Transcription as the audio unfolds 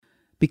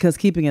because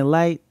keeping it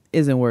light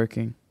isn't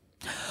working.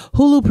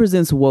 Hulu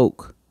presents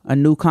Woke, a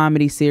new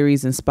comedy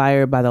series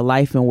inspired by the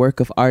life and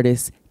work of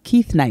artist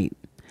Keith Knight.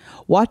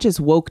 Watch as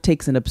Woke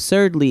takes an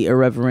absurdly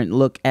irreverent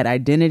look at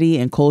identity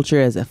and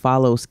culture as it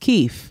follows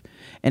Keith,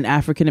 an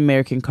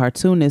African-American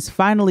cartoonist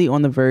finally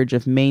on the verge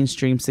of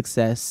mainstream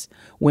success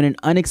when an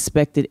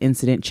unexpected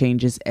incident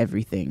changes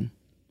everything.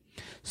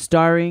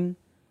 Starring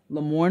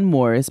Lamorne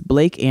Morris,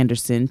 Blake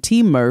Anderson,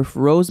 T. Murph,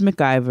 Rose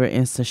McIver,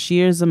 and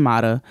Sashir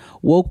Zamata,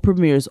 Woke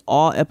premieres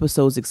all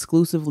episodes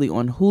exclusively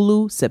on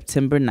Hulu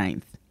September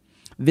 9th.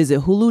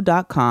 Visit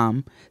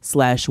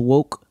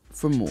hulu.com/woke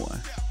for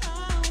more.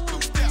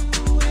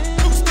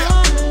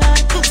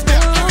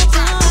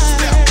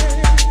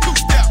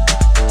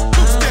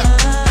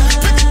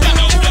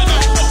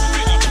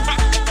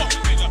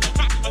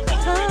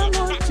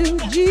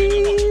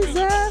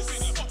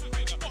 Jesus,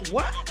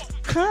 what?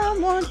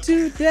 Come on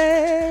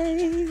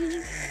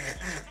today.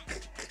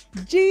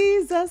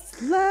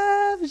 Jesus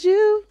loves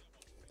you.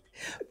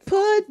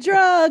 Put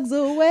drugs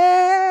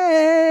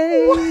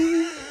away.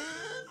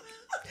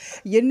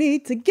 You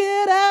need to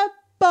get up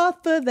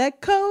off of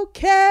that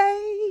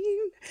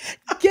cocaine.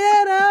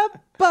 Get up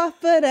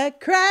off of that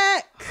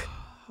crack.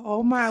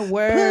 Oh my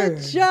word.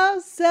 Put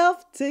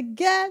yourself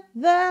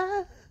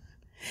together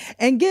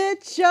and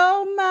get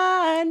your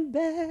mind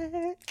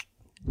back.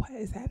 What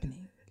is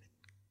happening?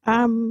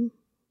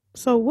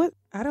 So what?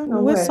 I don't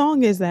know what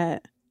song is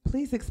that?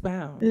 Please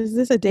expound. Is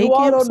this a day You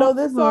all camp don't know song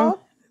this or- song?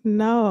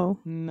 No.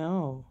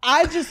 No.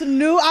 I just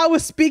knew I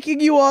was speaking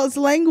you all's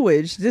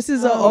language. This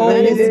is That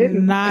is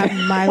not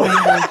my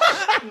language.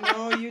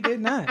 No, you did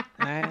not.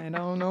 I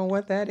don't know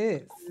what that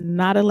is.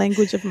 Not a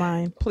language of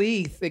mine.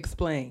 Please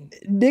explain.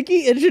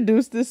 Nikki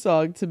introduced this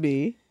song to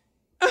me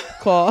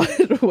called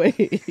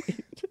Wait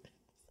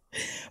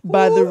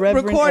by the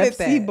Reverend recorded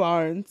F.C. that?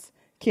 Barnes.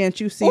 Can't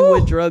you see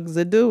what drugs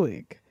are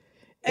doing?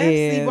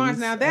 F.C. And, Barnes.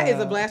 Now that is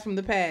a blast from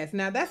the past.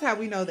 Now that's how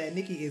we know that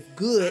Nikki is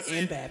good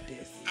and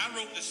Baptist. I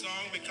wrote this song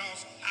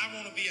because I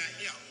want to be a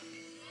help.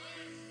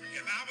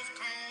 If I was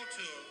called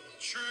to a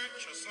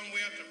church or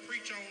somewhere to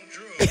preach on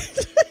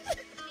drugs,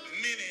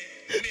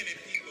 many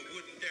people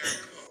wouldn't dare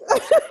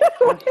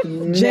come.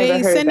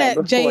 Jay, send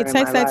that. Jay,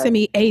 text that to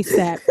me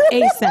ASAP.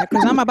 ASAP.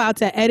 Because I'm about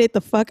to edit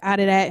the fuck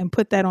out of that and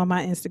put that on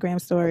my Instagram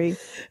story.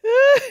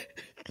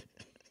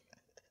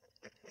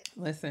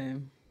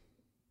 Listen.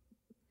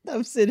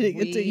 I'm sending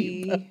it to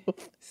you. We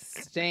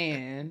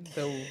stand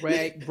the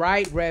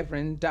right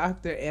Reverend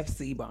Dr.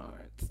 F.C.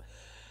 Barnes.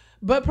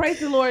 But praise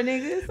the Lord,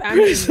 niggas. I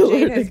mean,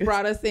 Jade has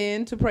brought us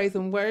in to praise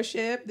and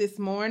worship this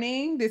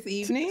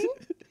evening.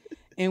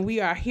 And we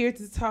are here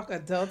to talk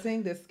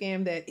adulting, the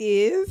scam that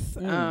is.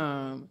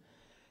 Trying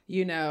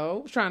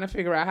to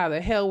figure out how the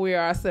hell we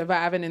are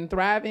surviving and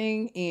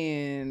thriving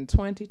in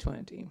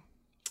 2020.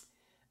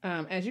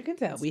 As you can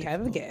tell, we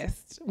have a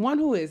guest, one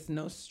who is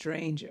no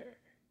stranger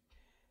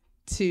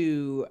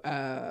to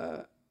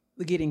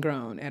getting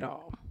grown at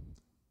all.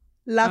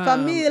 La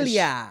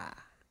Familia.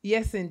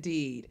 Yes,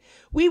 indeed.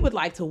 We would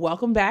like to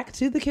welcome back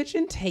to the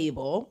kitchen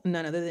table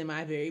none other than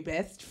my very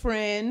best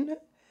friend,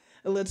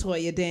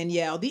 Latoya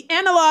Danielle, the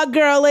analog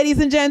girl, ladies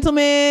and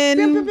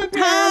gentlemen.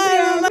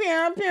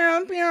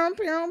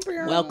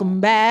 Welcome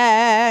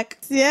back.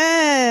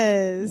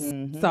 Yes.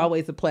 It's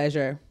always a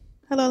pleasure.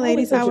 Hello,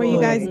 ladies. How are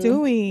you guys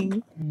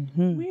doing?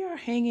 We are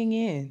hanging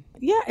in.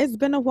 Yeah, it's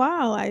been a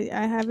while. I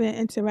haven't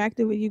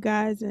interacted with you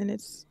guys, and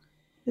it's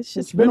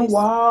just been a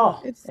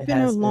while. It's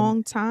been a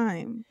long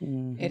time.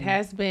 It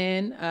has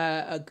been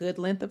a good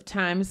length of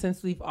time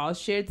since we've all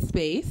shared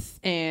space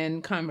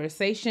and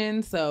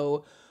conversation.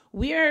 So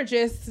we are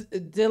just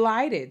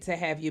delighted to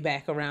have you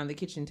back around the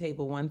kitchen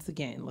table once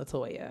again,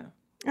 Latoya.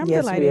 I'm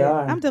Yes, delighted. we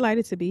are. I'm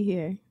delighted to be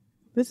here.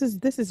 This is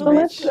So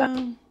rich.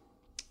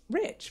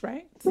 Rich,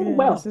 right?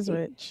 This is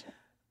rich.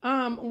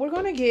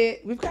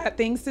 We've got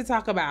things to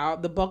talk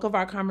about. The bulk of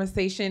our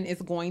conversation is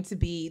going to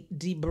be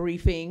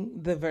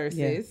debriefing the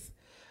verses.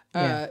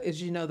 As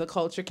you know, the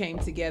culture came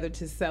together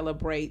to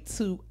celebrate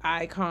two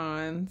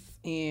icons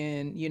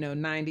in,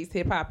 90s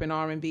hip hop and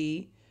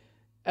R&B.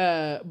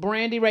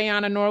 Brandy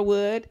Rayana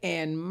Norwood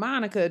and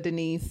Monica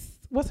Denise.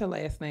 What's her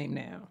last name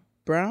now?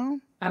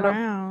 Brown?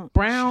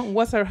 Brown.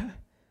 What's her?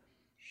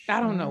 I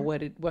don't know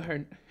what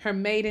her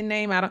maiden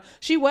name.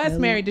 She was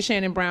married to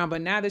Shannon Brown, but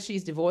now that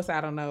she's divorced,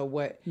 I don't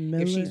know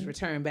if she's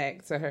returned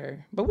back to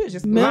her. But we're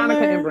just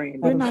Monica and Brandy.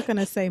 We're not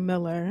gonna say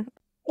Miller.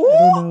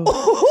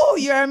 Ooh,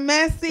 you're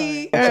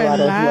messy. We're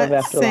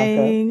not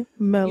saying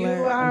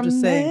Miller. I'm just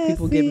saying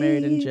people get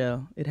married in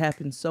jail. It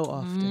happens so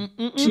often.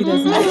 She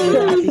doesn't do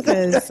that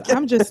because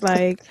I'm just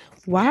like,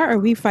 why are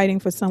we fighting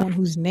for someone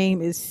whose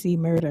name is C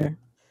Murder?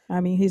 I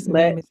mean, his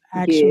name is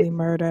actually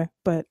Murder,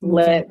 but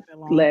let's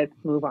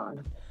move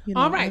on.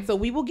 All right, so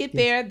we will get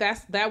there.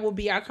 That will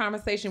be our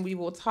conversation. We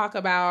will talk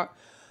about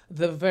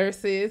the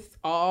verses,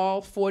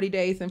 all 40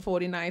 days and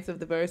 40 nights of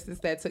the verses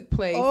that took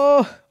place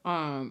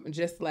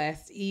just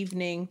last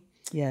evening.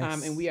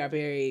 Yes. And we are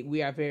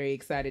very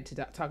excited to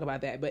talk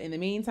about that. But in the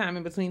meantime,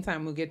 in between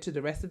time, we'll get to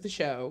the rest of the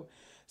show.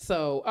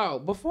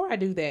 So, before I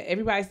do that,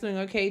 everybody's doing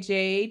okay.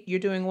 Jade, you're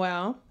doing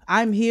well.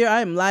 I'm here.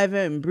 I'm live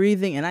and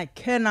breathing, and I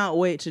cannot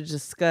wait to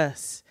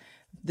discuss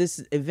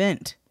this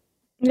event.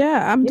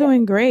 Yeah, I'm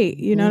doing great.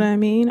 You know what I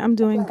mean? I'm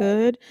doing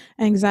good.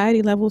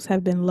 Anxiety levels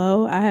have been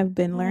low. I have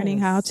been learning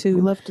how to.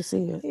 We love to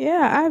see it.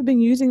 Yeah, I've been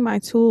using my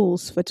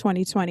tools for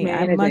 2020.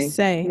 I must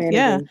say. Managing.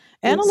 Yeah.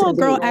 Analog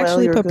Girl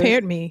actually you're good.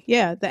 prepared me.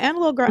 Yeah, the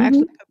Analog Girl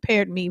actually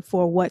prepared me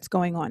for what's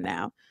going on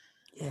now,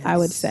 I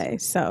would say.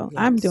 So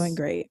I'm doing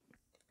great.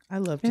 I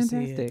love to see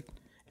it. Fantastic.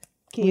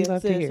 Kia,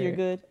 love to sis, hear you're it.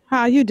 good.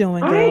 How are you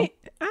doing, girl?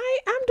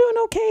 I'm doing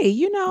okay.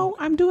 You know,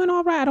 I'm doing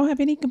all right. I don't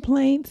have any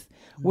complaints.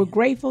 We're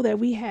grateful that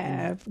we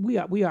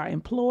are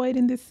employed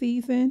in this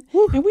season,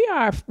 and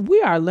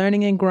we are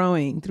learning and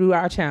growing through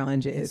our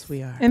challenges. Yes,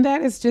 we are. And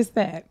that is just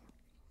that.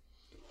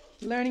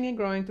 Learning and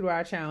growing through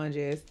our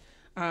challenges.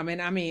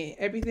 And I mean,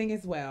 everything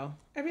is well.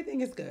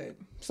 Everything is good.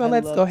 So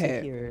let's go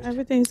ahead.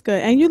 Everything's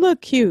good. And you look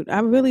cute.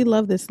 I really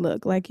love this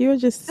look. Like, you're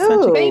just such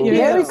a Thank cute.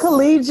 you. Very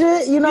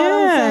collegiate, you know what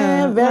I'm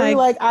Yeah, saying? Very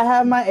like- like I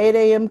have my 8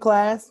 a.m.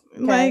 class.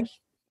 Like,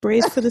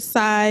 braids to the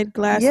side,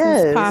 glasses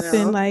Yes.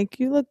 popping. Like,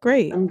 you look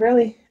great.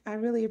 I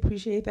really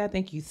appreciate that.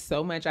 Thank you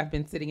so much. I've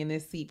been sitting in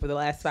this seat for the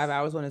last 5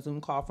 hours on a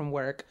Zoom call from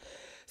work.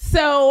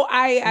 So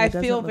I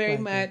feel look very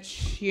like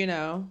much, you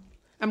know,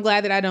 I'm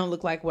glad that I don't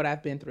look like what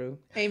I've been through.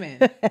 Amen.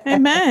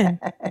 Amen.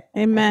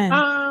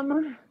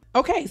 Amen.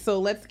 Okay, so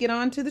let's get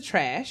on to the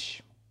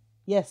trash.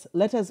 Yes,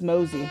 let us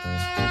mosey.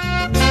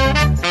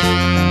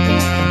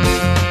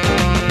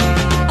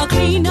 A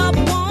clean-up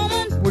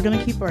woman. We're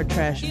gonna keep our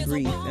trash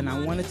brief, and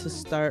I wanted to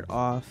start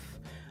off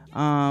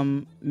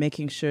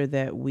making sure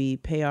that we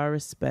pay our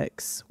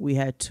respects. We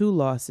had 2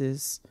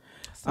 losses.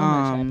 So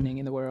much happening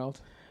in the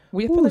world.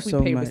 We feel like we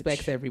so pay much.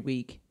 respects every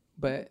week,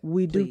 but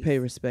We do please, pay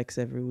respects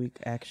every week,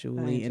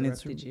 actually, I and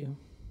it's interrupted you.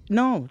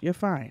 no, you're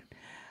fine.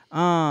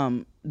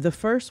 The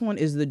first one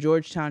is the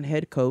Georgetown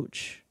head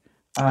coach,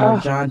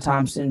 John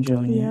Thompson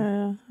Jr.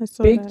 Yeah, I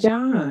saw Big that.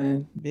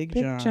 John. Big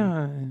Big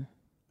John.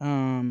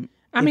 John.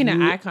 I if mean,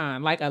 an you-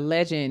 icon, like a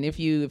legend. If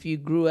you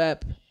grew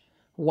up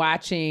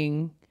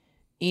watching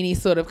any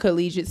sort of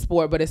collegiate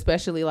sport, but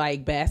especially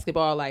like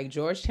basketball, like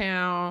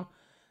Georgetown,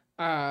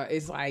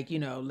 is like, you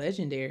know,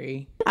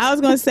 legendary. I was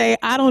gonna say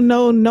I don't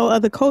know no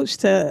other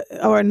coach I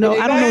don't know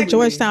Exactly.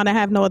 Georgetown to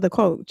have no other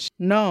coach.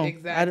 No,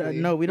 Exactly.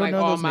 No, we don't Like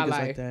know all those my niggas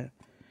like life. that.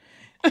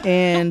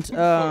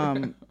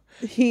 And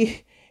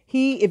he,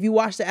 if you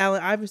watch the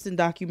Allen Iverson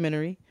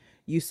documentary,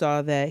 you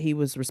saw that he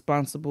was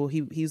responsible.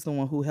 He's the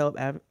one who helped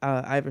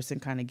Iverson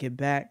kind of get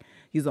back.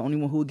 He's the only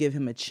one who would give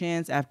him a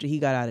chance after he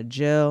got out of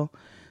jail.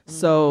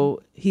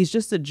 So he's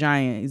just a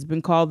giant. He's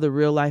been called the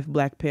real life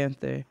Black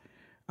Panther.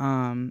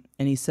 And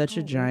he's such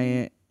a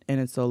giant,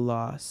 and it's a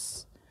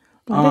loss.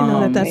 I didn't know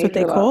that that's what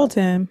they Major called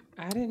him.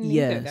 I didn't either.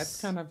 Yes.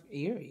 That's kind of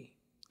eerie.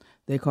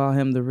 They call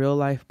him the real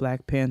life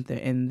Black Panther.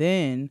 And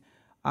then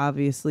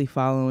obviously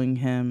following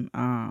him,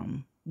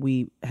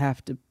 we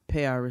have to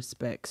pay our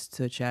respects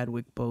to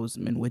Chadwick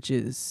Boseman, which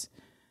is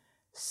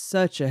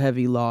such a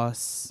heavy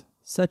loss.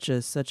 Such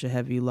a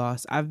heavy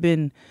loss. I've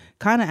been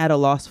kind of at a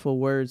loss for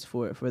words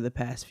for the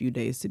past few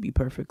days, to be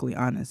perfectly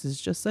honest.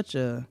 It's just such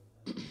a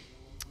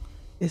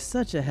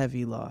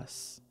heavy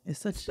loss.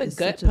 It's A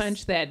gut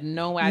punch that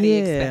nobody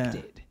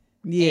expected.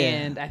 Yeah.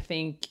 And I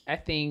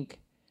think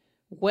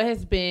what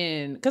has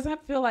been, because I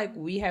feel like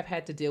we have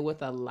had to deal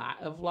with a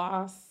lot of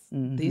loss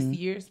this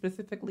year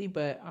specifically,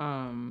 but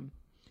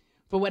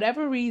for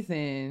whatever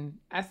reason,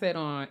 I said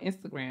on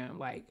Instagram,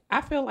 like,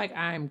 I feel like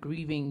I'm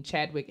grieving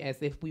Chadwick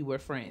as if we were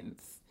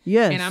friends.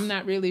 Yes. And I'm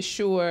not really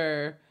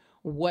sure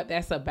what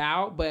that's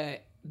about,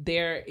 but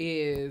there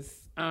is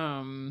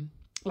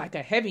like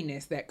a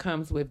heaviness that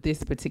comes with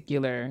this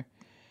particular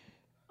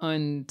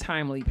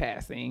untimely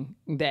passing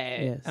that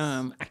Yes.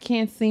 I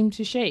can't seem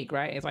to shake,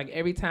 right? It's like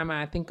every time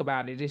I think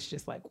about it, it's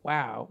just like,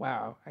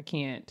 wow. I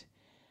can't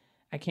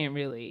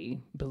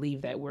really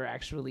believe that we're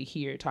actually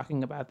here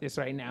talking about this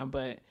right now.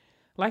 But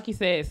like you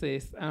said,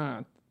 sis,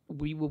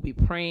 we will be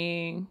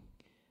praying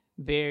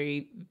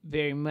very,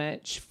 very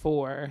much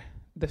for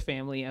the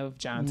family of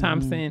John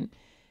Thompson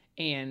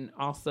and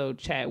also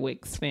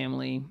Chadwick's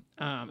family,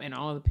 and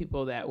all the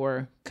people that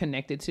were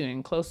connected to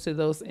and close to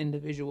those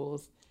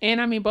individuals. And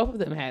I mean, both of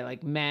them had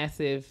like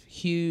massive,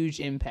 huge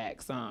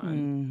impacts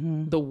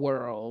on the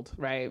world,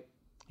 right?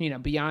 You know,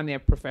 beyond their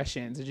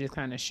professions. It just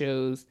kind of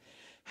shows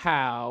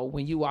how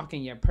when you walk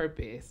in your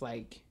purpose,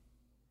 like,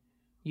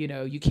 you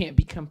know, you can't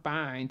be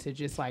confined to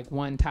just like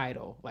one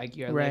title. Like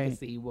your Right.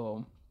 legacy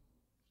will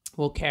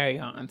carry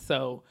on.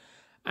 So,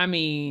 I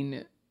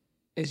mean,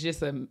 it's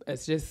just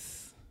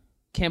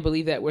can't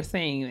believe that we're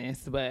saying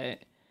this, but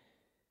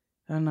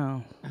I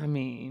know. I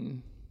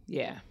mean,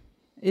 yeah.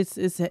 It's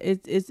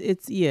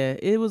yeah,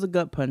 it was a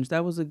gut punch.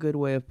 That was a good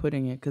way of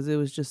putting it, because it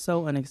was just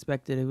so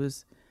unexpected. It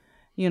was,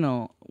 you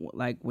know,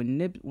 like when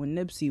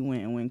Nipsey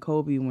went and when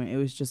Kobe went, it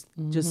was just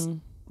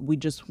we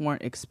just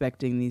weren't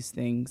expecting these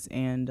things.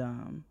 And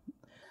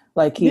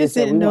Like he You just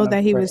didn't know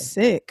that he was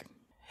sick.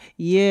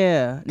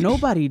 yeah,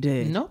 nobody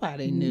did.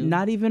 Nobody knew.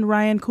 Not even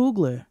Ryan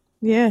Coogler.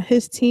 Yeah,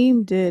 his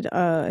team did.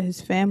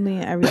 His family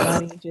and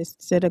everybody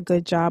just did a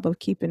good job of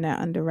keeping that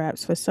under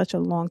wraps for such a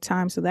long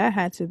time. So that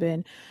had to have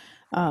been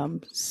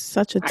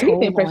such a I get the toll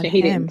on impression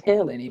he didn't him.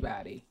 tell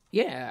anybody.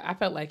 Yeah, I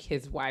felt like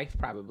his wife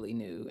probably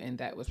knew, and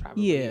that was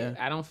probably it.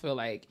 I don't feel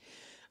like,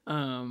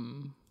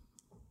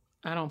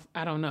 I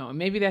don't know.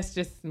 Maybe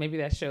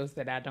that shows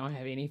that I don't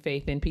have any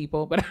faith in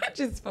people, but I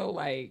just felt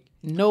like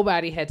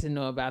nobody had to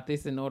know about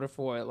this in order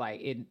for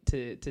like it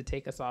to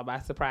take us all by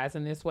surprise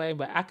in this way.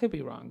 But I could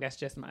be wrong. That's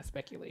just my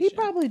speculation. He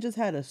probably just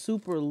had a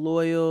super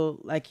loyal,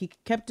 like he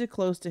kept it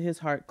close to his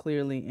heart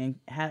clearly,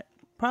 and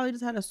probably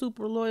just had a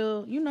super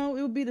loyal, you know,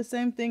 it would be the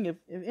same thing if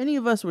any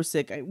of us were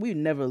sick. We'd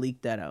never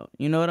leak that out.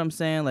 You know what I'm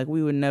saying? Like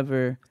we would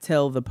never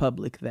tell the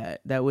public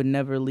that would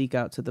never leak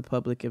out to the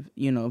public if,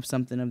 you know, if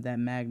something of that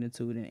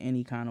magnitude in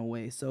any kind of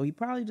way. So he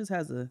probably just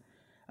has a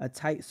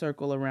tight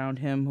circle around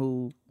him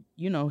who,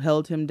 you know,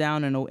 held him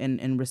down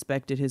and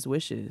respected his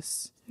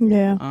wishes.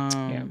 Yeah.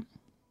 Yeah.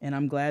 And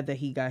I'm glad that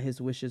he got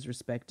his wishes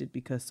respected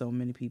because so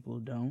many people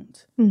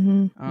don't.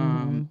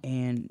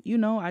 And, you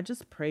know, I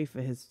just pray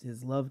for his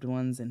loved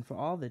ones and for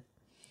all the,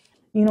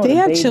 You know, They the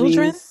have babies.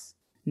 children?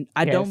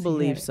 I Yes, don't he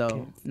believe had so.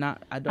 kids.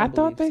 I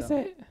thought they so.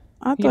 said.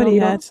 I You thought don't he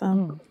know? had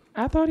some.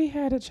 I thought he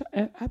had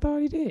I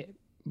thought he did,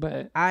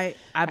 but I've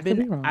could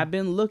be wrong.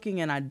 been looking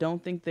and I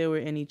don't think there were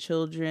any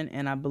children,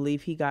 and I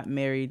believe he got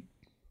married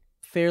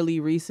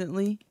fairly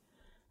recently.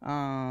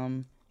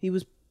 He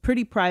was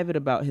pretty private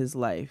about his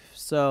life.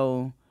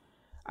 So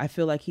I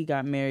feel like he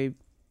got married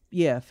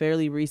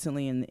fairly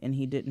recently and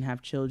he didn't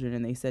have children,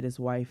 and they said his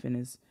wife and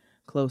his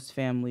close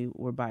family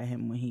were by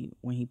him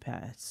when he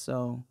passed.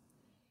 So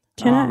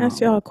Can I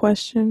ask y'all a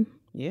question?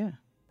 yeah.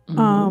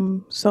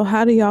 So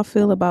how do y'all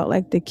feel about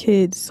like the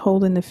kids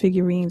holding the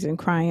figurines and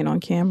crying on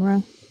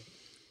camera?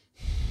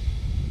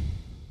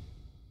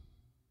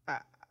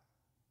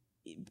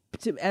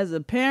 As a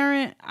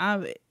parent,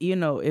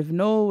 if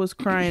Noah was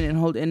crying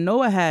and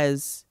Noah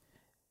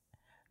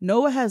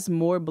has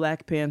more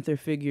Black Panther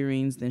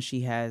figurines than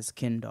she has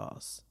Ken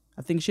dolls.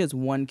 I think she has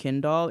one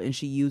Ken doll, and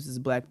she uses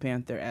Black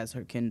Panther as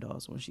her Ken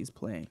dolls when she's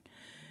playing.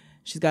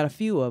 She's got a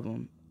few of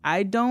them.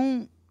 I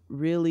don't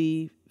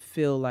really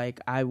feel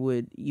like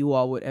you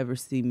all would ever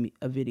see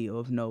a video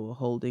of Noah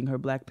holding her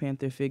Black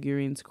Panther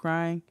figurines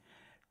crying.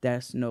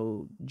 That's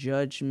no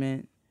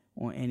judgment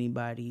on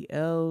anybody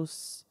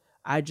else.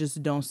 I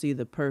just don't see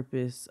the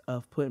purpose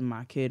of putting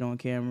my kid on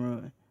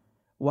camera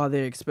while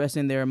they're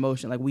expressing their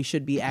emotion. Like, we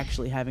should be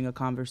actually having a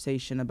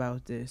conversation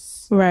about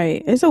this.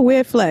 Right. It's a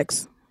weird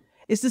flex.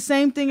 It's the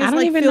same thing I as don't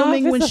like even know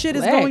filming if when it's a shit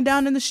is flex. going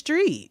down in the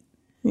street.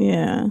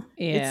 Yeah.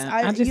 yeah,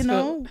 I just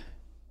feel-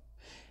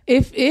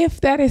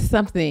 If that is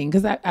something,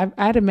 because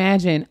I'd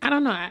imagine, I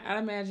don't know, I'd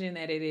imagine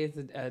that it is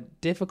a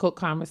difficult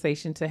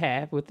conversation to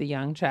have with the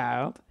young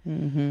child.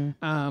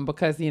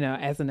 Because, you know,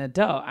 as an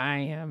adult, I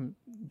am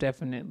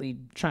definitely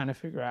trying to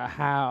figure out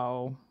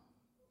how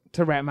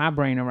to wrap my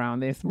brain around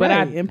this. But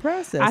and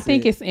process I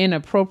think it. it's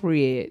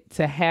inappropriate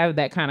to have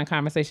that kind of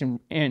conversation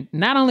and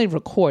not only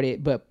record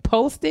it, but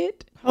post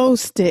it.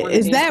 Post it. On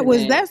Is the that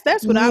was internet.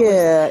 that's what I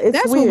Yeah, was it's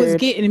that's what was weird.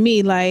 getting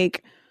me.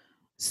 Like,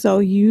 so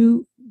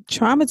you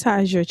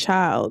traumatize your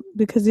child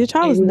because your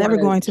child And is you never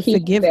wanna going to keep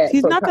forgive. that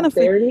He's for not going to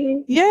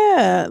posterity?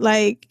 Yeah,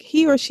 like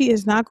he or she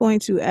is not going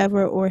to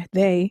ever, or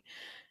they,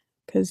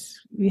 because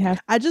we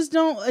have. I just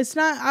don't,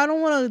 I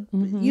don't want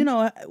to, you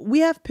know, we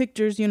have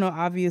pictures, you know,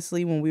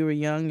 obviously when we were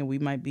young and we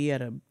might be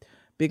at a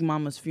Big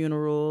Mama's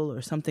funeral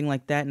or something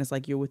like that, and it's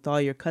like you're with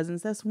all your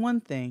cousins. That's one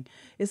thing.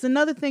 It's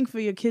another thing for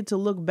your kid to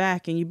look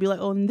back and you'd be like,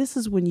 oh, and this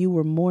is when you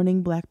were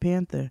mourning Black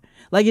Panther.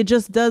 Like, it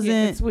just doesn't.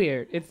 It's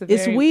weird. It's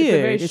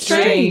weird. very It's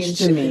strange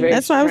to me.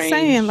 That's what I was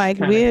saying. Like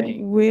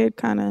weird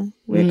kind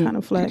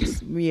of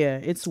flex. Yeah,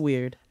 it's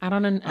weird. I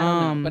don't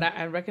know, but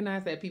I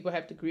recognize that people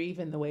have to grieve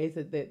in the ways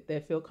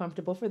that feel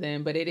comfortable for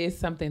them. But it is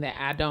something that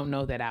I don't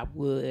know that I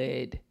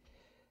would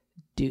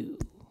do.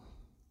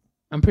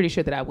 I'm pretty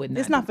sure that I would not.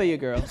 It's not for your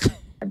girl.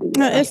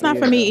 No, it's not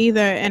for me either.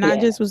 And I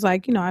Yeah. just was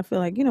like, you know, I feel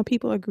like, you know,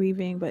 people are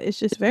grieving, but it's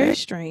just very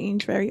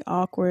strange, very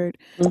awkward,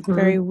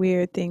 very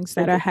weird things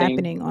that are Interesting.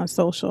 happening on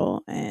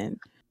social. And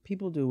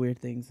People do weird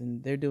things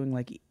and they're doing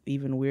like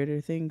even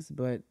weirder things,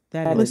 but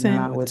that is listen,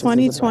 not what this is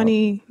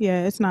 2020,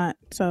 yeah, it's not.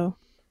 So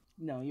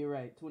No, you're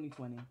right.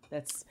 2020.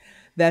 That's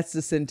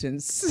the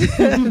sentence.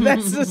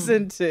 That's the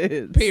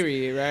sentence.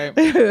 Period,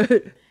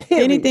 right?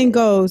 anything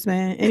goes,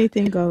 man.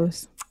 Anything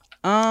goes.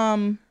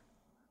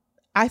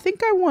 I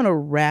think I want to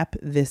wrap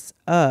this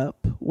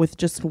up with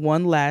just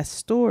one last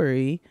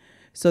story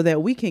so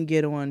that we can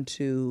get on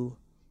to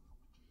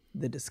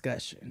the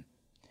discussion.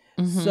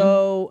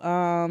 So,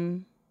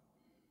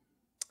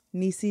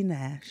 Niecy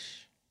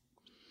Nash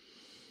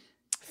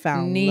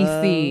found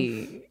love,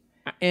 Niecy.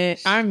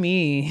 I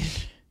mean,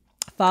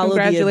 followed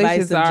the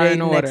advice Congratulations of are in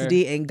Jaden order.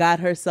 XD and got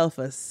herself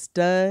a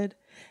stud.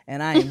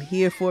 And I am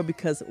here for it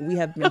because we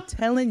have been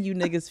telling you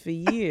niggas for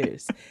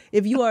years.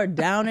 If you are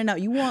down and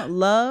out, you want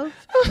love,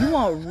 you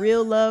want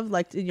real love,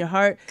 like in your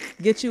heart,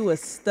 get you a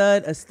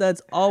stud. A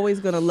stud's always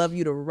going to love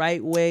you the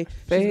right way.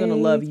 She's going to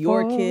love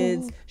your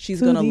kids. She's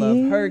going to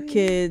love her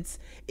kids.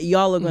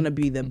 Y'all are gonna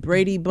be the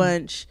Brady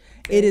Bunch.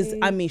 It is.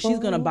 I mean, she's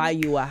gonna buy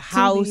you a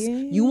house.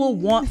 You will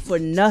want for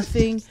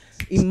nothing,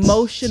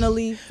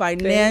 emotionally,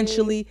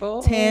 financially,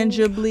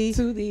 tangibly.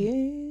 To the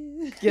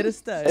end. Get a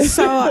stud.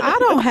 So I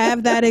don't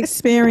have that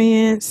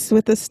experience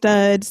with the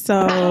stud.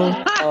 So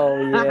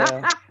Oh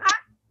yeah.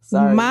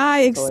 Sorry.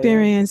 my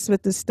experience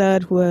with the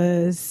stud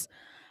was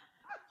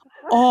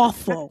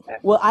awful.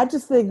 Well, I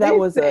just think that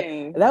was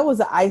Listen,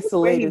 an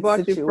isolated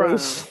bought you from?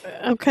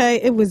 situation. Okay,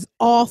 it was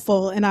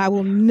awful, and I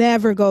will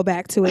never go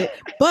back to it.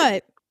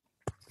 But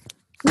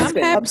I'm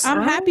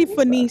happy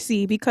for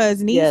Niecy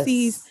because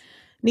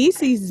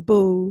Niecy's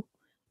boo.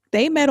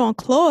 They met on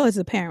Claws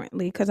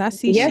apparently because I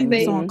see Yes, she was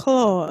they- on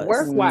Claws.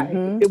 Work wife.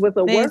 Mhm. It was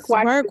a It's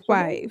work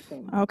wife.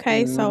 situation.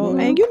 Okay, so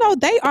Mhm. and you know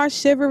they are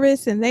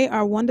chivalrous and they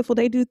are wonderful.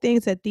 They do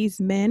things that these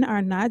men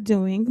are not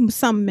doing.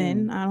 Some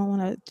men, I don't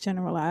want to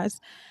generalize,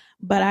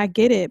 but I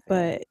get it.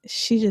 But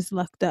she just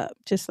lucked up,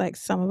 just like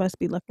some of us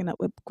be lucking up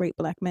with great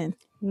black men.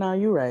 No,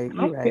 you're right.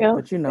 You're right. feel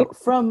But you know,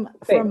 from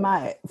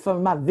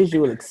my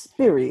visual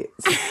experience,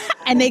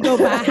 And they go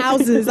buy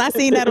houses. I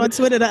seen that on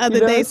Twitter the other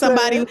You know day. what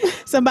I'm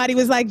Somebody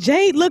was like,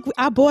 "Jade, look,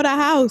 I bought a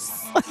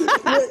house."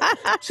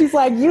 she's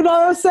like, you know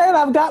what I'm saying?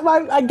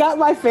 I got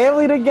my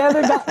family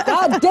together.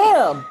 God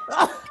damn.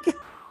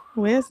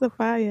 Where's the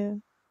fire?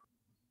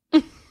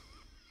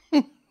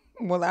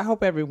 Well, I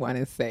hope everyone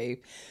is safe.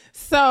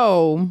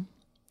 So,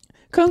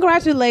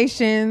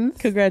 congratulations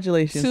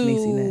Congratulations,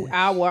 Niecy to Nash.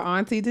 our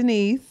auntie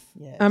Denise.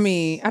 Yes. I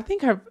mean, I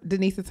think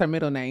Denise is her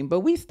middle name,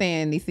 but we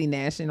stand Niecy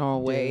Nash in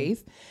all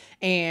ways.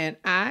 And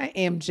I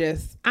am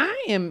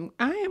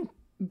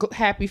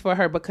happy for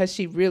her because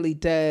she really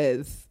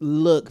does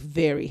look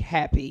very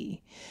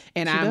happy.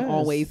 And She I'm does.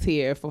 always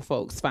here for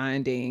folks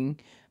finding,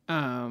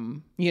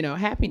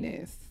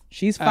 happiness.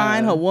 She's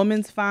fine. Her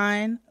woman's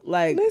fine.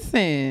 Like,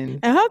 Listen,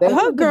 And her That's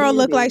her the girl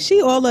looked beauty. like she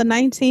all of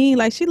 19.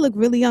 Like she looked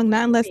really young.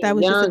 Not unless that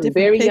was just a Young, different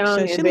very picture. young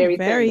and She very looked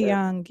very tender.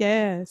 young.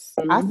 Yes,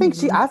 I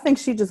think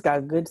she just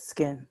got good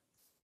skin.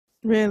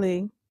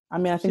 really. I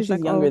mean, I think She's, she's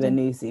like, younger older. than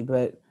Niecy,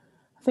 but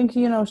I think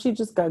she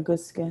just got good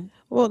skin.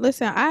 Well,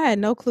 listen, I had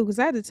no clue because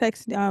I had to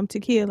text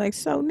Takia like,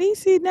 so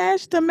Niecy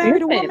Nash to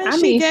married a Listen, woman. I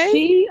She mean,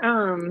 gay?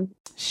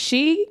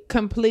 she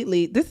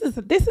completely. This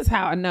is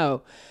how I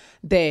know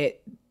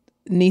that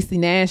Niecy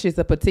Nash is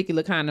a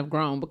particular kind of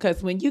grown,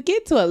 because when you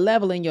get to a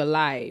level in your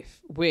life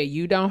where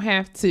you don't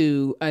have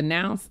to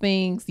announce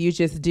things, you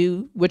just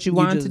do what you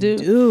want to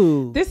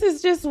do. This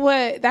is just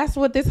that's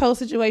what this whole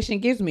situation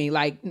gives me.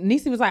 Like,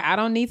 Niecy was like, I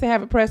don't need to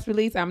have a press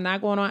release. I'm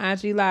not going on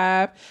IG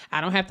Live. I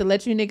don't have to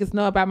let you niggas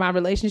know about my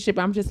relationship.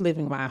 I'm just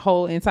living my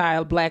whole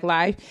entire black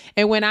life.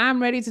 And when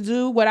I'm ready to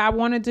do what I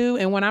want to do,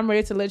 and when I'm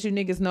ready to let you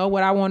niggas know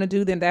what I want to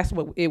do, then that's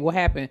what it will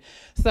happen.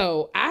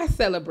 So I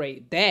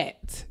celebrate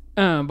that.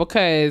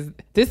 Because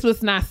this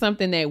was not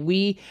something that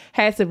we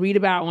had to read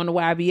about on the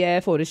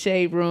YBF or the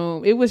Shade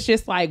Room. It was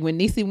just like when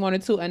Niecy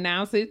wanted to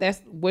announce it,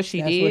 that's what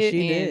she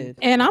did.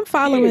 And I'm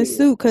following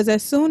suit because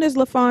as soon as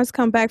LaFonz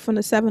come back from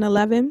the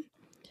 7-Eleven,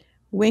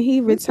 when he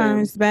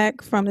returns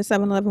back from the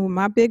 7-Eleven with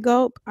my big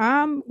gulp,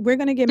 we're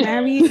gonna get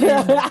married.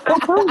 I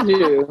told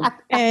you.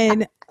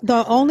 And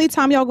the only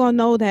time y'all gonna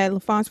know that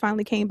LaFonz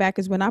finally came back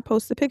is when I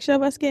post a picture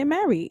of us getting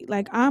married.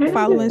 Like, I'm I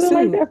following just feel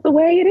like suit. that's the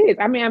way it is.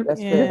 I mean, I'm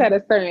That's just fair. at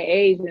a certain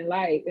age in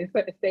life, a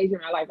certain stage in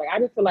my life. Like, I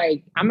just feel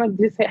like I'm gonna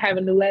just have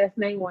a new last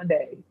name one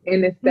day,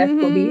 and that's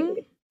gonna be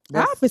it.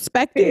 I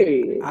respect it.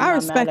 Period. I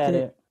respect at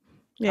it.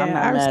 I'm Yeah,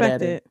 not I mad respect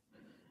at it. it.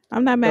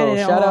 I'm not mad So, at it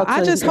shout at all. out I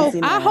to just hope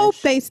Niecy I hope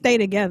Nash. they stay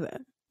together.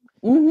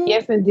 Mhm.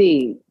 Yes,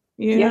 indeed.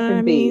 You Yes, know what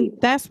I mean?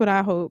 indeed. That's what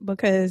I hope,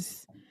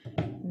 because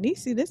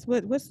Niecy,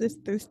 what's this?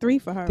 There's 3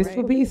 for her. This right?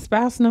 will be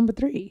spouse number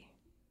 3.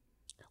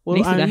 Well,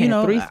 Niecy done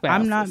had 3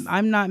 I'm spouses.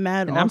 not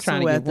mad. And I'm Also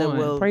trying to at get the one.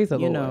 will. Praise the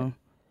you Lord. know,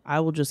 I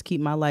will just keep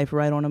my life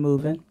right on a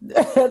moving.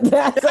 I'm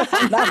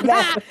not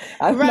mad.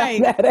 I'm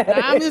Right. not mad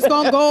at I'm it. just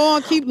gonna go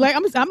on, keep like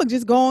I'm gonna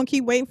just go on,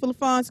 keep waiting for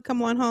LaFonz to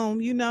come on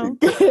home. You know,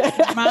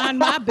 mind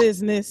my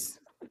business,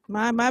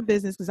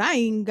 because I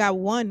ain't got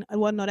one.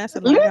 Well, no, that's a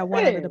lie. I got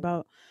one under the Listen.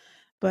 belt,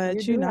 but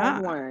You you do know,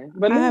 have one.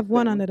 But I have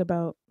one listen, under the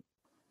belt.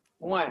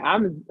 one.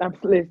 I'm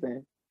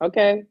listen.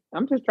 Okay,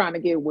 I'm just trying to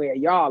get where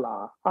y'all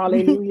are.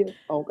 Hallelujah.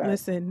 Okay.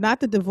 Listen, not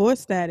the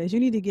divorce status. You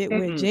need to get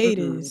where Mm-mm, Jade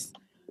mm-mm. is.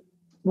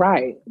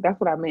 Right. That's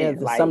what I Yeah,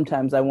 meant. Like,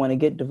 sometimes I want to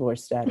get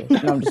divorce status.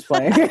 No, I'm just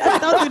playing.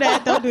 Don't do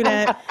that. Don't do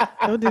that.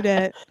 Don't do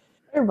that.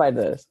 Everybody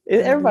does. Don't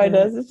do Everybody that.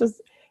 does. It's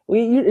just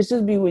it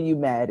should be when you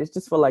mad. It's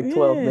just for like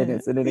 12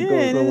 minutes and then it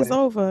goes and away. it's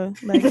over.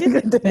 Like, get in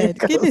this Then it bed.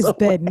 Get in goes this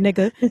bed, away.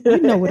 nigga.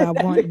 You know what I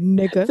want,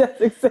 nigga. That's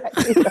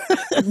exactly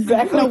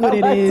You know what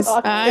it how I is,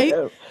 talk to alright?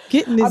 him.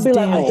 Get in I'll this be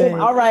like, damn "Hey, bed.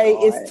 all right,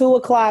 it's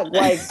 2:00.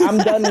 Like, I'm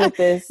done with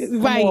this.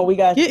 Come Right. on, we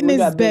got Get in we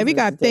this got bed. We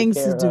business got to take things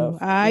to care do. of."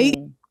 All right,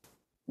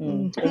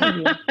 Thank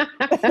you.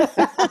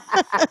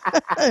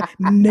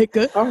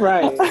 nigga. all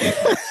right.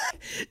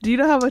 Do you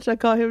know how much I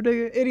call him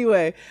nigga?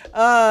 Anyway,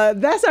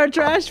 that's our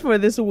trash for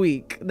this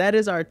week. That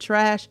is our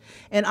trash.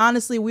 And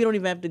honestly, we don't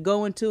even have to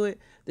go into it.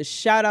 The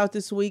shout out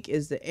this week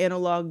is the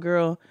Analog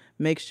Girl.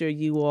 Make sure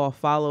you all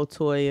follow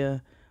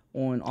Toya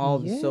on all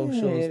the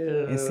socials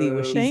and see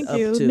what she's Thank up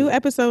you. to. New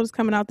episodes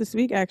coming out this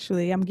week,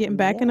 actually. I'm getting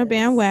back in the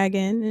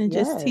bandwagon and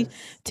just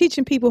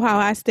teaching people how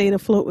I stayed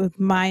afloat with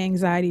my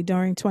anxiety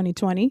during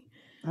 2020.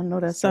 I know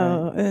that's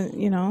so,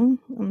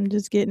 I'm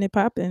just getting it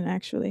popping,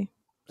 actually.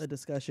 A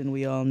discussion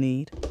we all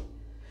need.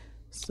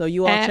 So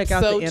you all check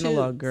out the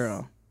Analog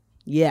Girl.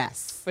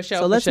 Yes. For sure.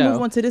 So let's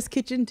move on to this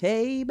kitchen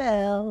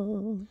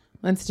table.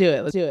 Let's do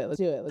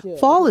it.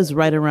 Fall is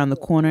right around the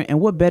corner, and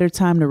what better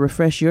time to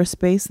refresh your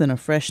space than a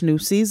fresh new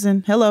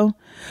season? Hello.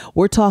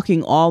 We're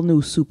talking all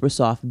new super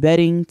soft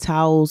bedding,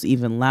 towels,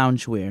 even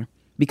loungewear.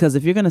 Because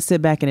if you're going to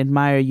sit back and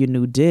admire your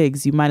new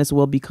digs, you might as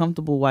well be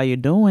comfortable while you're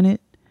doing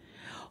it.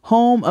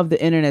 Home of the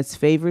internet's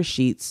favorite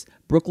sheets,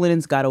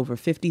 Brooklinen's got over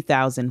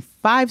 50,000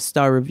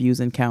 5-star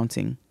reviews and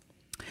counting.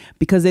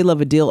 Because they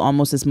love a deal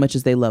almost as much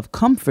as they love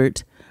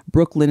comfort,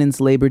 Brooklinen's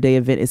Labor Day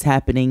event is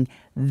happening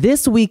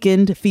this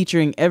weekend,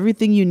 featuring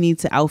everything you need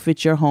to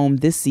outfit your home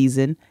this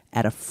season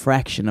at a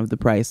fraction of the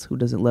price. Who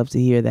doesn't love to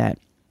hear that?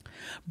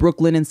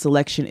 Brooklinen's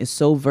selection is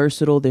so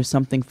versatile, there's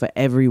something for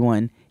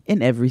everyone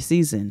in every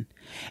season.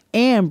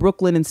 And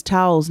Brooklinen's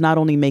towels not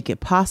only make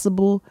it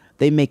possible,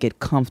 they make it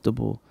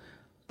comfortable.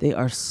 They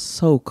are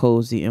so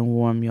cozy and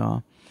warm,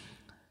 y'all.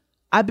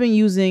 I've been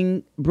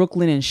using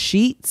Brooklinen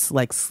sheets,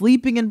 like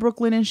sleeping in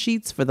Brooklinen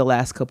sheets for the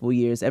last couple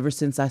years, ever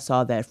since I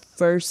saw that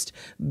first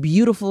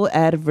beautiful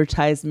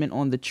advertisement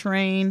on the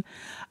train.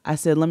 I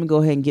said, let me go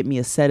ahead and get me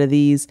a set of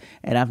these,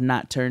 and I've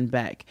not turned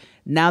back.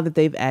 Now that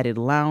they've added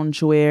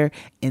loungewear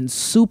and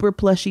super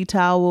plushy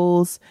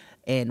towels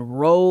and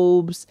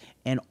robes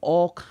and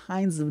all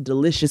kinds of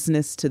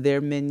deliciousness to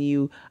their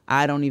menu,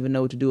 I don't even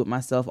know what to do with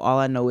myself. All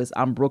I know is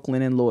I'm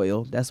Brooklinen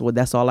loyal. That's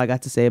all I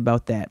got to say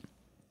about that.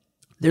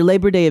 Their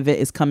Labor Day event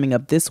is coming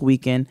up this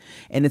weekend,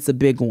 and it's a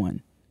big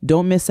one.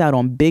 Don't miss out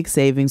on big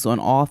savings on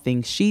all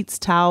things sheets,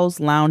 towels,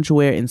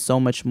 loungewear, and so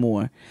much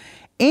more.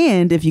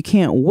 And if you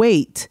can't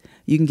wait,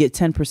 you can get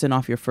 10%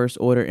 off your first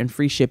order and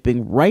free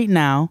shipping right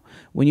now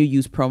when you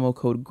use promo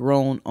code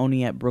GROWN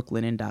only at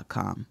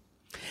brooklinen.com.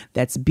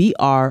 That's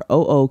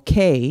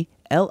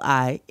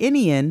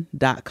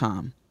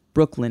BROOKLINEN.com.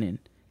 Brooklinen.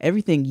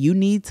 Everything you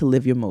need to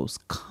live your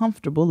most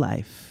comfortable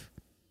life.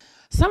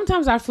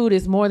 Sometimes our food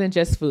is more than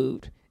just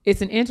food.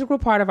 It's an integral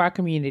part of our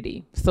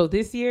community. So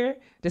this year,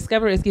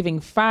 Discover is giving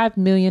 $5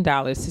 million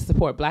to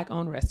support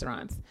Black-owned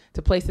restaurants,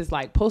 to places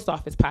like Post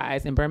Office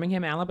Pies in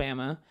Birmingham,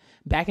 Alabama,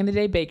 Back in the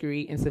Day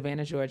Bakery in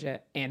Savannah, Georgia,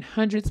 and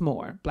hundreds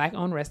more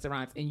Black-owned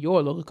restaurants in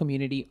your local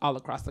community all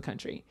across the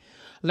country.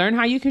 Learn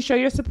how you can show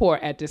your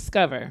support at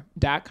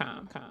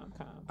discover.com.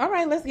 All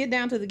right, let's get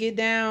down to the get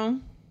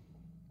down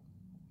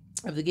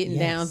of the getting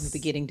downs of the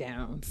getting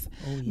downs.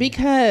 Oh, yeah.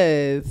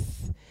 Because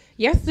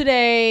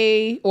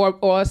yesterday, or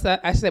I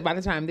said by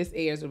the time this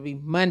airs, it'll be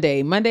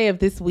Monday of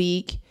this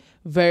week,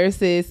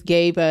 Versus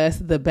gave us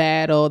the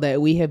battle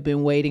that we have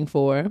been waiting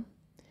for.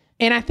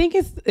 And I think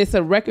it's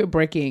a record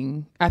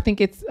breaking. I think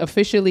it's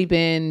officially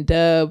been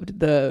dubbed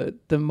the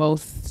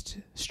most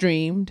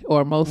streamed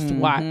or most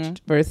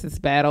watched Versus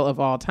battle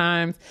of all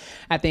times.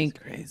 I think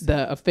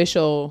the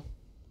official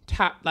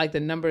top, like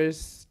the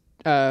numbers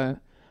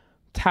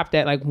topped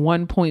at like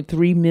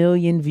 1.3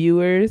 million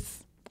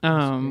viewers,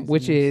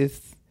 which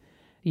is,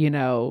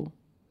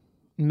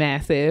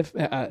 massive,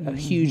 a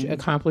huge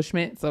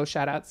accomplishment. So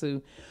shout out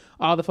to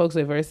all the folks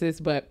at Versus.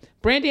 But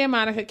Brandy and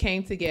Monica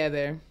came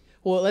together.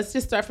 Well, let's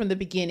just start from the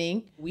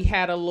beginning. We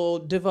had a little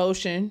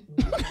devotion.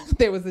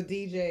 There was a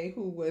DJ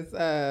who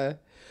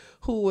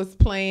was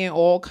playing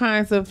all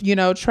kinds of,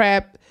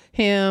 trap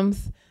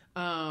hymns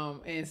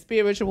and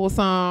spiritual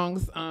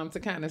songs to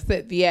kind of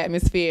set the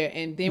atmosphere.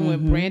 And then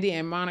when Brandy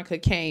and Monica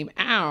came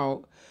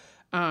out,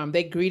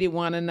 they greeted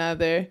one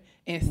another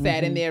and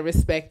sat in their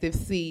respective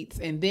seats.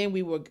 And then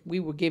we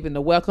were given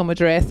the welcome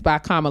address by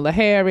Kamala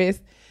Harris,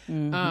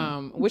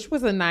 which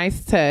was a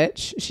nice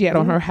touch. She had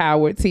on her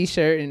Howard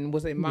t-shirt and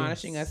was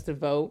admonishing us to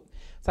vote.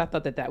 So I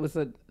thought that was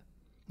it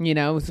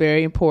was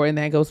very important.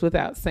 That goes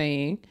without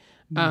saying.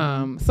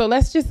 So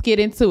let's just get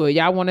into it.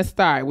 Y'all want to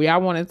start?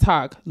 Y'all want to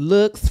talk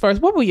looks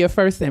first? What were your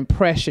first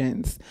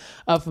impressions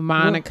of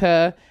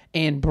Monica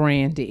and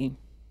Brandy?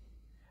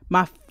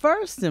 My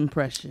first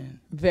impression,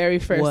 very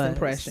first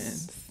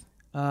impressions,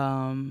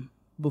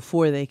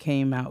 before they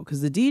came out,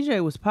 because the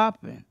DJ was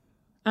popping.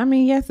 I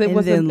mean, yes, it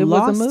was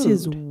lost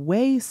his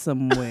way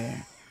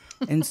somewhere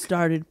and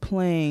started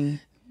playing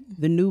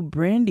the new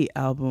Brandy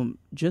album,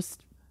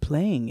 just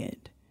playing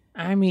it.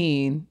 I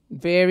mean,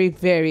 very,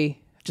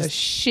 very just a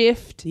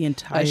shift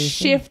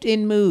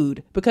in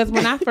mood, because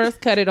when I first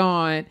cut it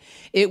on,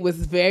 it was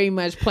very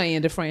much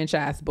playing the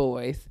Franchise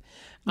Boys.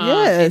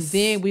 And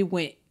then we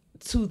went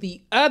to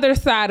the other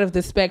side of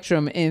the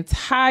spectrum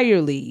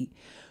entirely,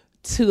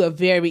 to a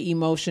very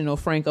emotional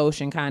Frank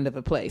Ocean kind of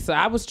a place. So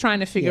I was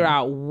trying to figure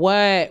out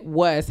what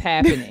was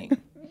happening.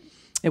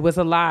 It was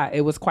a lot.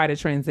 It was quite a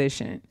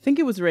transition. I think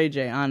it was Ray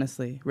J,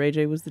 honestly. Ray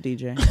J was the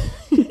DJ.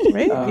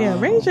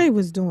 Ray J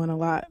was doing a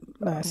lot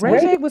last night. Ray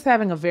J was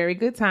having a very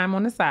good time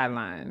on the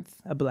sidelines.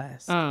 A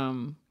blast.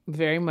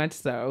 Very much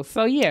so.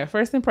 So yeah,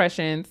 first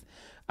impressions.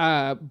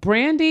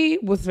 Brandy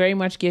was very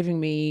much giving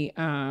me,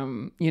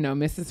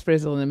 Mrs.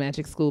 Frizzle and the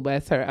Magic School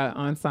Bus. Her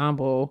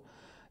ensemble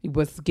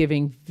was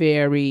giving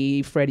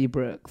very Freddie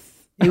Brooks.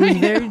 It was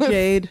very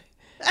Jade.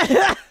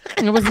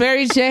 It was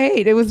very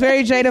Jade. It was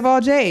very Jade of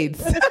all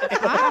Jades.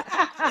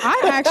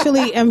 I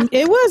actually am.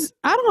 It was.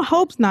 I don't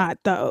hope not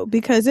though,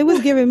 because it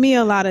was giving me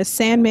a lot of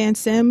Sandman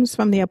Sims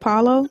from the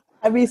Apollo.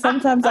 I mean,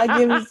 sometimes I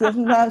give,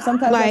 sometimes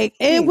like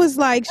it was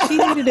like she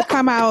needed to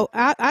come out.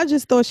 I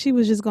just thought she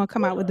was just gonna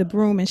come out with the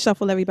broom and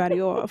shuffle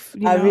everybody off.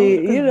 I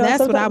mean,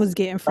 that's what I was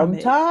getting from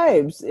it.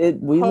 Sometimes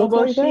we hobo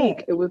look like chic.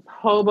 that. It was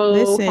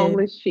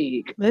homeless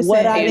chic.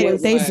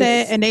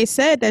 They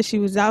said that she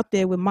was out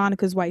there with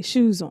Monica's white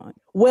shoes on.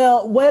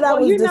 Well, what I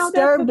was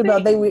disturbed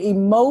about, they were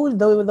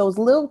those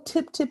little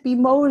tip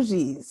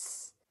emojis.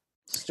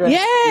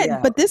 Yeah,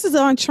 but this is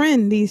on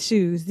trend. These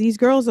shoes, these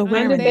girls are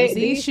wearing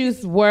these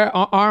shoes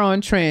are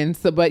on trend.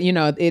 So, but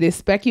it is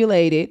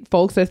speculated.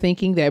 Folks are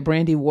thinking that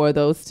Brandy wore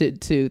those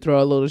to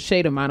throw a little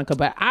shade at Monica.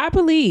 But I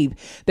believe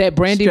that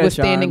Brandy was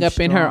standing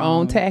up in her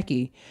own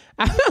tacky.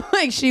 I feel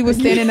like she was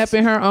standing up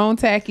in her own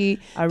tacky.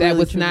 That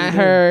was not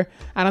her.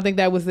 I don't think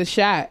that was a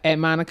shot at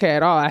Monica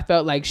at all. I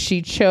felt like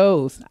she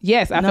chose.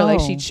 Yes, I felt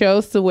like she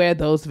chose to wear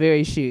those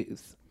very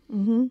shoes.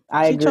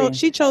 Mm-hmm.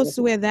 She chose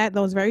to wear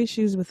those very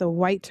shoes with a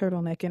white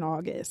turtleneck in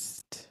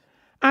August.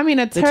 I mean,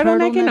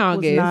 turtleneck in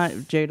August, not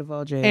Jade of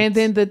all Jades. and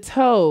then the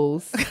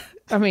toes.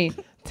 I mean,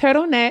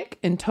 turtleneck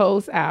and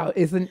toes out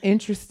is an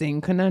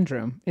interesting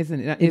conundrum, isn't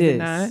it? Is it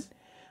not?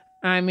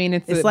 I mean,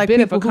 it's a like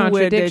bit of a people who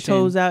wear their contradiction.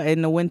 toes out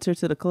in the winter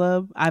to the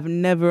club. I've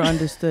never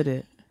understood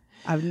it.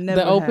 I've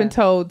never the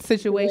open-toed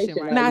situation.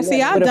 Right? Nah,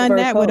 see, I've done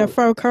that with a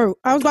fur coat.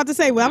 I was about to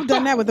say, I've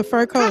done that with a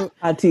fur coat.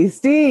 Auntie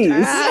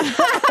Steve's.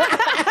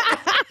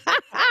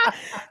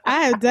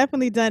 I have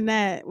definitely done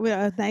that with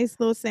a nice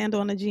little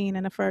sandal and a jean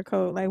and a fur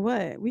coat. Like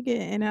what? We get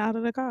in and out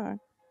of the car.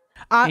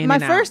 My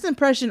first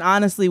impression,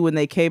 honestly, when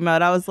they came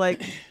out, I was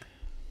like,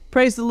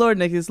 praise the Lord,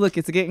 niggas. Look,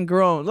 it's getting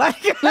grown. Like,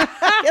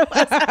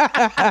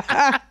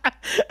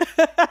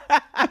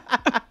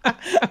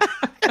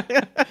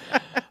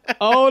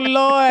 oh,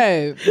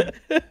 Lord.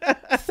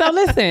 So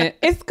listen,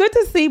 it's good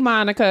to see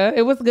Monica.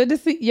 It was good to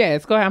see.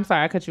 Yes, go ahead. I'm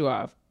sorry. I cut you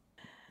off.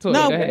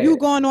 No, you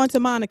going on to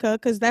Monica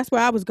because that's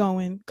where I was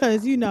going.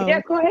 Because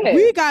yes, go ahead.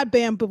 We got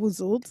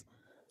bamboozled.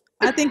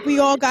 I think we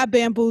all got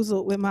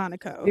bamboozled with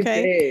Monica.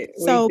 Okay,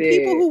 so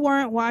people who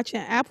weren't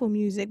watching Apple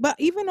Music, but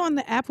even on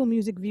the Apple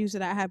Music views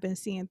that I have been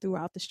seeing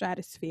throughout the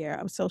stratosphere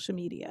of social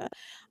media,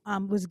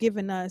 was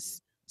giving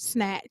us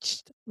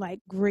snatched, like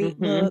great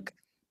look.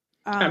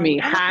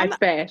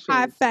 High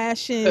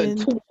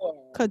fashion,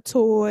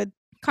 couture,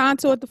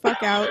 contoured the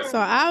fuck out. So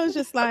I was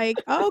just like,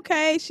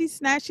 okay, she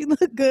snatched, she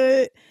looked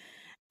good.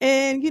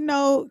 And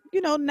now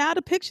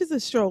the pictures are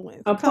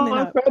strolling.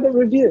 Upon further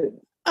review.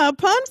 And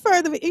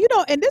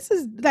this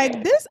is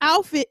like this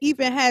outfit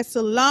even has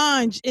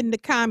Solange in the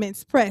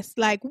comments pressed.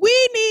 Like,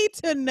 we need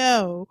to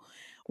know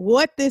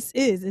what this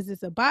is. Is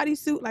this a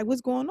bodysuit? Like,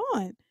 what's going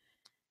on?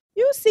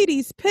 You see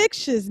these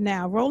pictures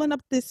now rolling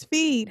up this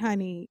feed,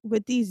 honey,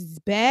 with these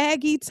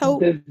baggy tote.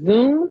 The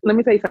zoom, let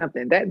me tell you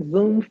something. That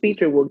zoom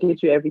feature will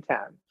get you every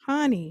time.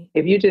 Honey.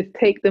 If you just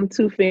take them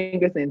two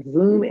fingers and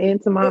zoom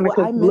into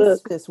Monica's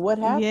look. What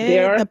happened?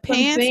 Yeah, the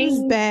pants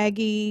is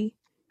baggy.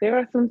 There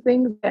are some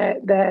things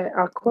that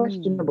are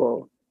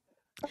questionable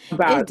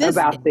about this.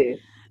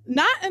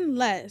 Not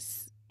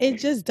unless it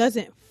just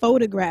doesn't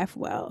photograph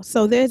well.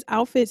 So there's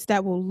outfits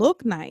that will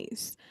look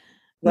nice.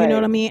 You know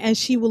what I mean? And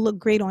she will look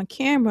great on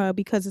camera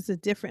because it's a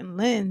different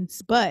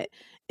lens, but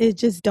it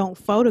just don't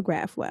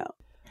photograph well.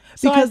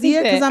 Because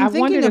I'm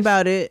thinking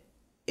about it.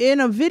 In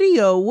a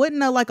video,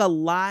 wouldn't a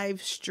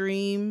live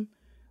stream,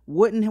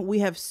 wouldn't we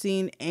have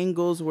seen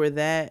angles where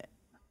that?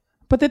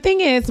 But the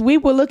thing is, we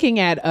were looking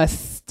at a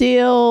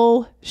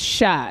still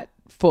shot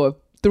for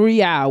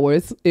 3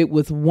 hours. It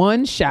was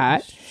one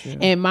shot,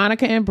 and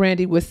Monica and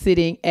Brandy were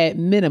sitting at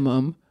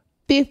minimum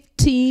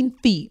 15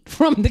 feet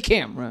from the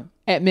camera.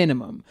 At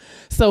minimum.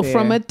 So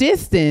from a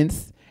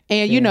distance,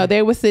 and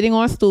they were sitting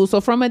on stools. So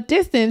from a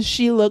distance,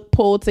 she looked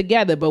pulled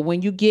together. But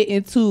when you get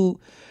into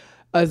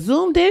a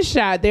zoomed in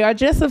shot, there are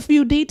just a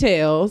few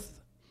details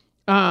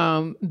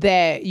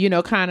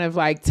that, kind of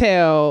like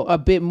tell a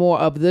bit more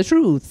of the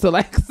truth. And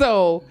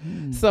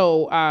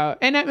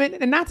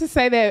not to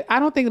say that I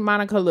don't think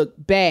Monica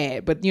looked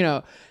bad, but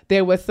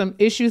there was some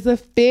issues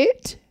of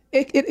fit.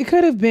 It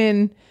could have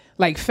been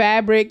like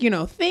fabric,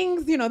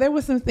 things, there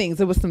were some things.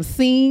 There was some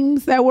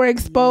seams that were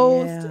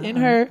exposed in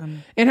her.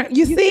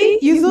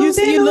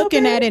 You're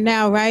looking at it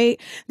now, right?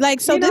 Like,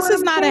 so this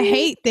is not a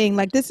hate thing.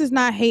 Like, this is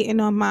not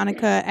hating on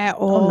Monica at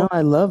all. Oh, no,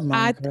 I love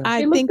Monica.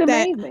 I think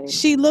that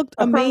she looked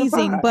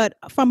amazing, but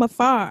from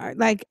afar,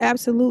 like,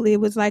 absolutely. It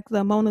was like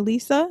the Mona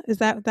Lisa. Is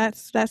that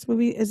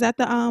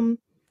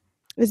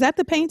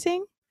the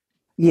painting?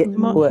 Yeah.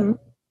 What?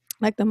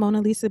 Like the Mona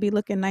Lisa be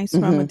looking nice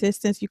from a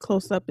distance. You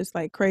close up, it's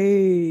like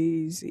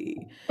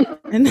crazy.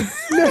 and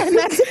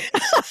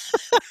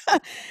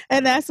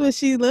that's what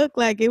she looked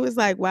like. It was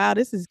like, wow,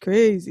 this is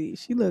crazy.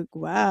 She looked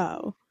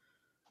wow.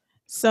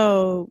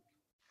 So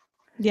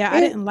Yeah, I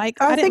didn't like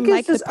the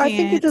pants. I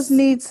think it just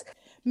needs.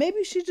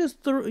 Maybe she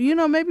just threw,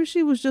 maybe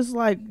she was just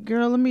like,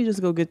 girl, let me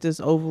just go get this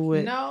over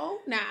with. No,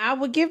 now I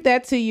would give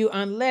that to you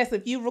unless,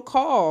 if you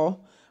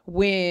recall,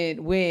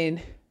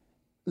 when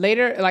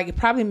later, like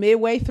probably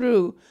midway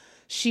through,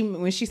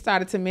 when she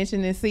started to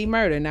mention C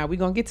Murder. Now we're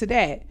gonna get to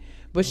that.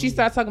 But she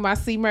started talking about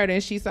C Murder,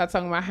 and she started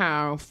talking about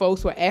how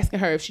folks were asking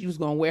her if she was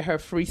gonna wear her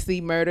free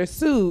C Murder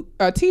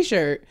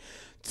t-shirt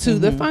to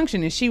the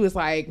function, and she was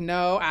like,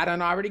 no, I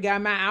done already got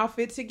my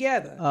outfit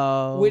together.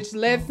 Which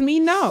lets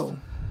me know.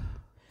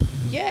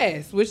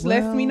 Yes, which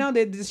lets me know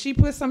that she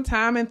put some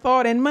time and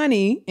thought and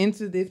money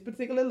into this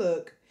particular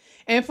look.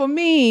 And for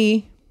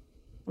me,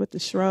 with the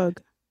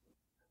shrug,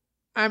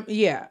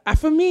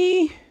 for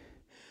me,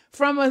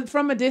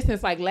 from a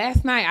distance, like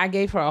last night, I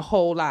gave her a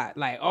whole lot.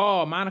 Like,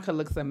 oh, Monica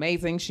looks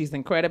amazing. She's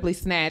incredibly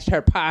snatched.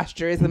 Her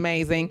posture is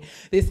amazing.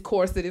 This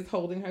corset is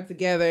holding her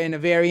together in a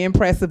very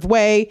impressive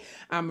way.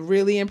 I'm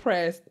really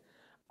impressed.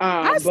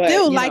 I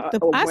still like the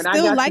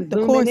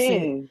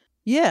corset.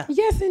 Yeah.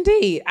 Yes,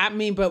 indeed. I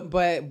mean, but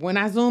when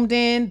I zoomed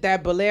in,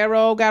 that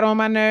bolero got on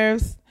my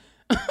nerves.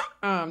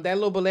 That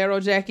little bolero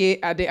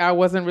jacket, I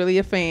wasn't really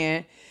a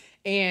fan.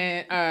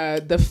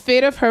 And the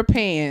fit of her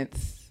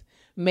pants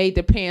made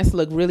the pants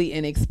look really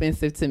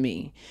inexpensive to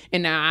me.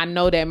 And now I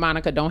know that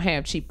Monica don't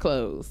have cheap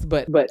clothes,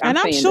 but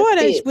I'm sure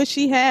that's what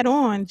she had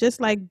on, just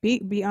like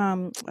Brandy.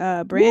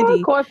 Yeah,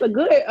 of course, a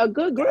good grip, a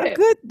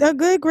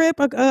good grip,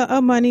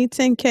 a money,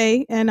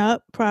 $10K and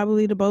up,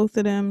 probably to both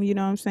of them. You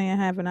know what I'm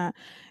saying?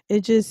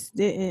 It just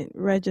didn't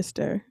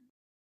register.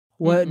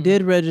 What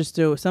did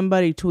register?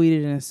 Somebody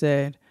tweeted and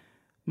said,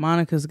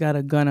 Monica's got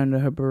a gun under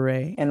her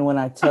beret. And when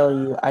I tell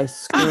you, I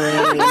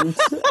screamed.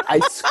 I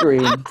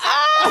screamed.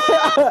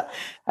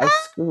 I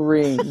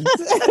screamed.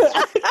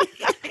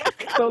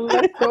 So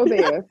let's go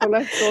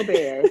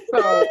there.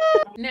 So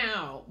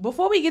now,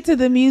 before we get to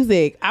the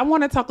music, I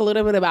want to talk a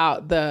little bit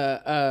about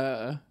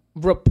the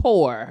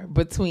rapport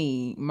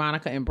between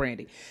Monica and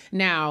Brandy.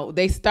 Now,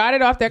 they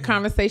started off their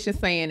conversation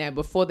saying that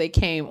before they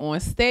came on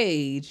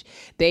stage,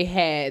 they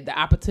had the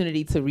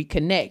opportunity to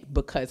reconnect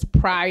because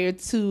prior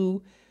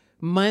to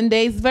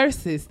Monday's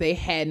Versus, they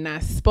had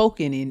not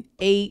spoken in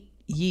 8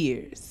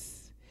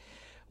 years,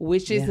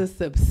 which is a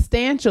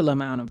substantial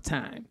amount of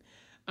time.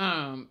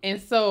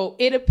 And so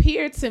it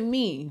appeared to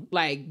me,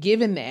 like,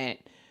 given that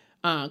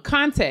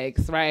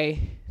context, right,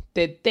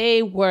 that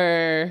they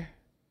were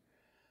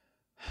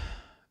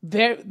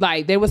very,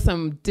 like, there was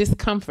some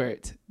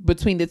discomfort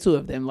between the two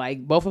of them.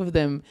 Like, both of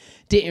them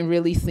didn't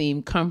really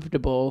seem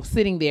comfortable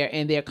sitting there,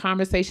 and their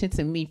conversation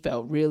to me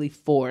felt really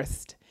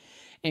forced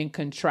and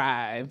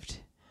contrived,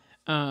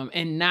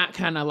 and not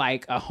kind of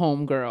like a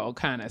homegirl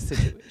kind of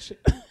situation.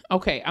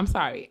 Okay, I'm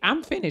sorry.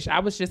 I'm finished. I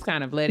was just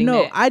kind of letting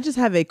No, that. I just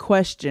have a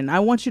question. I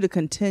want you to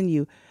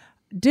continue.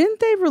 Didn't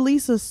they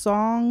release a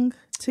song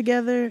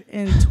together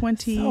in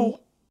 20...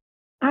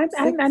 I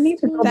need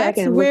to go back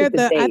and look at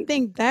the dates. I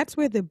think that's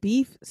where the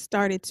beef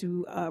started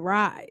to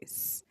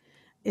rise,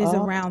 is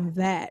around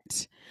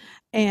that.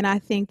 And I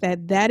think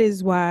that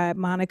is why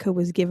Monica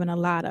was given a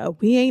lot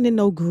of, we ain't in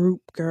no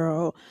group,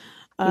 girl.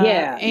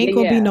 Ain't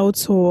gonna be no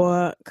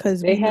tour,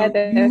 because we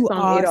know you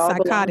are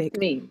psychotic.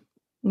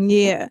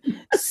 Yeah.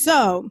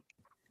 So,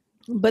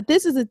 but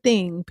this is the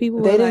thing. People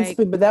were like,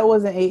 but that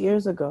wasn't 8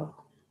 years ago.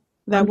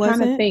 That wasn't.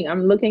 Trying to think.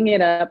 I'm looking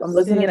it up. I'm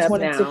looking it up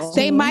now.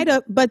 They might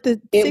have, but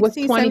it 16, was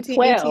 2012,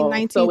 17, 18,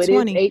 19, so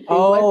 20. It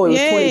was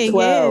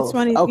 2012. Yeah,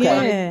 20, okay.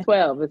 Yeah.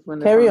 2012 is when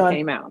the song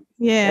came out.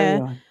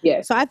 Yeah.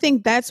 Yes. So I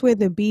think that's where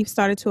the beef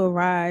started to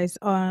arise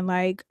on,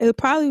 like, it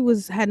probably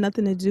had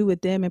nothing to do with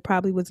them. It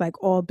probably was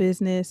like all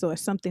business or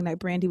something that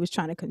Brandy was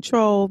trying to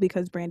control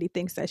because Brandy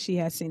thinks that she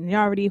has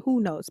seniority. Who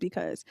knows?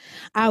 Because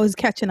I was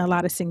catching a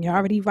lot of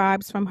seniority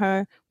vibes from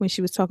her when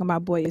she was talking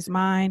about Boy Is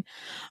Mine.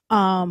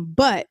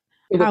 But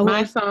it was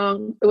my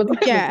song. It was my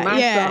song.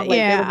 Like,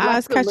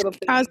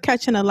 I was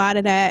catching a lot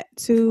of that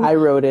too. I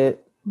wrote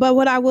it. But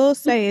what I will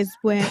say is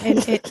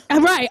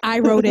I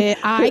wrote it.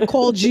 I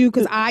called you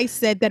because I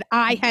said that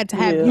I had to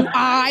have you.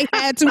 I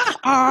had to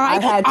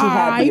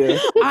have you.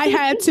 I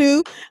had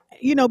to.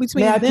 You know,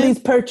 between May I them, please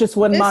purchase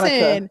one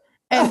Monica?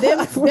 And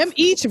them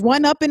each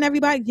one up and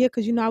everybody. Yeah,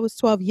 because I was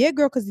 12. Yeah,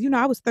 girl, because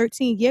I was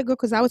 13. Yeah, girl,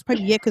 because I was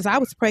pregnant. Yeah, because I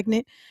was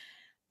pregnant.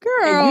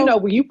 Girl.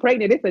 And when you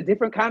pregnant, it's a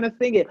different kind of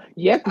singing.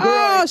 Yes, girl.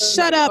 Oh,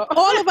 shut up.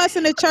 All of us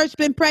in the church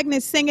been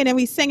pregnant singing, and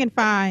we singing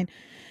fine.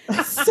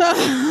 But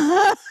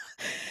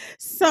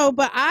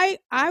I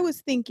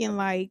was thinking,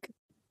 like,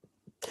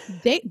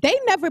 they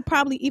never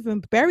probably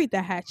even buried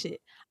the hatchet.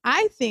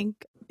 I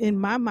think, in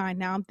my mind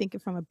now, I'm thinking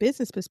from a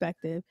business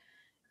perspective,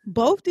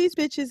 both these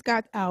bitches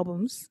got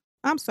albums.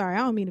 I'm sorry, I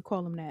don't mean to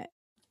call them that.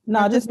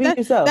 No, just be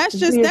yourself. That's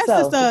just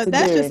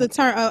a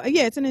term.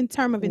 It's an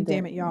term of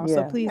endearment, y'all. Yeah.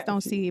 So please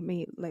don't see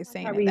me like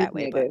saying it that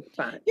way. But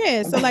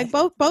yeah, so like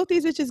both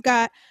these bitches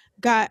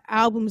got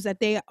albums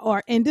that they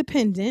are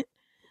independent,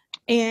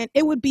 and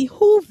it would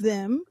behoove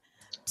them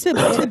to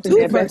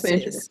do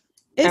verses.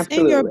 It's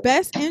in your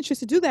best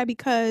interest to do that,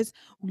 because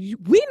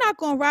we're not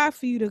going to ride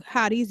for you to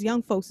how these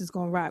young folks is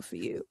going to ride for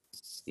you.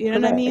 You know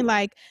what I mean?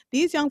 Like,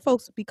 these young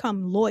folks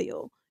become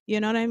loyal. You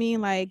know what I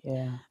mean? Like,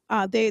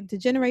 the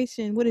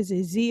generation, what is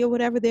it, Z or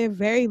whatever, they're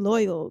very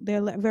loyal.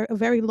 They're a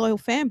very loyal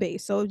fan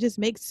base. So it just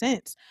makes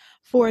sense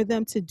for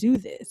them to do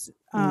this.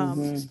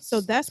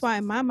 So that's why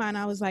in my mind,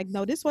 I was like,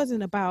 no, this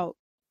wasn't about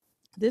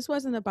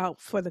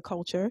for the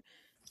culture.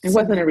 It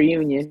wasn't a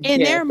reunion.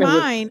 In their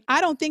mind,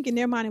 I don't think in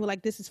their mind it was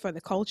like, this is for the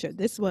culture.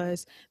 This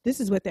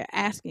is what they're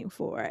asking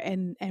for,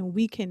 and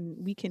we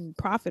can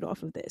profit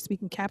off of this. We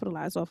can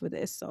capitalize off of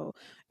this. So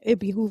it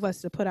behooves us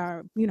to put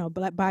our,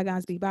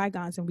 bygones be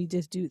bygones, and we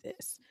just do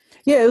this.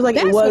 Yeah, it was like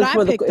it was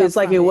for the. It's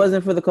like it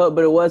wasn't for the culture,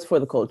 but it was for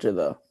the culture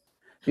though.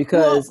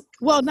 Because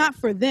well, not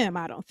for them,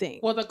 I don't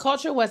think. Well, the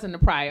culture wasn't a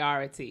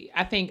priority.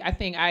 I think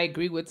I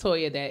agree with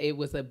Toya that it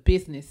was a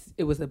business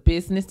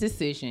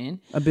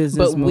decision. A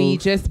business move. We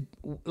just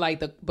like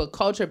the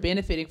culture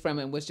benefiting from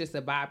it was just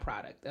a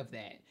byproduct of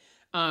that.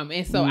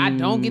 And so I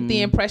don't get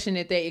the impression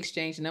that they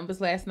exchanged numbers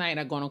last night and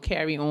are going to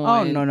carry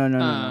on.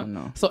 Oh,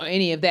 no. So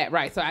any of that,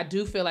 right. So I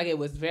do feel like it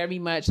was very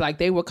much like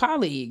they were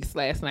colleagues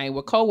last night,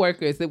 were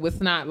coworkers. It was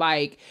not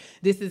like,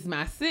 this is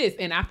my sis.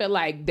 And I feel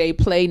like they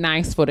play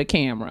nice for the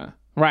camera.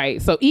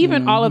 Right. So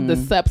even all of the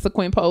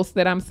subsequent posts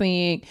that I'm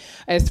seeing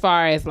as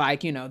far as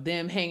like,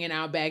 them hanging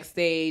out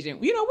backstage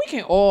and, we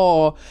can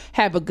all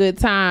have a good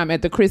time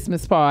at the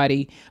Christmas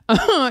party,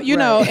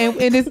 know,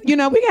 and it's, we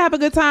can have a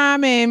good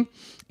time and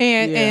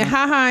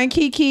ha-ha and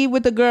kiki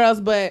with the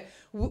girls. But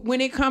when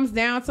it comes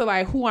down to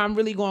like who I'm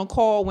really going to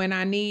call when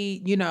I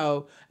need,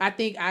 I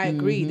think I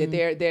agree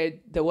that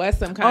there was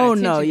some kind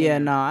of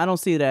tension. No, I don't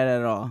see that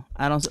at all.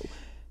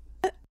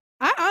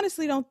 I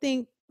honestly don't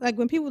think, like,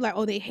 when people are like,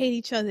 oh, they hate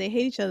each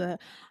other.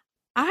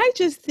 I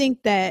just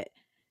think that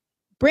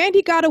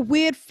Brandy got a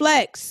weird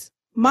flex.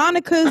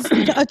 Monica's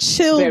a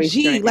chill Very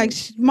G. strange. Like,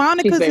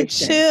 Monica's a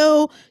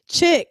chill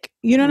chick.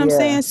 You know what I'm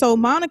saying? So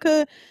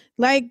Monica,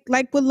 like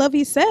what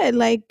Lovey said,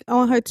 like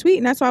on her tweet,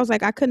 and that's why I was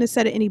like, I couldn't have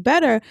said it any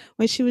better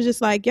when she was just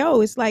like,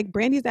 yo, it's like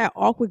Brandy's that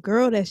awkward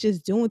girl that's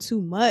just doing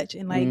too much,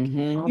 and like,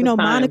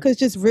 Monica's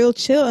just real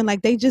chill, and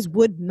like they just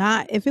would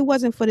not, if it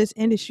wasn't for this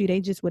industry,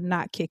 they just would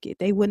not kick it.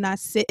 They would not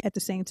sit at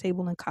the same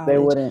table in college. They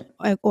wouldn't.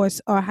 Or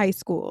high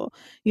school,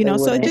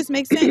 so it just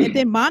makes sense. And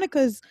then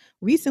Monica's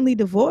recently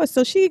divorced,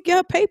 so she get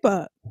her paper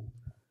up.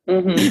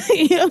 You know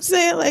what I'm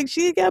saying? Like,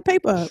 she got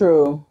paper up.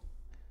 True.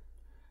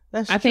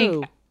 That's I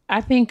true.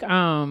 think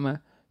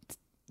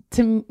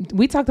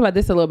we talked about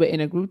this a little bit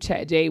in a group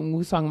chat, Jay, when we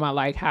were talking about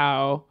like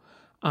how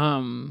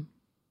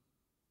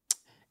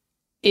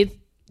it,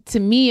 to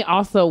me,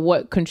 also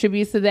what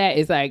contributes to that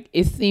is like,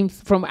 it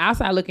seems from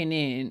outside looking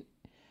in,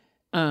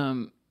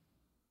 to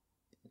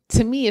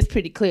me it's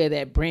pretty clear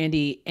that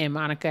Brandy and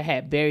Monica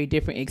had very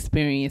different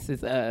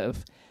experiences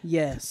of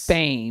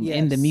fame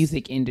in the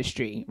music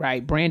industry,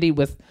 right? Brandy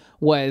was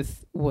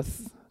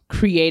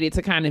created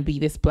to kind of be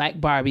this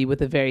black Barbie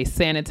with a very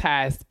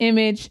sanitized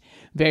image,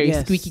 very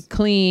squeaky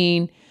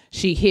clean.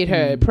 She hid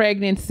her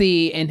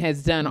pregnancy and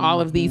has done all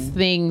of these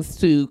things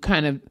to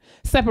kind of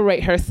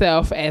separate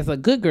herself as a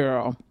good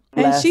girl.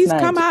 And she's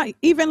come out,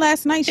 even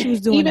last night she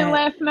was doing that. Even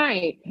last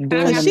night.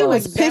 She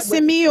was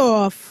pissing me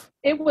off.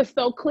 It was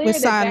so clear With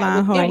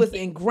it was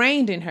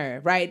ingrained in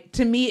her, right?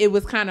 To me, it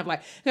was kind of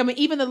like, I mean,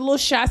 even the little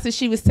shots that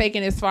she was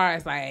taking as far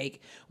as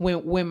like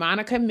when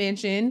Monica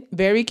mentioned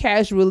very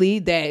casually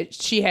that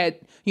she had,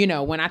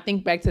 when I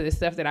think back to the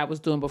stuff that I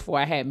was doing before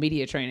I had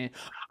media training.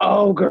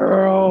 Oh,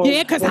 girl.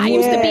 Yeah, because I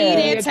used to be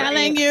there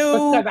telling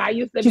you. Because I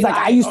used to She's be like,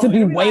 I used to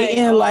be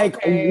waiting, like,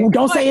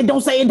 don't say it,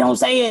 don't say it, don't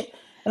say it.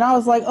 And I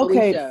was like,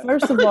 okay, Alicia.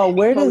 First of all,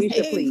 where does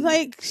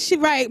like she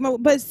right?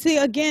 But see,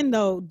 again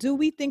though, do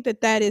we think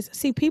that is?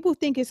 See, people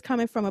think it's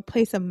coming from a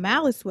place of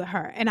malice with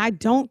her, and I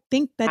don't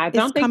think that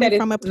it's coming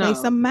from a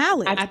place of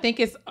malice. I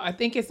think it's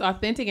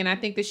authentic, and I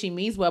think that she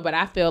means well. But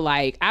I feel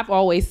like I've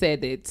always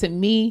said that to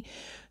me,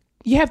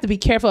 you have to be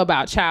careful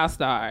about child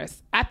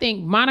stars. I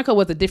think Monica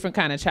was a different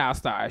kind of child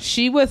star.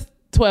 She was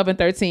 12 and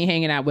 13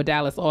 hanging out with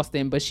Dallas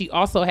Austin, but she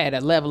also had a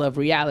level of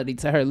reality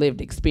to her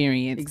lived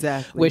experience.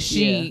 Exactly. Where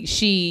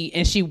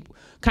she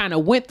kind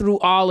of went through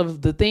all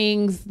of the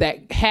things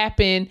that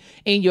happen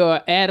in your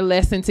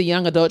adolescent to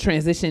young adult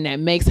transition that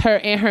makes her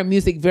and her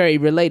music very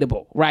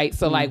relatable, right?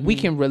 So like we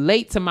can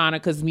relate to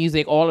Monica's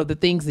music, all of the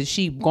things that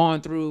she's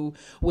gone through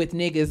with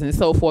niggas and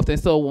so forth and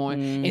so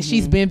on. And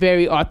she's been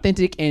very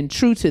authentic and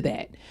true to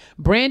that.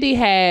 Brandy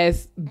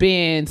has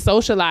been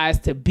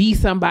socialized to be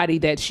somebody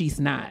that she's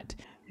not.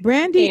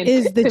 Brandy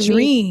is the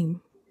dream.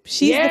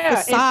 She's the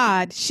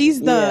facade. She's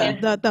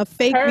the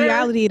fake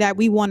reality that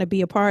we want to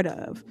be a part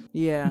of.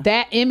 Yeah.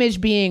 That image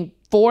being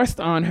forced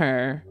on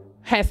her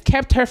has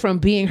kept her from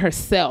being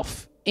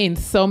herself in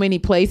so many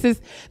places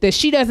that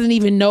she doesn't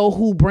even know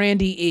who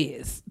Brandy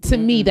is. To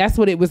me, that's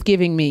what it was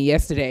giving me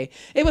yesterday.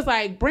 It was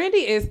like,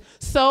 Brandy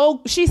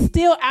she's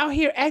still out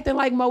here acting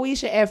like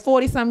Moesha at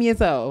 40 some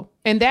years old.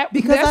 And that's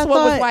what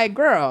was like,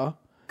 girl.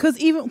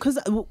 Because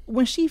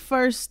when she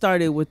first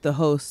started with the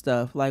host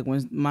stuff, like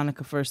when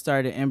Monica first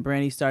started and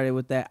Brandy started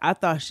with that, I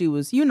thought she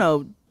was,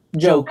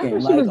 joking.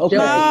 Like,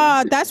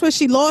 okay. That's where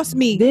she lost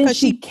me. Then because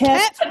she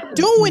kept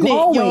doing it,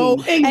 yo.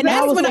 Exactly. And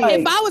that's when,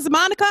 if I was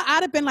Monica,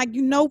 I'd have been like,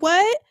 you know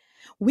what?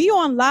 We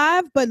on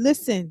live, but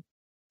listen,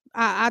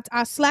 I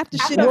slapped the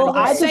shit out of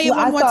her. I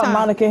thought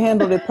Monica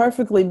handled it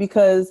perfectly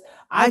because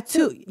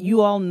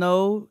you all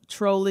know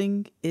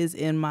trolling is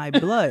in my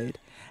blood.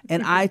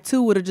 And I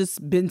too would have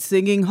just been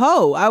singing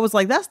ho. I was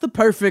like, that's the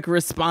perfect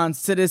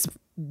response to this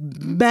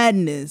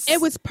madness. It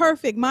was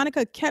perfect.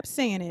 Monica kept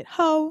saying it.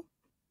 Ho.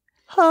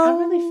 I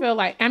really feel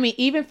like,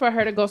 even for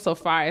her to go so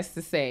far as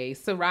to say,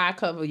 Sarai,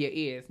 cover your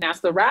ears. Now,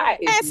 Sarai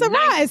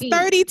is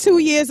 32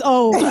 years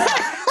old.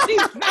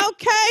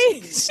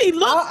 Okay? She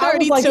looked 32. I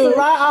was like, Sarai,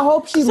 I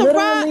hope she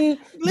literally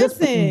just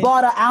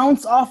bought an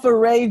ounce off of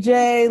Ray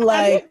J.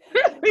 Like,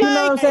 you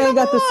know what I'm saying?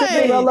 Got the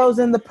cigarillos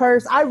in the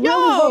purse. I really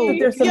hope that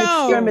there's some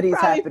extremities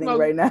happening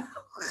right now.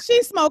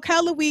 She smoked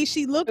hella weed.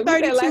 She looked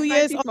 32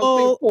 years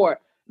old.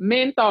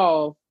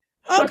 Menthol.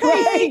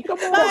 Okay, come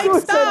on.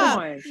 Like,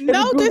 stop.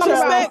 No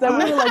disrespect. We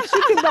were like,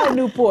 she can buy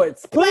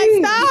Newports.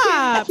 Please.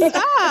 Like,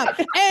 stop.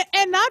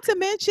 And not to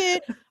mention,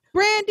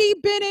 Brandy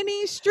been in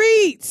these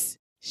streets.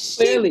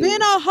 She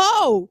been a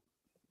hoe.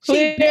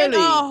 She been a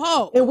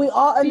hoe. And we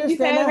all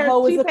understand that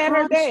hoe is a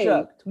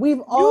construct.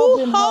 We've all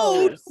been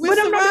hoes. With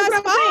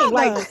Sarai's father.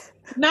 Like,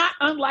 not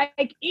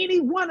unlike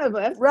any one of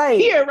us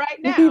here right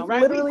now. We've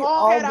literally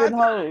all been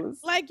hoes.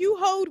 Like, you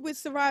hoed with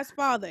Sarai's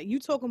father. You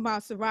talking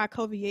about Sarai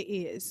cover your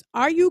ears.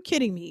 Are you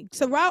kidding me?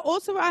 All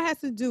Sarai has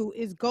to do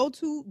is go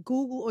to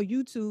Google or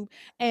YouTube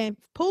and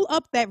pull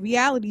up that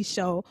reality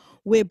show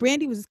where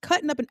Brandy was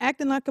cutting up and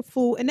acting like a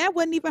fool, and that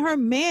wasn't even her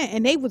man,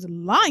 and they was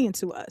lying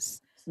to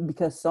us.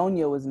 Because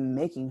Sonia was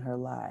making her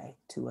lie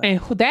to us. And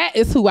that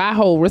is who I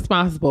hold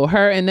responsible.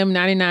 Her and them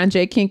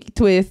 99J Kinky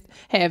Twist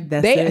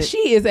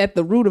she is at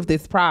the root of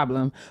this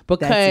problem.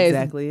 Because that's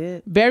exactly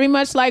it. Very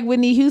much like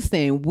Whitney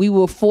Houston, we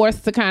were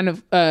forced to kind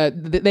of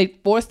they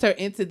forced her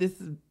into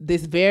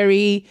this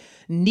very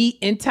neat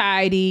and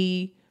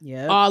tidy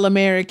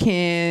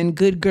all-American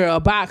good girl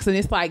box, and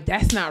it's like,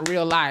 that's not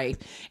real life.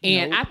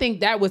 And I think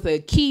that was a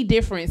key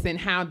difference in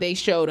how they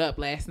showed up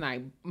last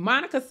night.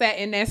 Monica sat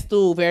in that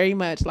stool very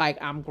much like,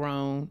 I'm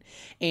grown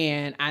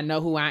and I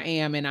know who I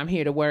am and I'm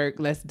here to work.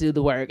 Let's do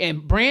the work.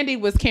 And Brandy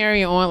was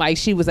carrying on like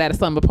she was at a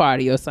summer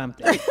party or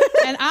something.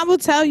 And I will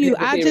tell you,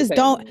 I just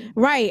don't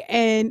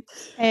and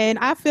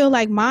I feel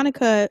like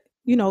Monica,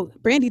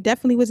 Brandy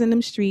definitely was in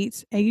them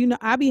streets, and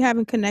I be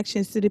having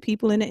connections to the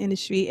people in the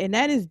industry, and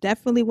that is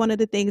definitely one of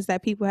the things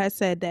that people have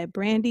said, that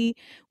Brandy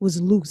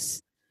was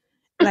loose.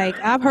 Like,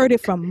 I've heard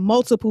it from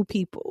multiple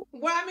people.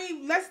 Well,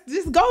 let's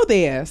just go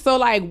there. So,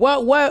 like,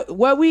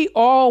 what we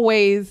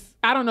always,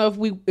 I don't know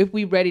if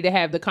we ready to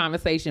have the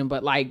conversation,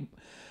 but like,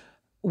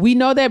 we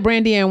know that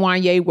Brandy and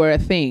Wanya were a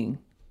thing.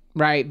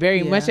 Right,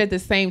 very much at the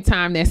same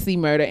time that C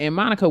Murder and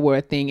Monica were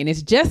a thing, and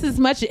it's just as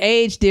much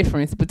age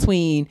difference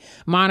between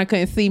Monica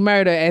and C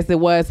Murder as it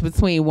was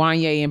between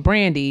Wanya and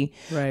Brandy.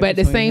 Right, but at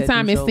the same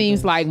time, it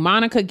seems like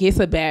Monica gets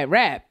a bad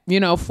rap,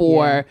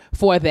 for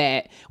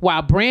that,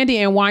 while Brandy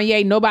and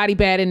Wanya, nobody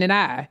batting an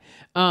eye.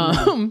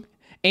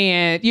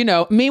 And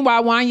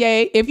meanwhile,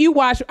 Wanya, if you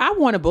watch, I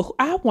want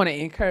to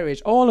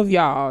encourage all of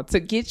y'all to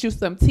get you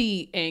some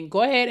tea and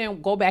go ahead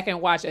and go back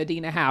and watch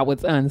Adina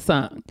Howard's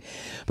Unsung,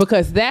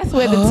 because that's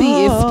where the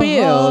tea is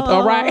spilled.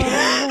 All right,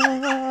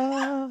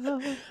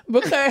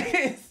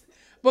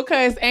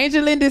 because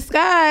Angel in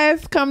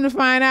Disguise, come to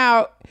find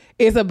out,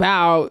 is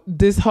about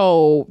this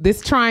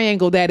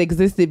triangle that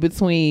existed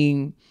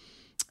between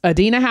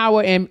Adina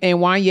Howard and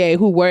Wanya,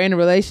 who were in a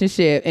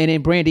relationship, and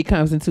then Brandy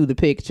comes into the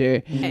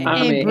picture.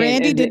 And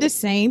Brandy did the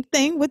same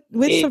thing with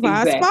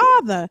Sarai's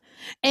father.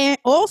 And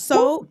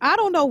also, I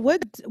don't know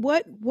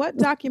what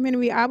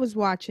documentary I was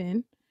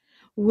watching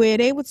where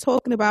they were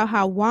talking about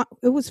how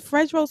it was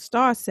Fredro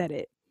Starr said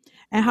it,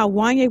 and how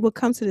Wanya would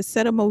come to the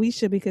set of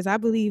Moesha, because I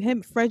believe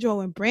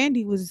Fredro and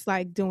Brandy was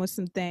like doing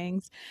some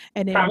things,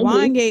 and then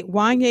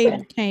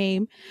Wanya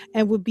came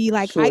and would be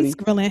like ice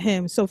grilling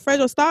him. So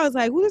Fredro Starr was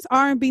like, "Who this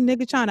R&B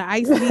nigga trying to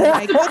ice me?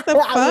 Like, what the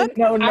fuck?"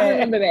 I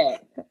remember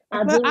that.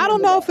 I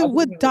don't know if it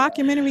was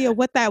documentary or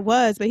what that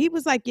was, but he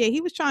was like, "Yeah, he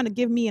was trying to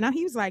give me," and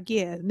he was like,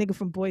 "Yeah, nigga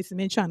from Boyz II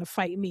Men trying to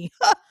fight me."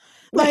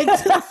 Like,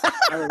 I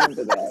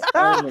remember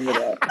that.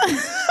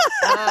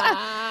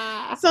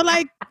 So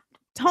like,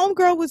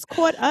 Homegirl was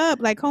caught up.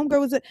 Like,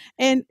 Homegirl was,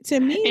 and to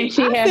me, I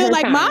feel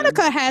like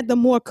Monica had the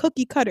more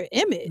cookie cutter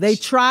image. They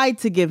tried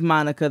to give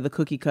Monica the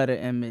cookie cutter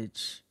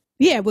image.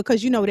 Yeah,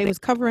 because they was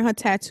covering her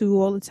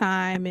tattoo all the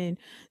time and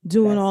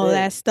doing all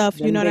that stuff.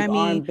 You know what I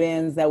mean?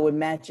 Armbands that would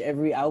match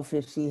every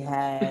outfit she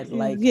had.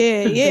 Like,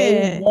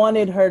 they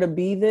wanted her to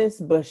be this,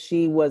 but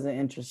she wasn't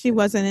interested. She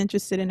wasn't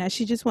interested in that.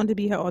 She just wanted to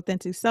be her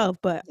authentic self,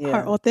 but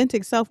her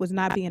authentic self was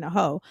not being a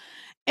hoe.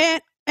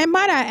 And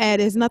might I add,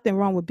 there's nothing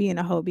wrong with being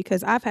a hoe,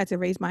 because I've had to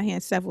raise my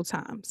hand several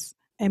times.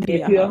 and be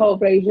if you're a hoe,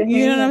 raise your hand.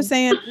 You know what I'm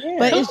saying? Yeah.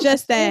 But it's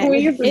just that we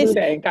used to do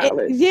that in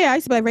college. I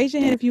used to be like, raise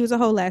your hand if you was a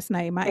hoe last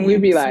night. My And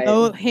we'd be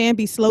like, hand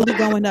be slowly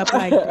going up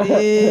like,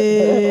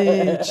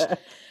 bitch.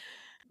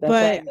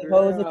 But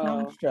hoe is a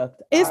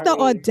construct. It's the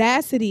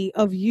audacity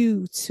of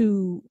you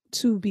to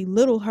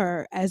belittle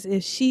her as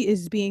if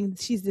she's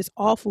this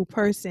awful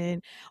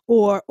person,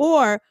 or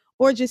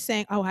just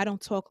saying, oh, I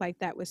don't talk like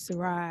that with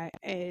Sarai.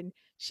 And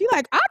she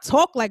like, I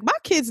talk like my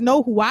kids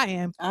know who I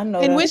am. I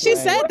know. And when she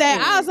said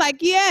that, I was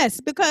like,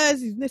 yes,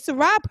 because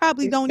Sarai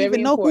probably don't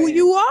even know who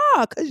you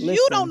are, because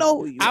you don't know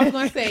who you are. I was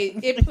going to say,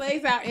 it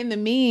plays out in the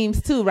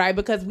memes too, right?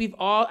 Because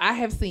I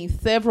have seen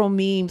several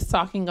memes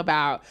talking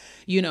about,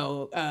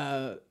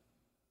 women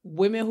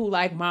who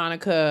like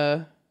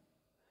Monica,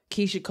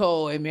 Keisha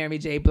Cole, and Mary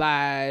J.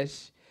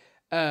 Blige,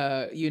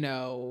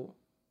 kind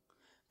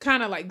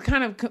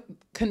of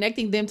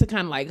connecting them to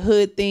kind of like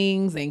hood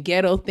things and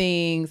ghetto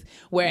things,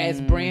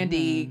 whereas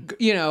Brandy,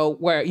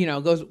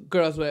 goes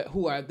girls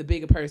who are the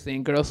bigger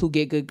person, girls who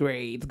get good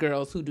grades,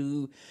 girls who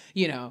do,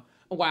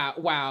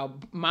 while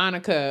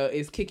Monica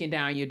is kicking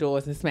down your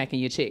doors and smacking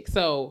your chick.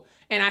 So,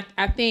 and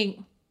I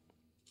think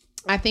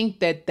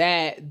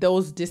that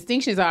those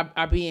distinctions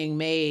are being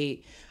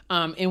made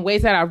in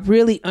ways that are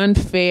really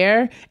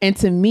unfair, and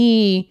to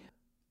me,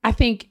 I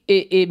think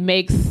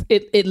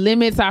it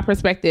limits our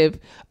perspective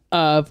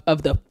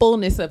of the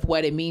fullness of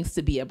what it means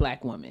to be a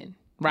Black woman,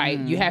 right?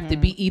 You have to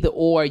be either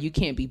or, you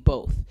can't be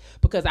both.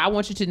 Because I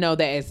want you to know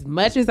that as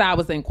much as I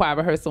was in choir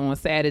rehearsal on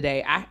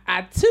Saturday,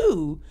 I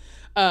too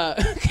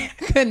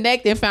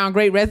connect and found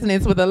great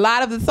resonance with a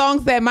lot of the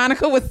songs that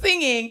Monica was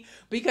singing,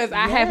 because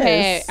I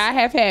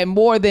have had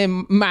more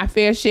than my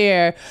fair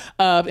share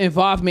of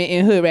involvement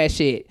in hood rat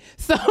shit.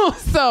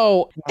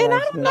 So and I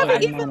don't never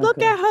even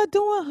look at her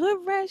doing hood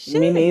rat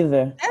shit. Me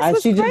neither.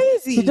 That's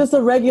crazy. She's just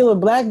a regular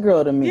Black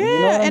girl to me. Yeah, you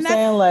know what I'm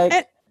saying?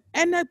 Like,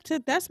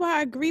 that's why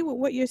I agree with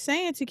what you're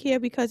saying, Takia,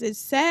 because it's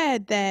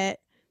sad that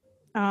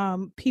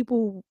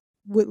people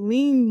would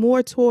lean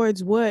more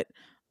towards what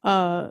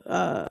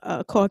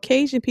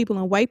Caucasian people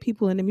and white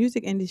people in the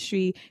music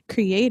industry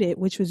created,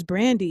 which was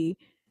Brandy.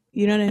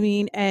 You know what I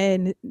mean?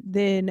 And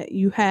then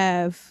you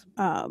have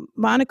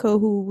Monica,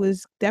 who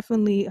was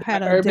definitely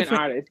had an urban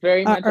artist,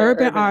 very much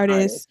urban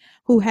artist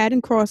who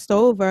hadn't crossed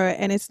over.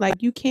 And it's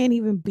like, you can't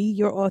even be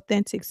your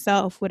authentic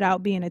self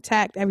without being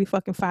attacked every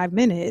fucking 5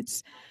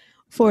 minutes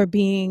for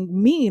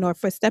being mean, or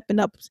for stepping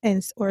up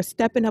and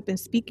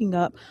speaking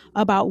up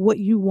about what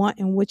you want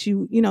and what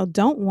you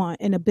don't want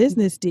in a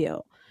business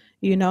deal.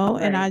 And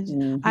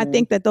I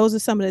think that those are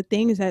some of the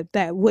things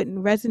that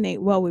wouldn't resonate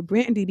well with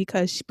Brandy,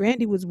 because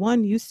Brandy was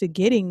used to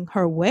getting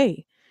her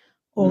way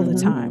all the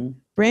time.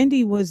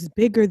 Brandy was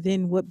bigger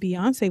than what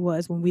Beyonce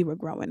was when we were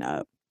growing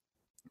up.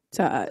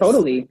 To us,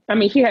 totally. I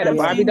mean, she had a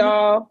Barbie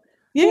doll.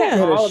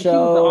 Yeah,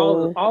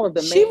 all of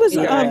the. She was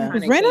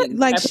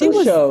like she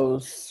was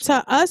shows.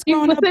 To us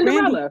growing up.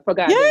 Cinderella, for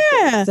God's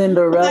sake.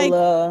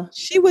 Cinderella. Like,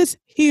 she was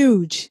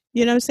huge.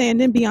 You know what I'm saying?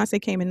 Then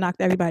Beyonce came and knocked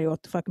everybody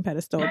off the fucking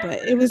pedestal.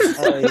 But it was.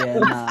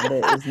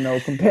 There is no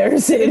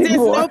comparison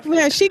anymore.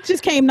 She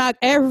just came, knocked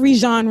every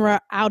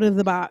genre out of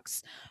the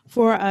box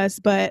for us.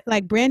 But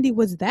like Brandy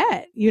was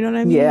that. You know what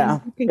I mean? Yeah,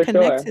 you can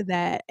connect to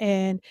that,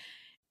 and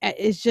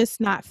it's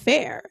just not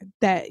fair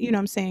that what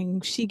I'm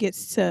saying, she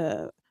gets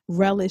to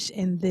relish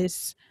in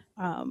this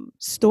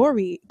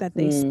story that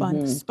they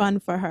spun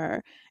for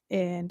her,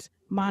 and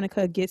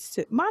Monica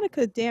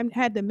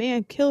had the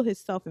man kill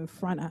himself in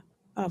front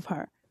of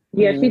her.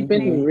 Yeah, she's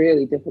been through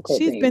really difficult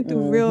things. She's been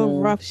through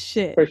real rough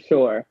shit, for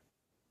sure.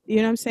 You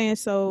know what I'm saying?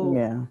 So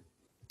yeah,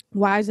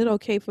 why is it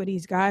okay for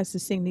these guys to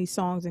sing these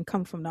songs and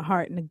come from the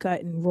heart and the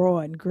gut and raw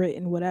and grit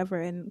and whatever,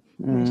 and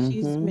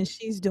when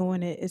she's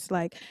doing it, it's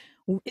like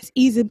it's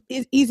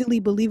easily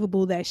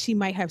believable that she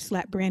might have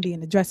slapped Brandy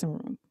in the dressing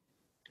room.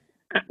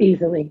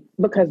 Easily,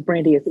 because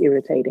Brandy is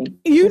irritating.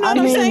 You know what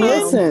I'm saying?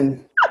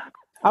 Listen,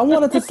 I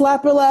wanted to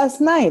slap her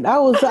last night.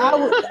 Michael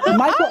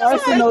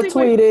Arceneaux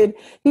tweeted,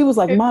 he was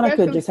like,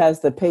 Monica just has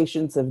the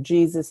patience of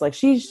Jesus. Like,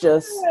 she's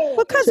just.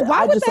 Because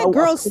why would that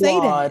girl say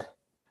that?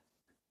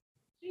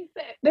 She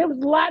said there was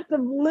lots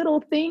of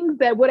little things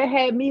that would have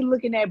had me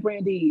looking at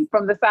Brandy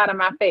from the side of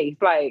my face.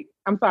 Like,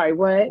 I'm sorry,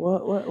 what?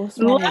 What's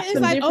wrong?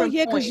 It's like, oh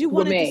yeah, because you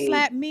wanted to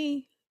slap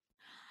me.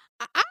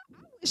 I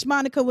wish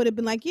Monica would have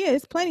been like, yeah,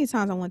 it's plenty of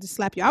times I wanted to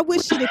slap you. I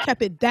wish she'd have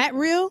kept it that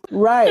real.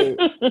 Right. You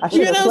know what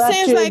I'm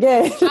saying? It's like,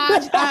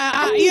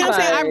 you know what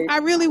I'm saying? I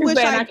really wish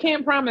I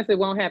can't promise it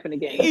won't happen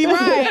again.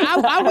 Right.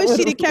 I wish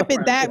she'd have kept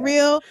it that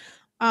real.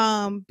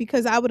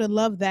 Because I would have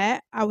loved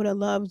that.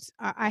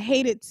 I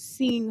hated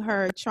seeing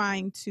her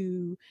trying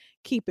to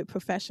keep it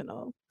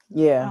professional.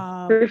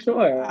 Yeah. For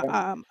sure.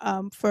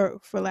 For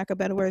lack of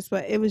better words,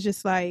 but it was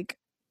just like,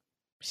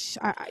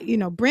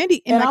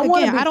 Brandy, and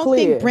like, I don't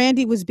think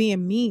Brandy was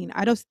being mean.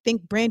 I don't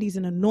think Brandy's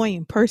an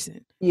annoying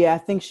person. Yeah, I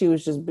think she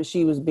was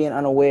being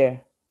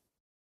unaware.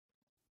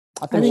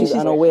 I think she's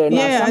unaware.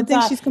 Yeah, I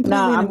think she's completely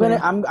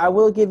unaware. I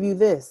will give you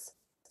this.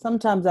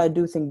 Sometimes I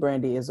do think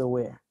Brandy is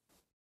aware.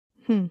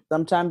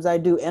 Sometimes I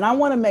do. And I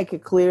want to make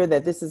it clear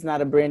that this is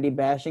not a Brandy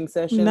bashing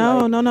session.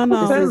 No.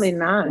 Certainly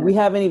not. We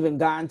haven't even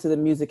gotten to the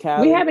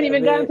musicality. We haven't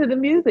even gotten to the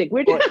music.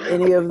 We're just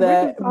any of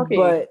that.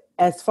 But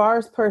as far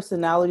as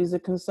personalities are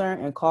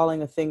concerned and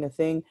calling a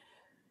thing,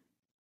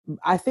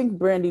 I think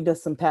Brandy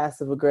does some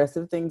passive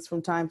aggressive things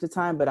from time to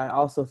time, but I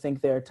also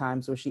think there are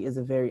times where she is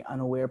a very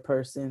unaware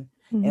person.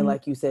 And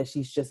like you said,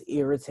 she's just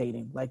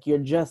irritating. Like, you're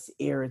just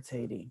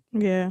irritating.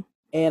 Yeah.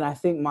 And I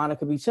think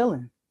Monica be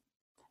chilling.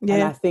 Yeah.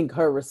 And I think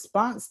her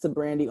response to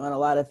Brandy on a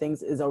lot of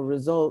things is a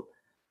result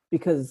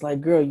because it's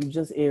like, girl, you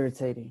just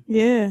irritating.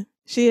 Yeah,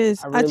 she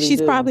is. Really she's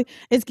do. probably,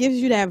 it gives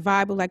you that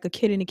vibe of like a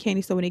kid in a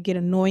candy store when they get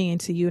annoying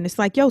to you. And it's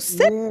like, yo,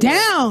 sit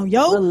down,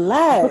 yo.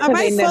 Relax. All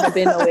right, they never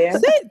been nowhere.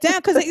 Sit down,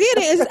 because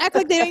they act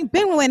like they ain't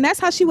been nowhere. And that's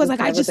how she was like,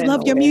 I just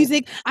love your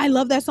music. I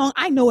love that song.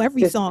 I know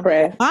every song.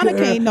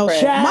 Monica ain't know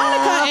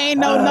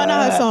none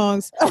of her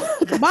songs.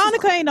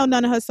 Monica ain't know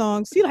none of her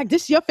songs. She like,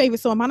 this is your favorite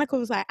song. Monica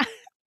was like,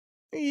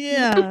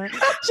 yeah,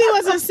 she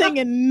wasn't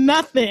singing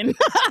nothing.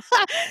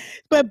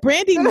 But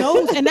Brandy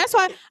knows, and that's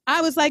why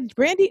I was like,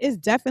 Brandy is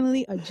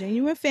definitely a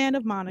genuine fan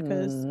of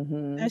Monica's,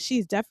 and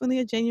she's definitely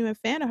a genuine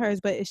fan of hers,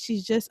 but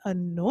she's just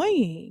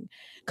annoying.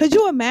 Could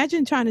you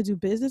imagine trying to do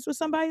business with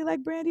somebody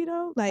like Brandy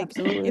though? Like,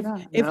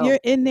 if you're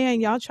in there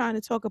and y'all trying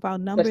to talk about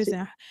numbers,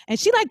 and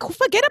she like,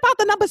 forget about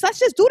the numbers, let's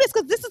just do this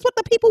because this is what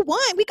the people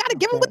want. We got to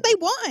give them what they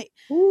want.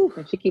 Ooh,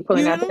 and she keep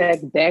pulling out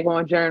that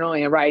daggone journal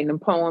and writing them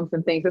poems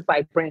and things. It's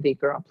like, Brandy,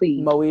 girl,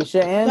 please.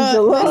 Moesha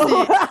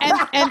Angelo.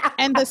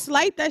 And the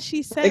slight that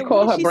she said, they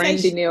call her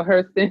Brandy Neil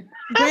Hurston.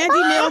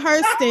 Brandy Neil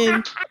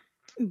Hurston.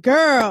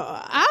 Girl,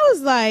 I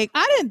was like,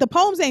 the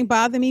poems ain't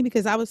bother me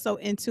because I was so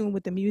in tune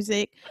with the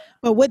music.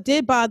 But what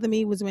did bother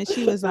me was when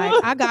she was like,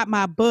 I got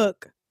my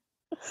book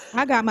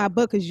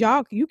because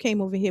you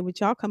came over here with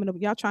y'all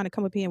trying to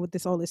come up here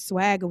with all this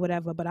swag or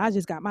whatever. But I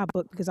just got my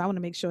book because I want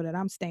to make sure that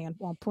I'm staying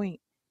on point.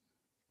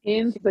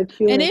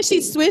 Insecurity. And then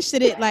she switched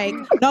it like,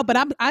 no, but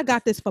I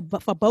got this for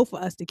both of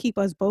us to keep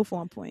us both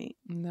on point.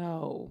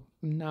 No.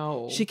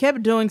 She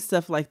kept doing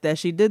stuff like that.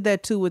 She did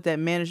that too with that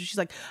manager. She's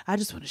like, I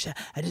just want to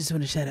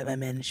shut up my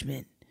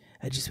management.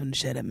 Do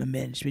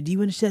you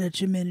want to shut up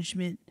your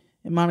management?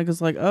 And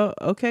Monica's like, oh,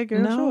 okay,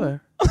 girl,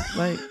 sure.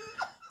 Like,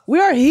 we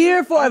are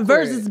here for a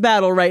versus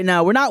battle right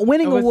now. We're not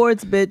winning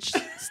awards, bitch.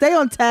 Stay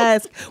on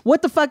task.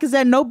 What the fuck is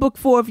that notebook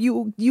for if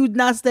you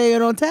not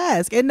staying on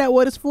task? Isn't that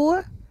what it's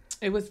for?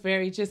 It was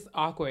very just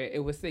awkward. It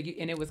was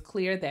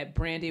clear that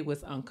Brandy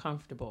was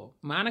uncomfortable.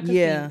 Monica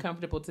seemed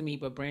comfortable to me,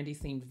 but Brandy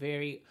seemed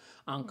very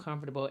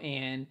uncomfortable.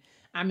 And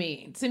I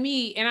mean, to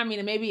me, and I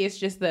mean, maybe it's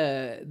just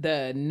the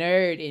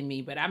nerd in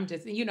me, but I'm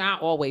just, I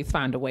always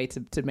find a way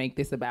to make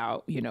this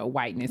about,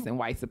 whiteness and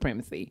white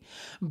supremacy.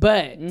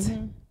 But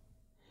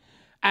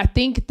I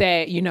think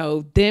that,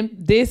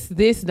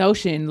 this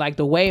notion, like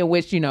the way in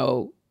which,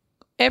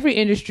 every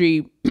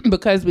industry,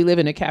 because we live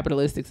in a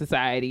capitalistic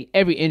society,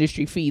 every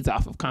industry feeds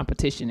off of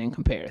competition and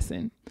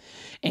comparison.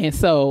 And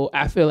so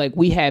I feel like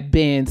we have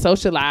been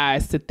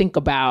socialized to think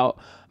about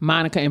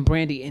Monica and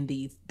Brandy in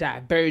these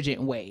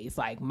divergent ways.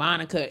 Like,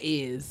 Monica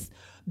is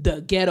the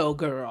ghetto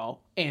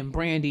girl and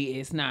Brandy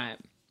is not.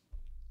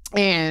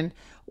 And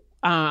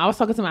I was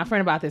talking to my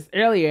friend about this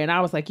earlier, and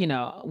I was like,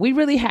 we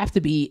really have to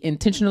be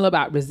intentional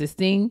about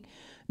resisting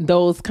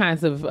those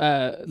kinds of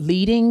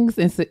leadings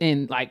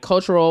and like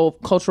cultural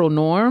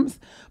norms,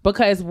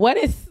 because what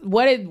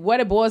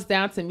it boils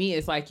down to me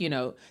is like,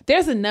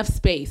 there's enough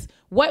space.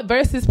 What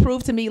Versus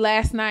proved to me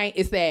last night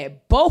is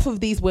that both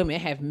of these women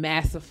have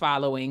massive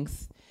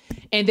followings,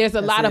 and there's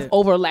a lot of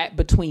overlap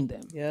between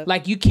them. Yep.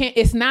 Like,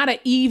 it's not an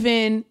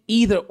even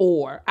either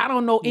or. I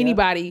don't know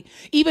anybody,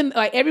 even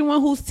like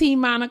everyone who's Team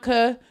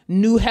Monica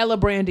knew hella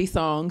Brandy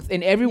songs,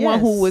 and everyone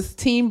who was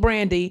Team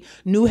Brandy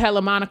knew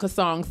hella Monica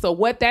songs. So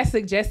what that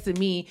suggests to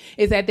me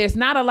is that there's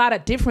not a lot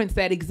of difference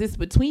that exists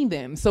between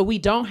them. So we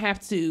don't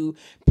have to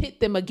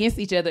pit them against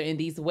each other in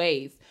these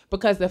ways.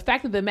 Because the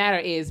fact of the matter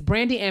is,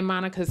 Brandy and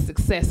Monica's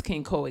success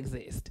can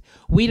coexist.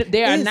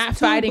 They are not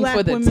fighting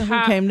for the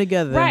top. Who came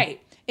together,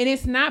 right? And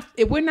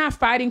we're not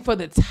fighting for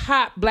the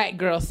top black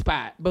girl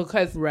spot,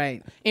 because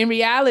in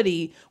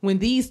reality, when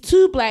these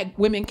two black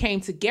women came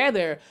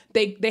together,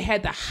 they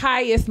had the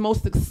highest,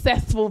 most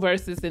successful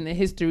verses in the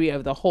history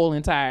of the whole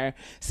entire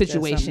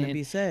situation.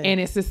 And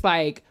it's just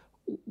like,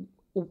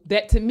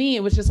 that to me,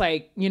 it was just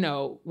like,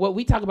 what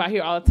we talk about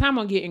here all the time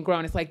on Getting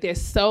Grown. It's like,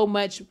 there's so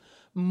much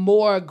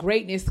more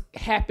greatness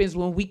happens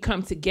when we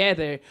come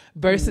together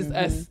versus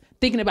us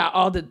thinking about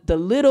all the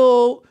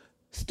little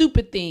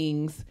stupid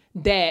things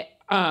that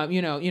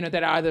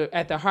that are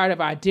at the heart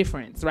of our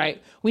difference,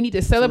 right? We need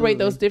to celebrate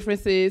those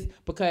differences,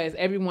 because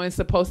everyone's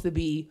supposed to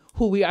be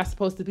who we are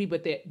supposed to be,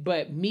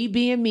 but me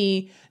being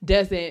me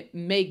doesn't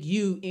make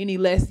you any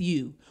less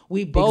you.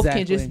 We both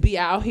can just be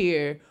out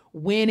here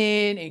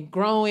winning and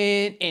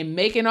growing and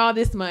making all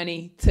this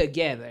money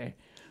together.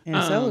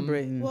 And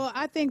celebrating. Well,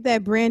 I think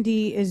that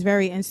Brandy is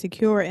very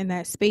insecure in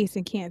that space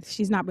and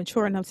she's not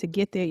mature enough to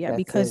get there yet.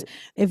 Because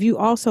if you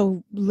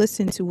also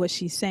listen to what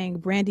she's saying,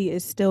 Brandy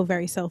is still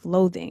very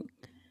self-loathing.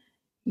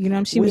 You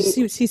know,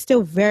 she's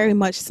still very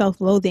much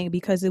self-loathing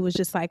because it was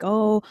just like,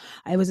 oh,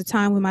 it was a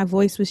time when my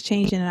voice was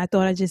changing and I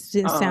thought I just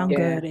didn't sound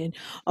good, and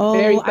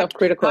very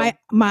self-critical.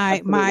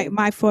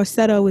 My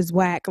falsetto is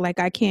whack, like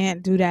I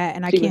can't do that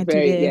and I can't do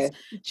this.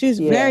 She was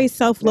very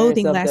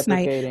self-loathing last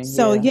night.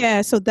 So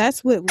so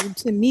that's what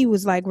to me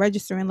was like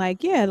registering,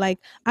 like like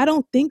I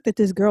don't think that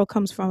this girl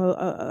comes from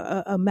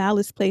a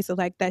malice place of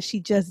like that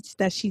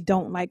she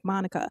don't like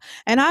Monica,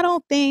 and I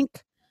don't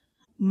think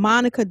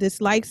Monica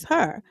dislikes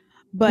her.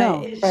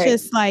 But it's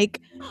just like,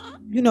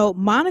 you know,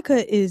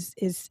 Monica is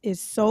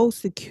so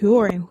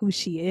secure in who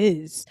she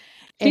is.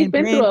 She's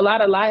been through a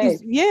lot of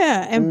life.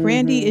 And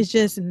Brandy is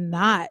just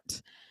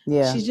not.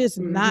 Yeah. She's just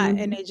not.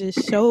 And it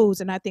just shows.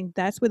 And I think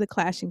that's where the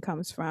clashing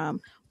comes from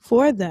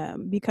for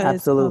them,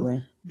 because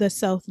of the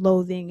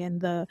self-loathing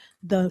and the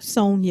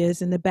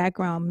Sonias in the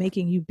background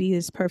making you be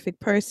this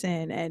perfect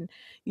person. And,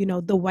 you know,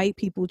 the white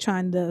people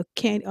trying to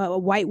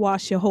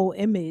whitewash your whole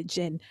image.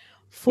 And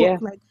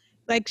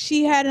like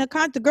she had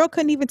the girl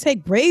couldn't even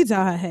take braids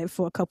out her head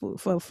for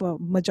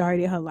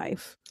majority of her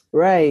life.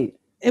 Right.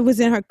 It was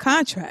in her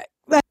contract.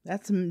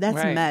 That's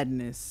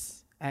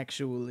madness,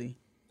 actually.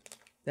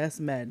 That's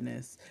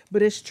madness.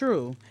 But it's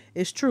true.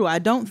 It's true. I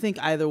don't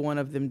think either one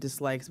of them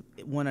dislikes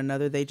one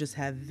another. They just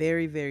have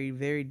very, very,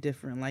 very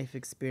different life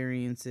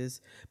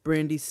experiences.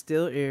 Brandy's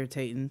still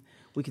irritating.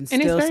 We can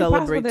still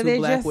celebrate two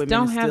black women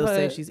and still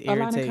say she's irritating.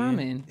 A lot in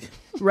common.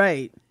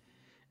 Right.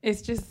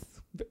 It's just...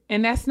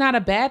 And that's not a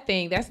bad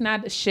thing. That's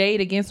not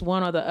shade against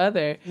one or the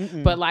other.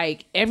 But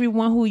like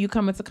everyone who you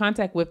come into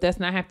contact with does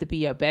not have to be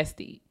your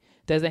bestie.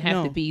 Doesn't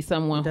have to be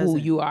someone who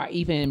you are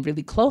even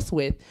really close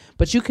with.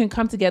 But you can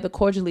come together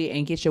cordially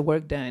and get your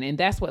work done. And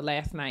that's what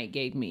last night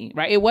gave me.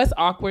 Right? It was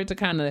awkward to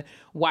kind of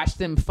watch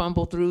them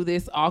fumble through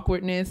this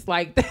awkwardness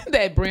like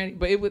that Brandy.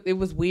 But it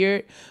was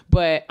weird.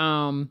 But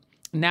now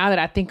that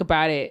I think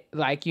about it,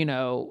 like, you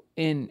know,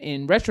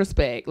 in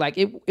retrospect, like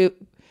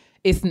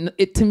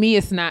to me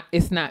it's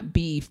not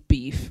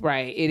beef,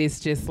 right? It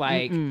is just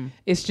like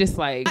it's just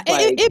like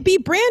it be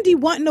Brandy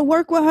wanting to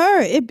work with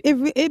her.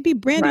 It be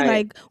Brandy,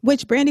 like,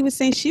 which Brandy was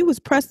saying she was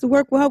pressed to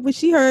work with her when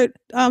she heard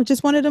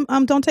just one of them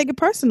don't take it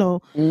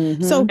personal.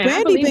 So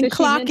Brandy been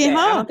clocking her.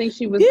 I don't think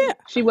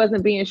she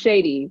wasn't being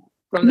shady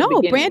from the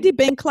beginning. Brandy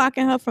been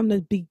clocking her from the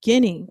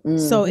beginning.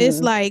 So it's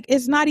like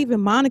it's not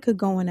even Monica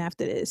going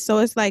after this. So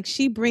it's like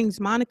she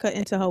brings Monica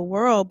into her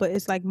world, but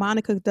it's like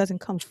Monica doesn't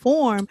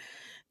conform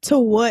to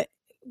what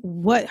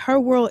her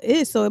world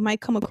is. So it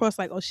might come across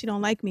like, oh, she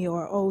don't like me,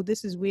 or oh,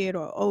 this is weird,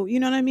 or oh, you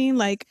know what I mean?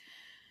 Like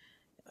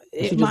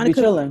Monica be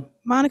chilling.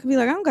 Monica be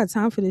like, I don't got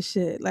time for this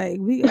shit. Like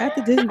we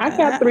after this, I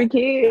got 3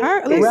 kids.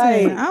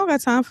 Listen, I don't got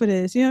time for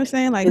this. You know what I'm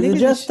saying? Like, is it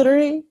just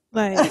 3?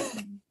 Like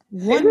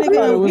one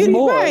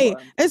nigga, right?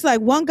 It's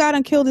like one guy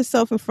done killed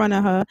himself in front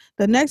of her.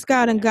 The next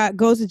guy done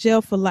goes to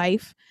jail for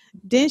life.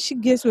 Then she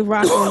gets with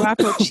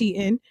Rocco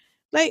cheating.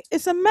 Like,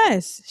 it's a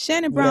mess.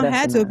 Shannon Brown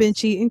had to have been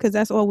cheating because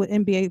that's all what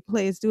NBA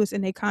players do. It's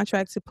in their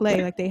contract to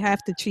play. Like, they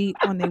have to cheat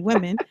on their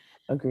women.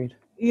 Agreed.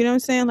 You know what I'm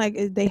saying? Like,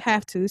 they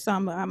have to. So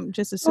I'm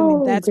just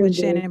assuming that's what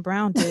Shannon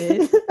Brown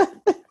did.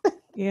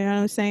 You know what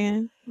I'm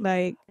saying?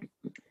 Like,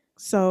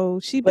 so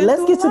she. But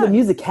let's get to the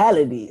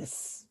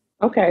musicalities.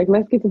 Okay,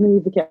 let's get to the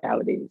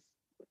musicalities.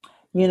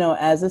 You know,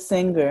 as a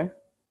singer,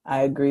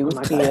 I agree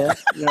with Tia.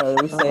 You know,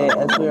 we say it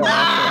as we're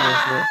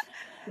all singers.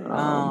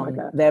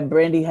 That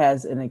Brandy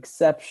has an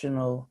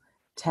exceptional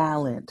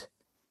talent,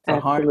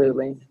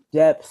 absolutely,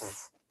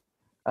 depth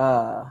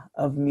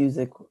of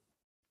music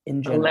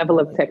in general, a level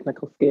of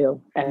technical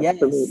skill.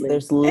 Absolutely, yes,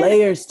 there's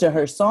layers to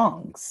her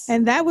songs,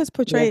 and that was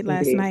portrayed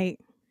last night.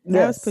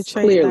 That was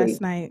portrayed clearly,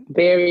 last night,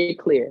 very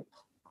clear.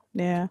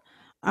 Yeah,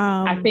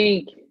 I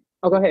think.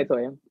 Oh, go ahead,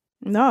 Toya.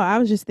 No, I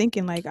was just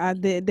thinking like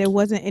there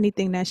wasn't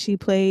anything that she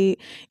played,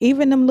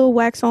 even them little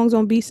whack songs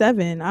on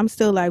B7. I'm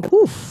still like,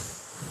 whew.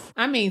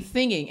 I mean,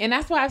 singing. And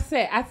that's why I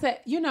said,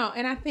 you know,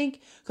 and I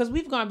think, because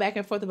we've gone back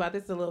and forth about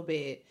this a little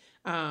bit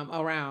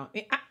around.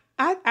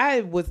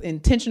 I was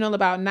intentional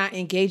about not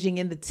engaging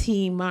in the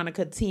Team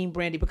Monica, Team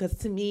Brandy, because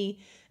to me,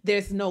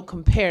 there's no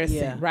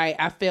comparison, right?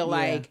 I feel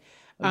like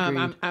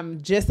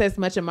I'm just as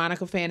much a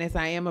Monica fan as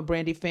I am a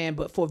Brandy fan,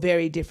 but for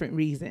very different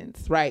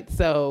reasons, right?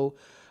 So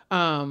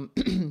I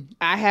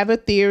have a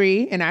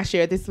theory, and I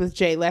shared this with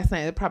Jay last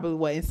night. That's probably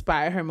what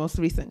inspired her most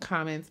recent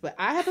comments, but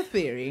I have a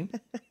theory.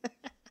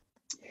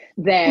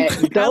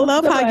 That I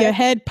love how your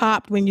head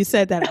popped when you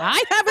said that.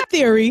 I have a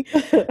theory.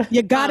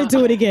 You got to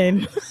do it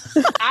again.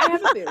 I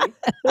have a theory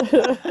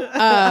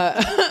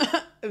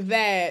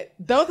that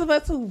those of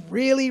us who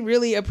really,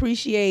 really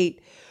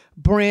appreciate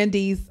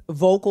Brandy's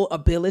vocal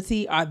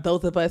ability are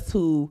those of us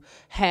who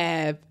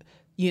have,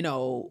 you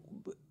know,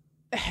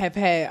 have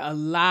had a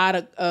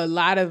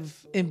lot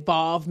of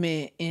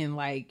involvement in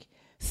like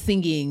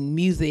singing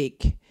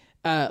music.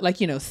 Like,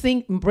 you know,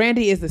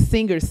 Brandy is a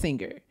singer.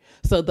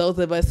 So those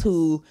of us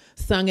who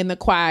sung in the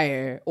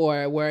choir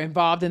or were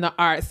involved in the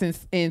arts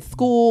in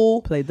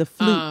school, played the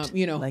flute,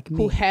 you know, like me,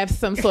 who have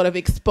some sort of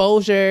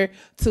exposure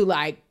to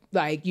like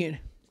you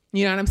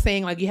know what I'm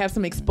saying? Like you have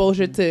some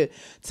exposure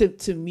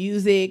to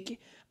music.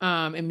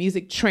 and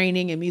music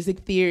training and music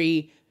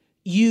theory,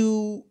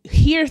 you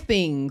hear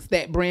things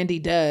that Brandy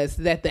does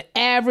that the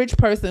average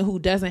person who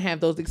doesn't have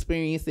those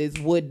experiences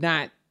would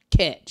not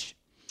catch.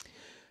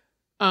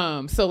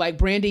 So like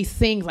Brandy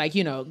sings like,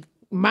 you know,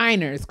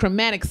 minors,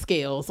 chromatic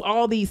scales,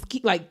 all these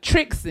like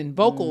tricks and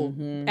vocal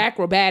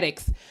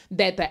acrobatics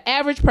that the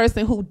average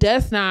person who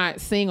does not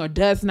sing or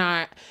does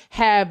not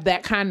have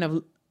that kind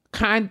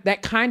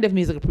of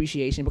music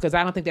appreciation, because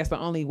I don't think that's the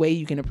only way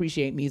you can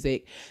appreciate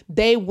music,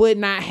 they would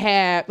not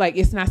have, like,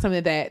 it's not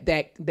something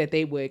that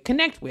they would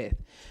connect with.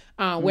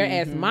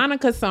 Whereas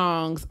Monica's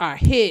songs are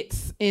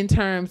hits in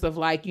terms of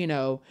like, you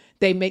know,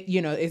 they make,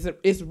 you know,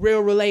 it's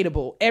real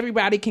relatable.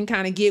 Everybody can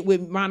kind of get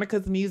with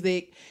Monica's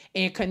music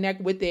and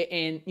connect with it.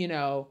 And, you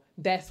know,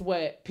 that's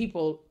why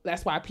people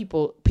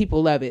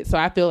love it. So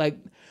I feel like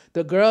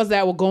the girls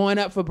that were going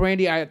up for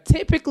Brandy are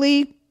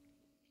typically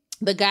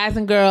the guys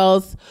and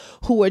girls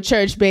who were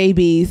church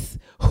babies,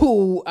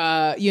 who,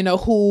 you know,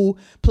 who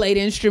played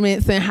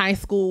instruments in high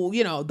school.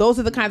 You know, those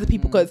are the kinds of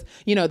people, because,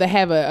 you know, they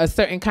have a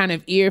certain kind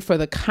of ear for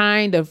the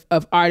kind of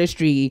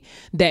artistry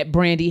that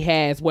Brandy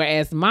has.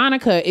 Whereas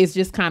Monica is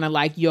just kind of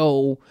like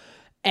your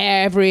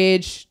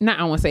average, not,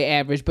 I won't say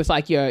average, but it's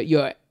like your,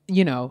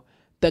 you know,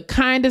 the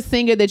kind of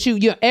singer that your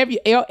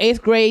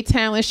 8th grade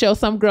talent show,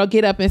 some girl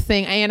get up and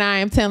sing, and I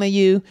am telling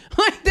you,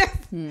 like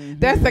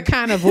that's the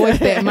kind of voice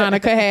that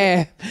Monica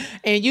has.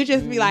 And you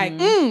just be like,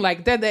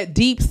 like that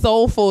deep,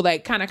 soulful,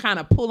 like kind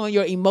of pull on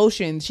your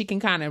emotions. She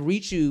can kind of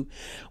reach you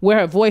with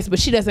her voice, but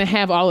she doesn't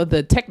have all of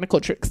the technical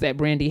tricks that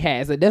Brandy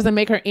has. It doesn't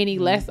make her any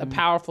less a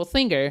powerful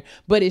singer,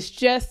 but it's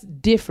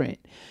just different.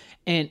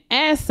 And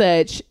as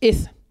such,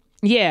 it's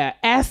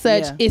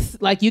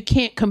like you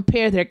can't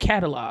compare their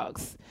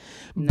catalogs.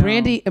 No.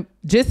 Brandy,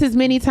 just as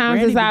many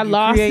times Brandy as I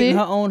lost it, her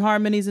own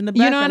harmonies in the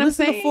background. You know what I'm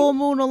saying? To Full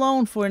Moon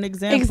alone, for an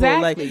example.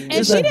 Exactly. Like,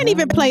 and she didn't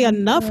even play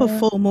enough of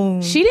Full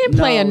Moon. She didn't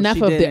play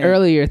enough of the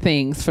earlier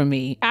things for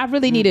me. I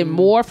really needed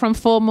more from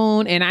Full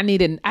Moon, and I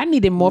needed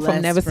more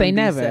from Never Say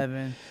Never.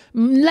 B7.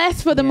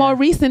 Less for the more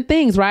recent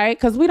things, right?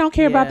 Because we don't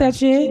care about that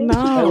shit.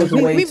 No,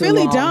 we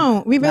really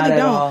don't. We really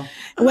don't.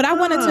 What I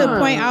wanted to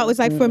point out was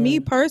like, for me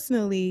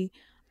personally,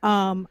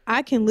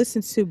 I can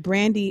listen to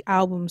Brandy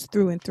albums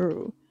through and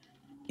through.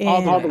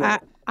 And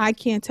I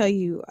can't tell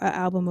you an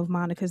album of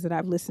Monica's that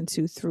I've listened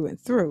to through and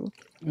through.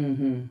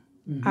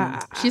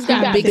 She's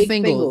got big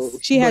singles.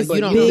 She has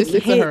big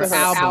hits. Her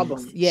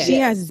albums. Yes. She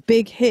has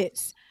big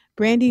hits.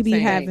 Brandy be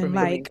having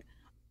like,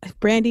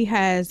 Brandy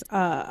has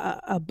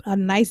a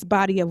nice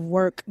body of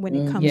work when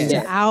it comes to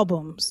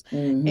albums,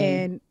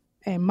 and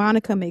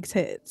Monica makes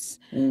hits.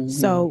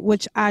 So,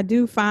 which I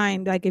do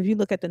find, like, if you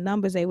look at the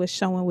numbers they were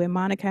showing, where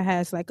Monica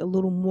has like a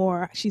little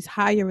more, she's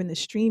higher in the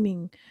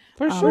streaming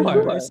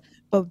numbers.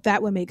 But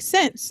that would make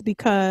sense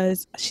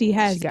because she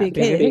has big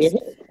hits.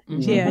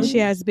 Yeah, she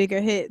has bigger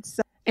hits.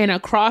 So. And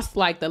across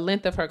like the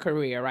length of her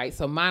career, right?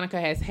 So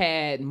Monica has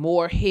had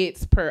more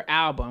hits per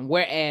album,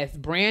 whereas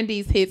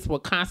Brandy's hits were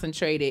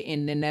concentrated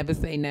in the Never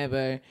Say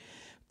Never,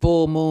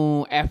 Full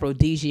Moon,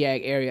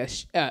 Aphrodisiac era.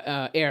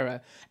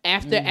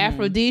 After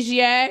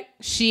Aphrodisiac,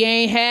 she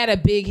ain't had a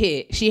big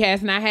hit. She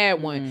has not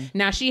had one.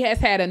 Now she has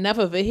had enough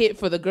of a hit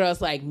for the girls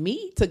like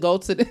me to go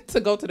to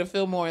the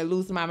Fillmore and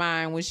lose my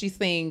mind when she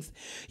sings,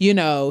 you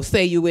know,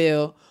 Say You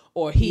Will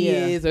or He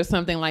Is or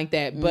something like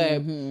that.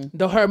 But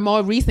her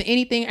more recent,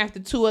 anything after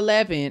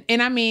 211,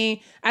 and I mean,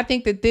 I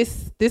think that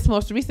this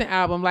most recent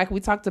album, like we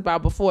talked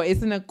about before,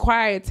 is an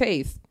acquired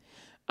taste.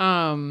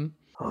 And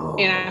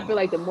I feel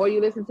like the more you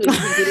listen to it, you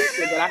can get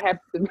into it. But I have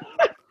to.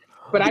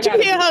 But Did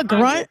you hear her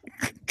grunt?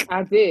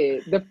 I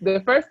did.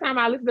 The first time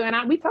I listened to it,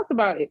 and we talked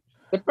about it.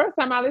 The first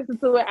time I listened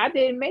to it, I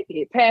didn't make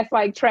it past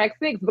like track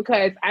 6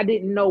 because I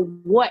didn't know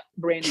what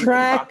Brandy was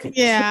talking.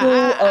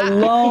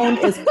 Alone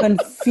is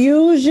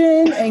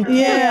confusion and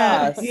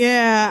chaos.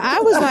 Yeah. I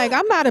was like,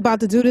 I'm not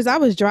about to do this. I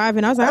was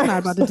driving. I was like, I'm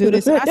not about to do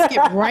this. And I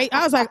skipped right.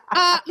 I was like,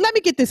 let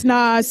me get this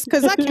Nas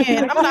because I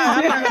can't. I'm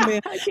not gonna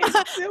be.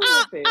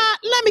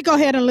 Let me go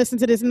ahead and listen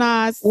to this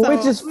Nas. So.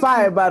 Which is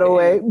fire, by the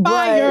way.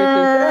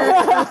 Fire.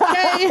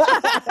 Okay.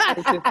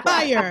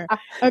 Fire.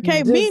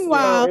 Okay.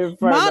 Meanwhile,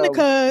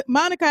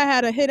 Monica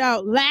had a hit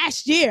out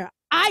last year.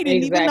 I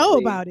didn't even know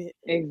about it.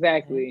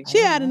 Exactly. She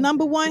had a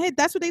number 1 hit.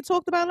 That's what they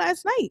talked about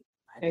last night.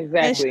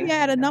 Exactly. And she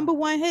had a number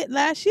 1 hit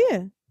last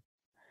year.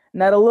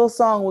 Now the little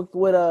song with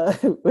what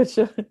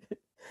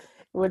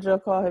y'all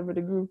call him in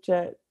the group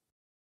chat.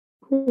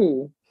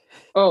 Who?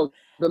 Oh,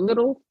 the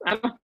little. I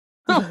don't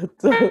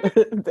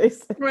they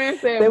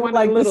were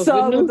like the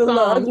song with the little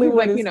ugly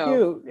one is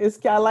cute.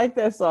 It's I like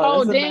that song.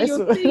 Oh,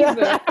 Daniel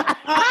Caesar.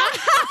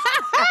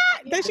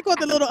 They should call it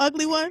the little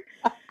ugly one.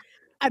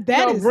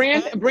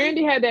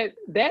 Brandy had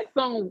that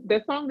song.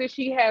 The song that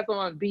she has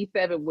on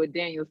B7 with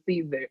Daniel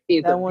Caesar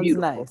is a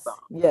beautiful song.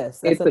 Yes,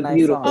 it's a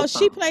beautiful song. Oh,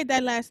 she played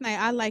that last night.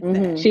 I like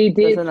that. She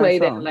did play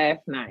that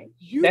last night.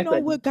 You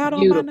know what got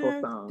on my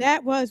nerve?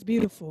 That was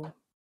beautiful.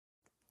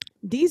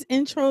 These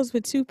intros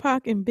with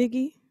Tupac and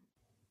Biggie,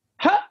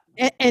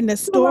 and the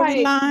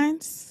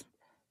storylines.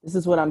 This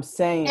is what I'm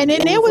saying. And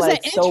then It there was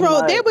like an so intro.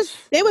 much.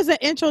 There was an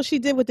intro she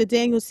did with the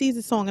Daniel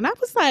Caesar song, and I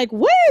was like,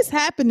 "What is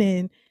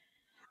happening?"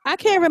 I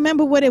can't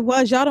remember what it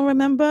was. Y'all don't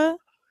remember?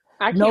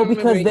 No,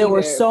 because there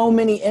were so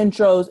many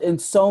intros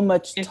and so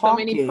much and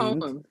talking so many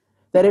poems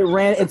that it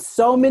ran. It's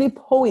so many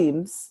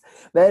poems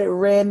that it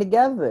ran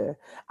together.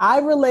 I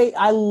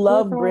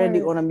love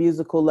Brandy on a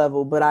musical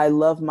level, but I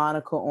love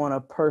Monica on a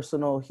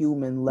personal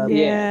human level.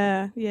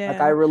 Yeah.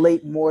 Like I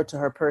relate more to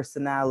her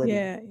personality.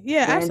 Yeah, Brandy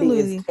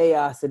absolutely. is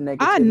chaos and negativity.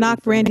 I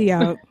knocked Brandy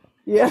out.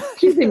 Yeah,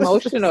 she's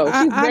emotional.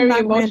 She's very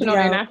emotional,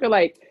 and out.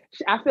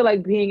 I feel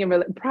like being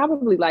in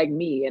probably like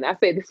me. And I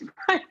say this,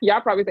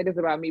 y'all probably say this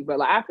about me, but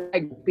like I feel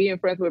like being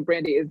friends with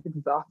Brandy is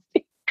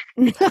exhausting.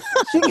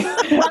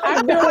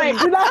 I feel like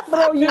do not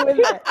throw you in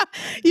that.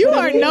 You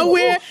are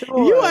nowhere.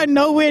 Sure. You are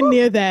nowhere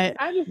near that.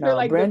 I just feel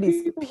like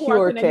Brandy's the people pure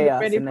who are chaos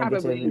Brandy and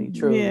negativity.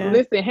 Probably, True.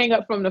 listen, hang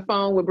up from the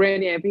phone with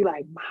Brandy and be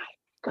like, my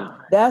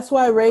God. That's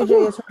why Ray J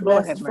is her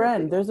best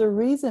friend. There's a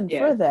reason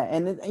for that,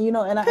 and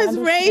because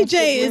Ray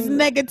J is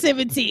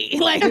negativity.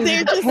 Like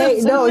they're just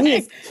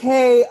he's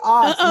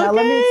chaos. Okay. Now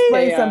let me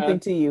explain something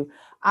to you.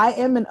 I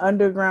am an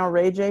underground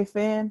Ray J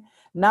fan,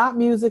 not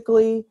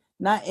musically,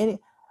 not any.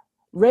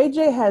 Ray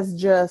J has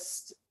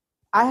just.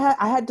 I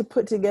had to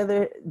put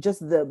together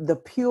just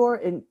the pure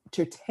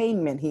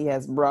entertainment he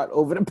has brought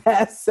over the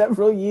past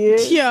several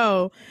years.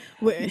 Yo,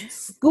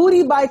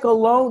 Scooty Bike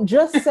alone,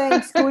 just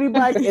saying Scooty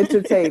Bike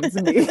entertains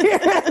me.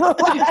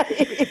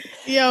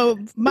 Yo,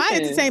 my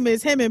entertainment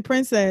is him and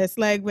Princess.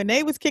 Like when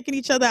they was kicking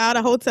each other out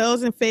of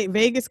hotels in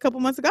Vegas a couple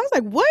months ago, I was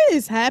like, what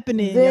is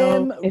happening?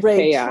 Them,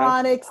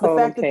 Raytronics, the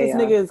fact that this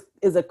nigga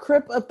is a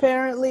Crip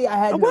apparently. I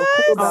had no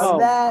clue about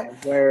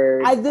that.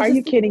 Are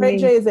you kidding me? Ray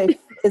J is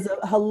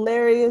a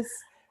hilarious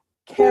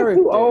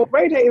character.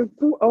 Ray J is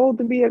too old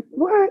to be a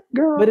what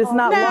girl? But it's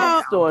not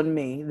lost on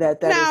me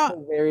that is her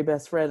very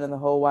best friend in the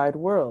whole wide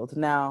world.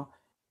 Now,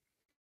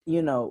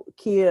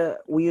 Kia,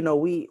 we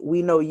know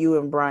you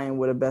and Brian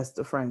were the best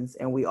of friends,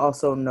 and we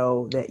also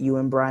know that you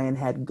and Brian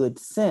had good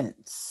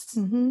sense.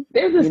 Mm-hmm.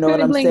 There's a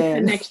sibling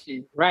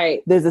connection,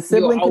 right? There's a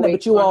sibling connection,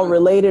 but you all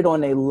related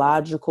on a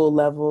logical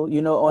level,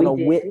 on a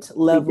wit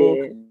level.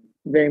 We did.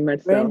 Very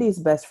much Brandy's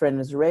best friend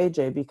is Ray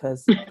J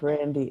because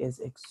Brandy is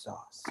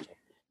exhausted.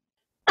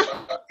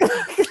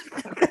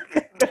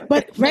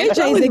 But Ray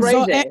J is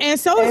exhausted, and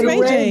so is Ray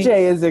J. Ray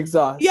J is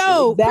exhausted.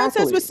 Yo,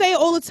 Princess would say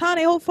all the time,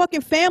 their whole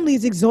fucking family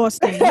is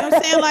exhausting. You know what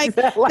I'm saying? Like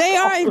they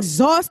are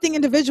exhausting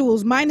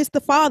individuals, minus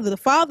the father. The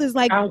father's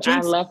like, I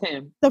love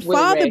him. The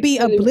father be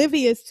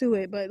oblivious to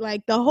it, but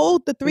like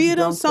the three of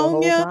them,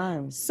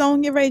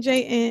 Sonia, Ray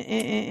J,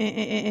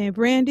 and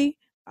Brandy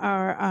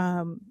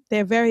are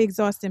they're very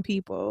exhausting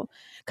people.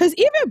 Because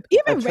even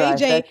Ray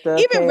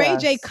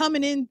J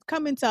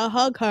coming to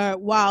hug her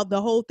while the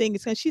whole thing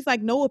is, she's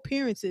like, no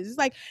appearances. It's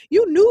like,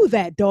 you knew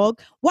that, dog.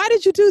 Why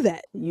did you do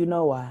that? You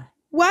know why?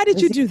 Why did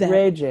you do that?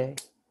 Ray J.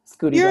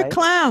 Scooty You're Bike. A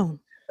clown.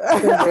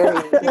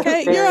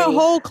 You're a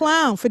whole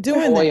clown for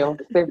doing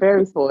that. They're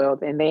very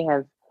spoiled, and they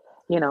have,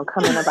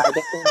 coming up out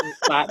the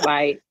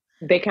spotlight.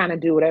 They kind of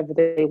do whatever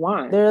they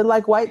want. They're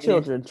like white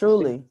children,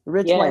 truly.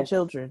 Rich white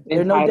children.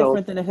 They're no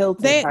different than a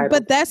Hilton.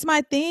 But that's my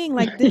thing.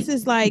 Like, this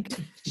is like,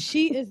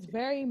 she's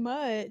very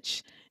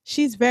much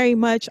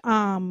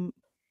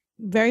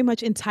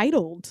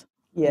entitled.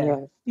 Yeah.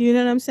 You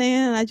know what I'm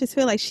saying? I just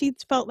feel like she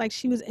felt like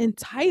she was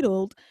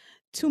entitled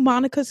to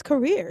Monica's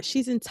career.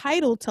 She's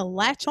entitled to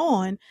latch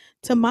on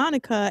to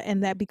Monica,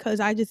 and that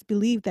because I just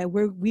believe that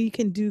we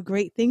can do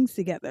great things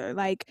together.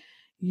 Like,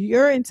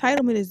 your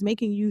entitlement is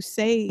making you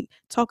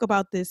talk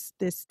about this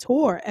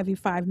tour every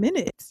 5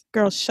 minutes.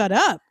 Girl, shut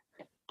up.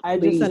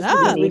 Shut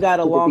up. We got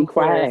along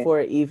for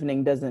an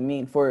evening doesn't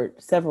mean for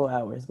several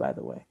hours, by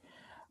the way.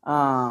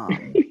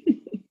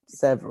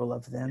 Several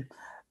of them.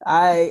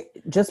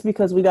 Just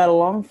because we got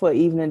along for an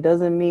evening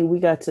doesn't mean we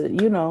got to,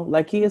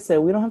 like Kia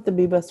said, we don't have to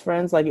be best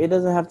friends. Like, it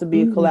doesn't have to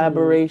be a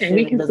collaboration. And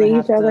we can see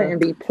each other and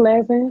be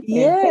pleasant.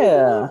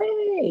 Yeah.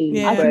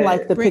 I can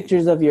like the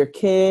pictures of your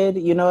kid.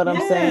 You know what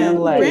I'm saying?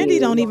 Like, Brandy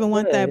don't even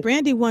want that.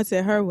 Brandy wants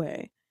it her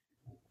way.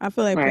 I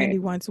feel like Brandy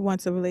wants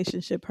a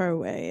relationship her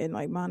way. And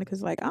like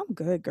Monica's like, I'm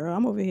good, girl.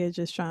 I'm over here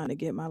just trying to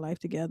get my life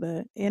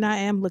together. And I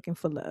am looking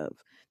for love.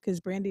 Because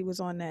Brandy was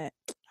on that,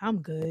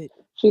 I'm good.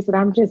 She said,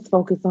 I'm just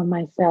focused on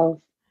myself.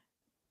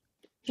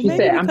 She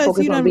said, I'm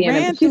focused on being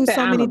ran through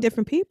so many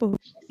different people.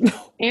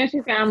 And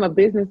she said, I'm a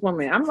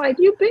businesswoman. I'm like,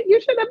 you should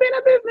have been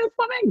a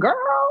businesswoman,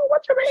 girl.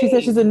 What you mean? She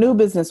said she's a new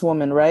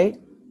businesswoman, right?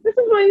 This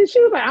is when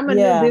she was like, I'm a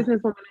new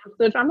businesswoman.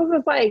 I was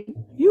just like,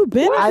 you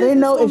been? I didn't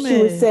know if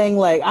she was saying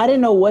like, I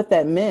didn't know what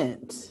that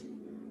meant.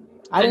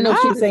 I didn't know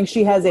if she was saying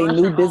she has a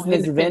new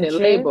business venture.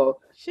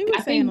 Label. She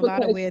was saying a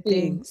lot of weird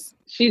things.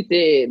 She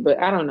did, but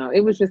I don't know.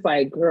 It was just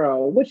like,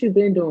 girl, what you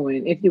been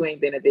doing if you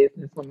ain't been a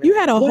businesswoman? You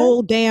had a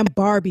whole damn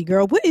Barbie,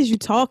 girl. What is you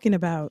talking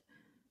about?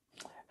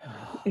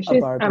 It's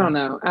just, I don't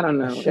know.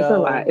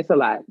 It's a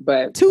lot.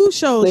 But 2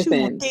 shows. Listen,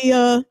 she was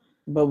Thea.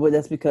 But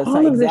that's because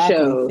all of the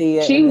shows.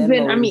 She's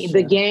been. I mean,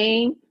 The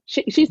Game.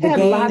 She's had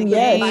a lot of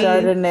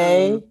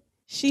Chardonnay.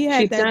 She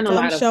had that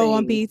dumb show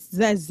on Beats.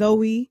 That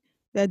Zoe.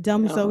 That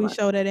dumb Zoe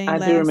show that ain't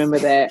last. I do remember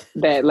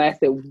that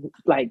lasted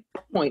like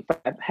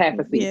 0.5, half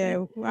a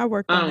season. Yeah, I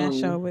worked on that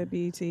show with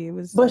BET. It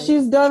was, but like,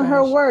 she's done trash.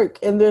 her work,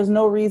 and there's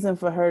no reason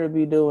for her to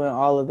be doing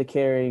all of the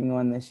carrying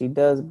on that she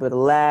does. But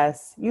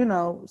alas,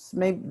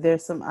 maybe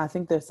there's some. I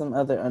think there's some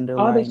other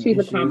underlying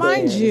issues.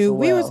 Mind you,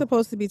 we were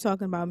supposed to be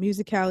talking about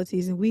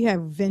musicalities, and we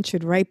have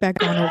ventured right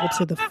back on over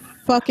to the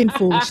fucking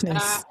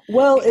foolishness.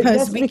 Well,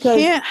 because we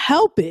can't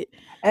help it.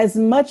 As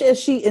much as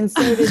she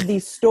inserted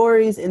these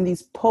stories and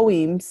these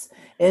poems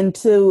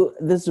into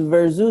this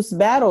versus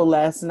battle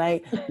last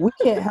night, we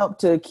can't help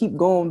to keep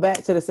going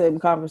back to the same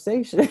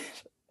conversation.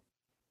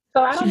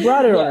 So I she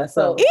brought it on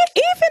herself.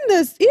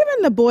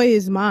 Even The Boy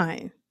Is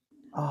Mine.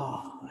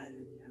 Oh,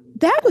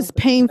 that was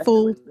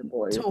painful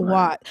to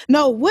watch.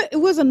 No,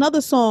 it was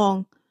another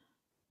song.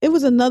 It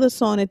was another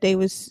song that it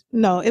was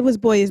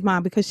Boy Is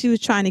Mine, because she was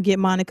trying to get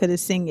Monica to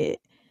sing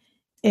it,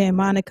 and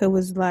Monica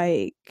was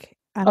like,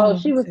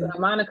 she was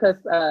Monica's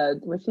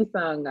when she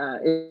sung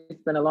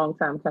 "It's Been a Long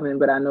Time Coming,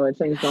 but I Know It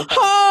Changed."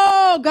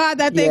 Oh God,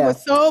 that thing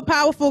was so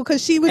powerful,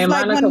 because she was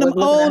like Monica one of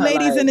them old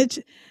ladies in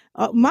the.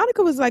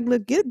 Monica was like,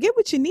 "Look, get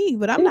what you need,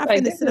 but I'm not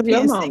going to sit up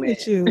here and sing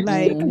with you."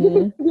 Like,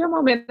 your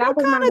moment. I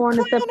was not going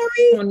to step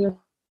on your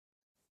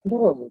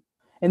road.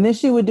 And then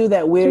she would do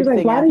that weird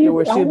thing after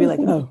where she would be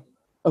like, "Oh,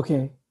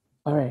 okay,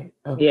 all right,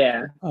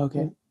 yeah,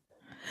 okay."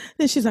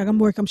 Then she's like, "I'm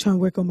trying to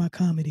work on my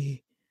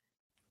comedy."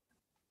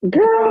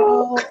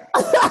 Girl, like,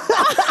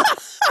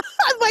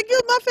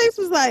 my face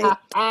was like,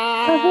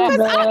 because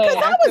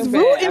I was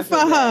rooting for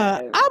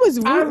her. I was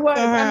rooting for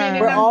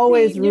her. We're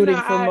always rooting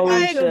for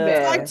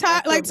Moesha.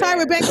 Like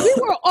Tyra Banks, we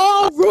were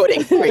all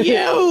rooting for you. We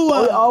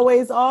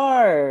always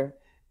are.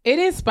 It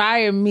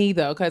inspired me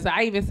though, because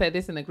I even said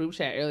this in the group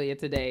chat earlier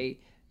today.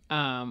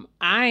 I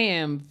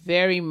am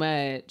very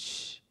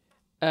much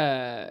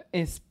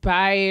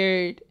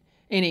inspired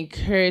and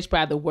encouraged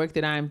by the work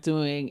that I'm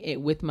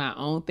doing with my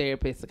own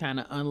therapist to kind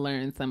of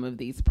unlearn some of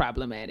these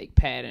problematic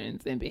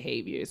patterns and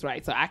behaviors,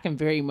 right? So I can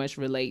very much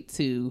relate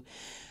to,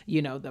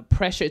 the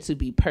pressure to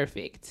be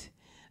perfect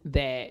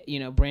that,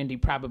 Brandy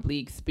probably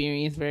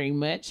experienced very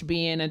much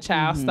being a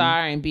child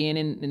star and being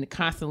in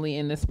constantly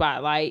in the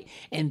spotlight.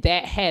 And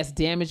that has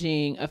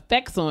damaging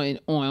effects on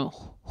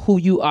who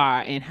you are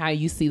and how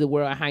you see the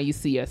world and how you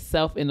see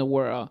yourself in the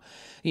world.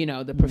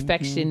 The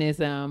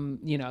perfectionism,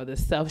 the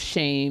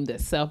self-shame, the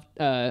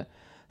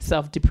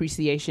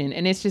self-depreciation.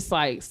 And it's just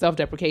like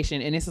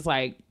self-deprecation. And it's just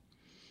like,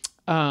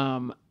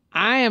 I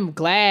am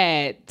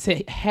glad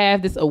to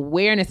have this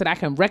awareness that I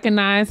can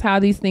recognize how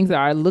these things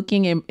are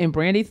looking in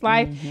Brandy's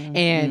life,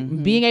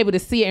 and being able to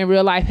see it in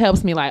real life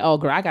helps me like, oh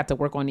girl, I got to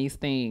work on these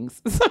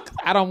things.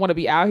 I don't want to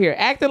be out here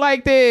acting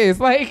like this.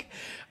 Like,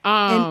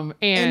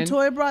 and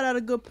Toy brought out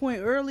a good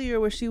point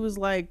earlier where she was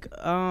like,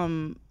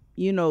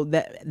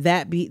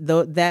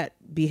 that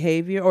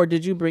behavior, or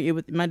did you bring it?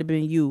 It might have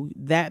been you.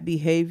 That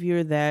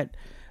behavior, that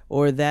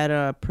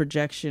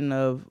projection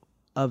of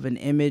an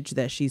image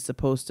that she's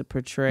supposed to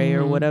portray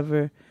or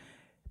whatever,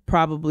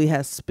 probably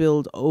has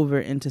spilled over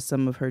into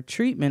some of her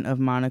treatment of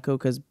Monica,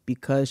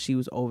 because she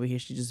was over here,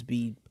 she just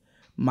be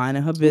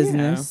minding her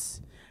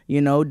business.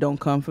 Don't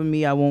come for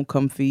me, I won't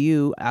come for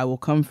you. I will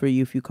come for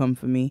you if you come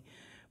for me.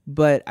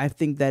 But I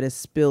think that is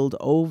spilled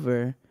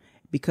over,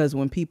 because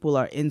when people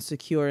are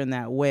insecure in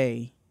that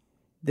way,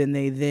 then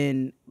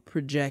they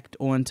project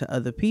onto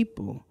other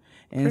people.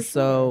 And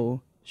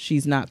so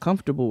she's not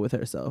comfortable with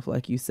herself,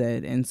 like you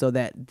said. And so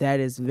that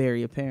is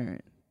very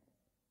apparent.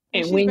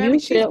 And when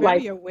she's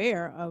very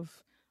aware of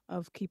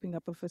keeping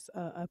up with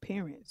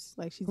appearance,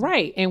 like she's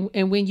right.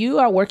 And when you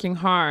are working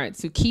hard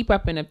to keep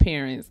up an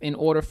appearance in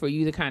order for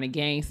you to kind of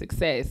gain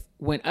success,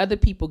 when other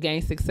people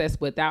gain success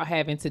without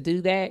having to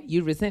do that,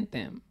 you resent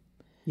them.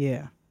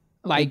 Yeah.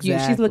 Like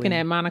she's looking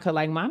at Monica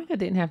like, Monica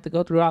didn't have to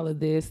go through all of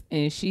this,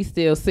 and she's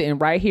still sitting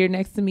right here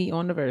next to me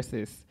on the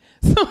verses.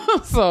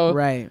 So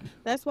right.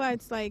 That's why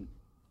it's like,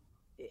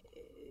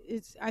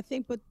 it's, I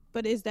think, but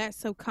is that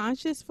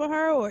subconscious for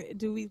her, or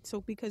do we?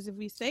 So because if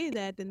we say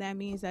that, then that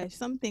means that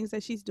some things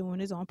that she's doing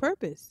is on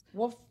purpose.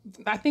 Well,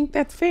 I think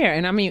that's fair,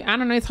 and I mean, I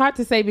don't know. It's hard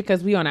to say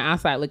because we on the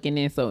outside looking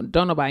in, so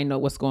don't nobody know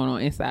what's going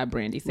on inside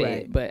Brandy's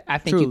head. But I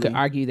think you could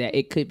argue that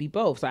it could be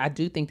both. So I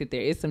do think that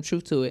there is some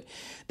truth to it.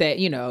 That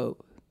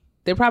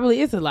there probably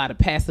is a lot of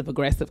passive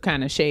aggressive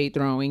kind of shade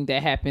throwing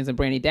that happens in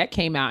Brandy. That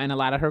came out in a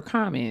lot of her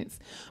comments.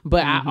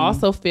 But I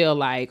also feel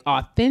like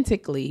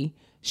authentically,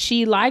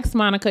 she likes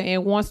Monica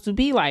and wants to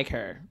be like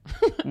her.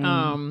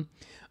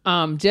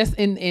 Just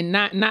in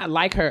not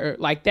like her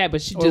like that,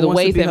 but the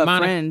ways that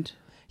Monica friend.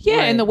 Yeah,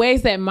 right. And the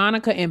ways that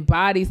Monica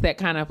embodies that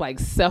kind of like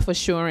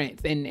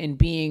self-assurance and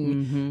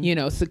being,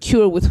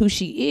 secure with who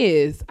she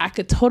is. I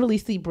could totally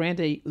see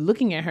Brandy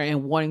looking at her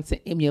and wanting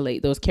to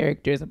emulate those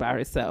characteristics about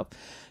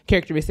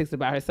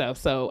herself.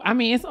 So, I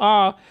mean,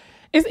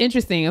 it's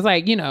interesting. It's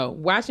like,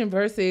 watching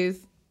Versus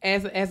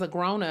as a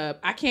grown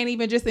up, I can't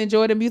even just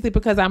enjoy the music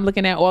because I'm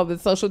looking at all the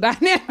social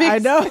dynamics.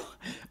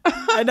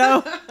 I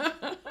know.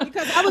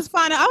 Because I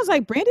was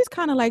like, Brandy's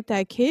kind of like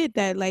that kid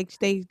that like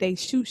they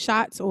shoot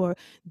shots or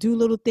do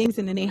little things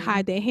and then they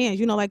hide their hands.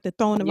 You know, like the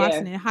throwing the rocks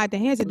and then hide their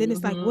hands. And then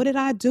it's like, what did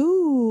I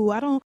do? I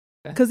don't.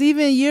 Because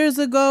even years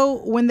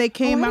ago when they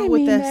came out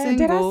with that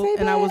single,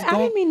 and I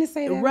didn't mean to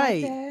say that.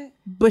 Right. Like that.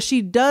 But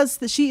she does.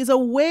 She is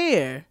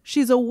aware.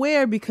 She's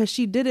aware because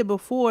she did it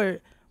before.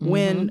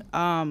 When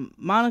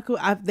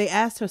Monica, they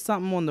asked her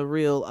something on the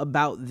reel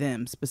about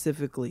them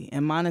specifically,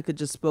 and Monica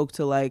just spoke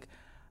to like,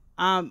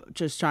 I'm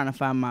just trying to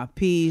find my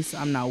peace.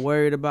 I'm not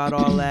worried about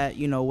all that,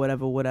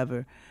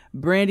 whatever.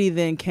 Brandy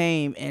then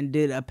came and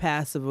did a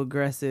passive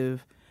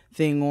aggressive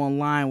thing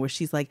online where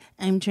she's like,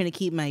 I'm trying to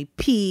keep my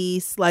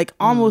peace, like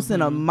almost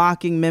in a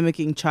mocking,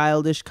 mimicking,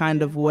 childish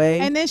kind of way.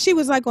 And then she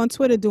was like on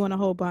Twitter doing a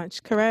whole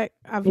bunch, correct?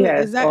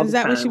 Yes, is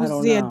that what she was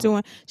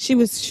doing? She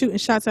was shooting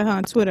shots at her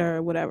on Twitter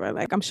or whatever.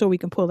 Like, I'm sure we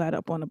can pull that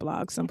up on the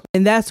blog someplace.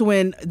 And that's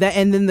when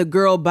and then the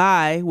girl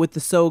bye with the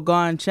So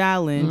Gone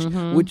challenge,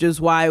 which is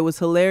why it was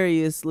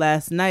hilarious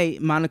last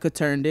night. Monica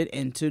turned it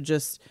into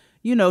just,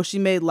 she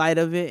made light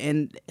of it,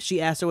 and she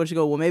asked her what she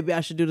go, well, maybe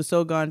I should do the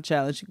So Gone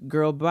challenge.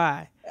 Girl,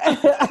 bye. Wait,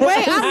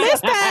 I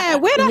missed that.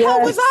 Where the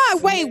hell was I?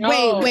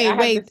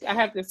 Wait. I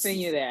have to send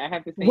you that.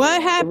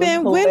 What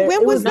happened?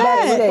 When was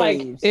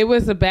that? It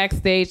was a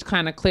backstage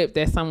kind of clip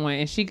that someone,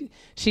 and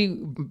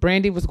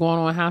Brandy was going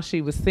on how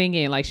she was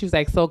singing, like she was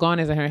like So Gone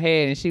is in her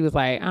head, and she was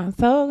like, I'm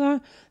so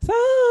gone, so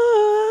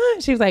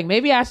gone. She was like,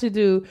 maybe I should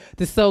do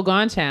the So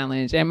Gone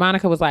challenge, and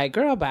Monica was like,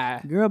 girl,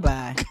 bye.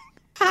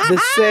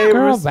 The same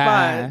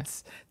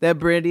response that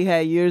Brandy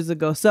had years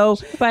ago. So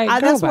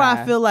like, that's why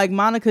I feel like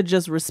Monica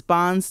just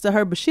responds to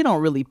her, but she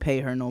don't really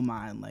pay her no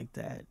mind like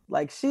that.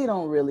 Like she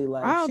don't really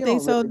like. I don't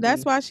think so. Really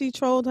that's why she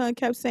trolled her and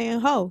kept saying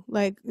 "ho."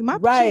 Like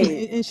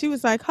and she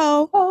was like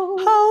 "ho, ho,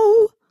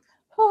 ho,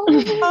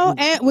 ho,"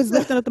 and was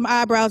lifting up them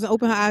eyebrows and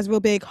opening her eyes real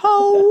big.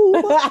 Ho,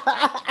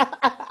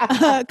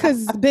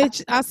 because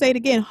bitch, I'll say it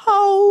again.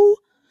 Ho.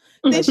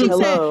 Then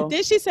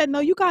she said, no,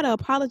 you gotta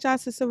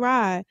apologize to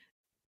Sarai.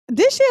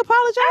 Did she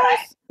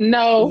apologize?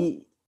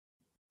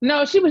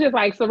 No, she was just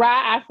like, Sarai,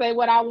 I say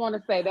what I want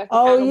to say. That's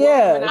that's when we were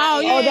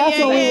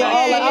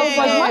all like, I was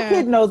like, my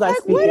kid knows I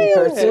speak in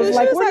cursive.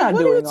 Like, we're not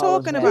doing all of that. What are you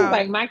talking about?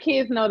 Like, my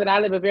kids know that I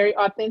live a very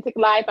authentic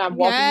life. I'm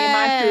walking in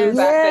my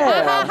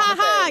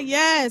truth.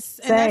 Yes.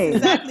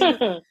 And that's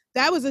exactly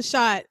that was a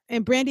shot.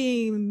 And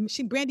Brandy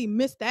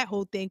missed that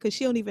whole thing because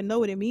she don't even know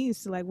what it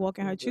means to like walk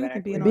in her truth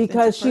and be an authentic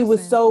because she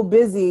was so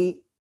busy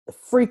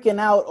freaking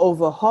out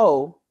over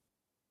ho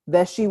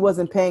that she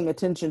wasn't paying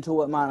attention to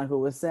what Monica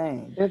was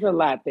saying. There's a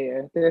lot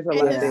there.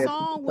 The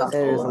song was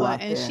over,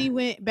 and she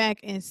went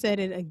back and said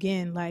it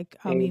again. Like,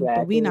 I mean,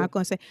 but we're not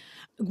going to say.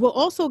 What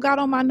also got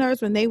on my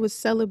nerves when they was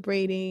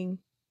celebrating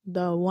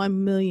the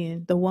 1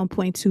 million, the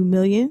 1.2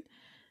 million.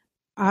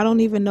 I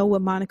don't even know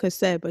what Monica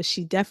said, but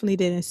she definitely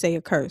didn't say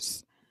a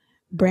curse.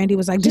 Brandy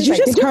was like, "Did you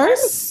just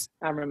curse?"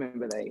 I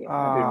remember that.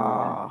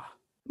 Yeah.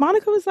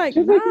 Monica was like,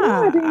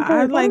 "Nah."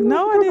 I was like,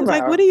 "No, I didn't."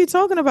 Like, what are you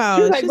talking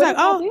about? She's like,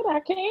 "Oh, I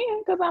can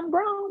because I'm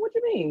grown." What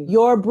you mean?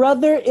 Your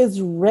brother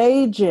is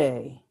Ray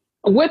J.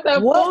 With a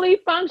fully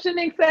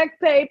functioning sex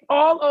tape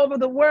all over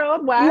the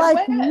world.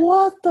 Like,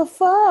 what the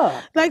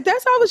fuck? Like,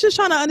 that's how I was just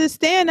trying to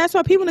understand. That's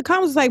why people in the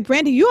comments was like,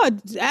 Brandy, you are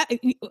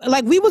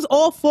like, we was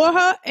all for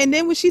her. And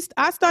then when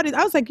I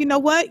was like, you know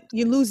what?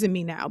 You're losing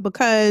me now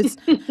because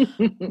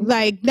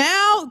like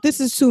now this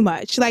is too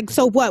much. Like,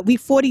 so what? We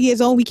 40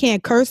 years old. We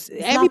can't curse.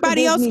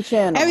 Everybody else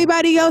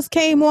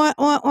came on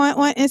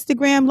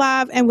Instagram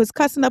Live and was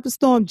cussing up a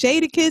storm.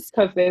 Jadakiss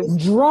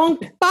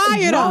drunk,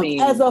 fired up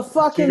as a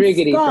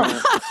fucking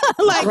skunk.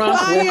 Like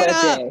fired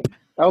up.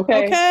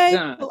 Okay.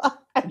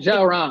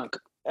 Drunk.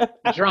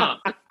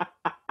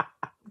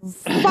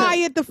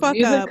 Fired the fuck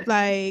up.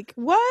 Like,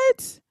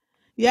 what?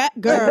 Yeah,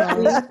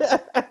 girl.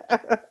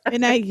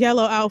 In that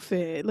yellow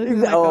outfit.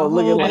 Looking like a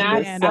whole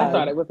banana. I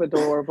thought it was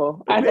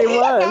adorable. It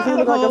was. He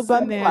looked like a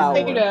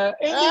sunflower.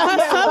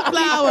 A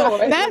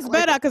sunflower. That's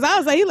better because I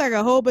was like, he like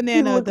a whole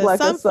banana. The like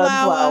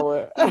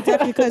sunflower.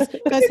 Because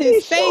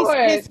his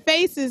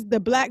face is the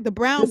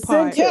brown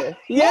part.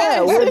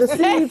 Yeah, where the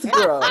seeds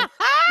grow.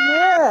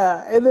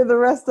 Yeah, and then the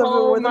rest of it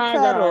were the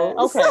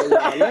petals.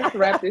 Okay, let's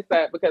wrap this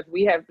up because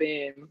we have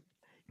been.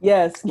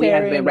 Yes,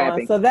 carrying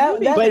on. So that's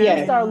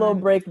our little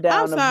breakdown.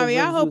 I'm sorry.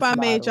 I hope I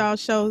made y'all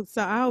show.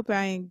 So I hope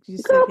I ain't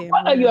just sit here.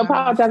 What are you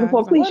apologizing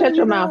for? Please shut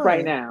your mouth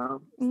right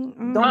now.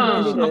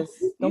 Don't do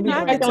this. Don't be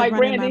acting like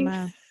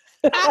Brandy.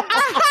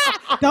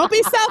 Don't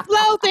be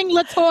self-loathing,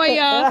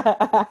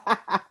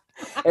 LaToya.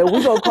 And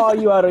we're going to call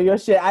you out on your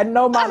shit. I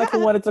know Monica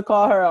wanted to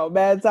call her out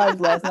mad times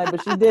last night,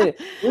 but she did it.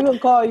 We're going to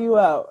call you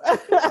out.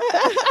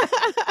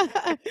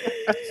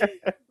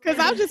 Because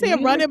I'm just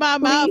here running my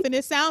mouth, and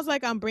it sounds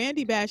like I'm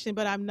Brandy bashing,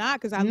 but I'm not.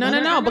 Because I'm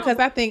no. Because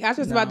I was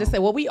just about to say,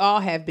 well, we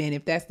all have been,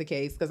 if that's the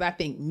case. Because I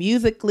think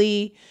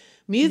musically,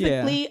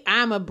 Musically,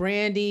 I'm a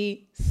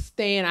Brandy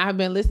stan. I've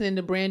been listening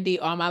to Brandy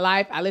all my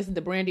life. I listen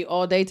to Brandy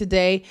all day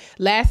today.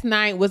 Last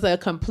night was a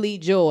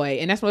complete joy.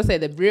 And that's what I said.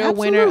 The real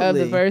winner of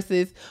the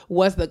verses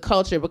was the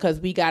culture,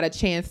 because we got a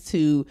chance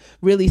to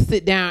really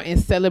sit down and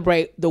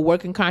celebrate the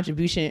work and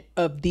contribution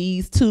of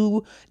these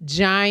two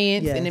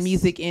giants in the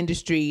music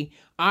industry.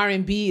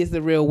 R&B is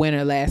the real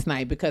winner last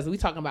night, because we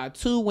talking about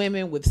two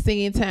women with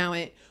singing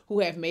talent who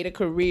have made a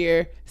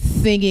career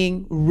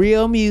singing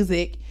real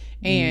music.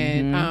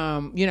 And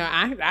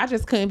I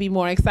just couldn't be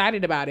more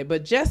excited about it.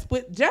 But just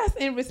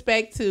in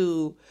respect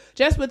to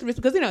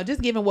because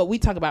just given what we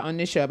talk about on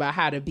this show about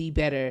how to be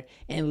better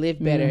and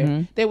live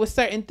better, there were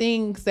certain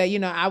things that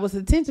I was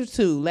attentive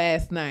to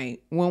last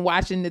night when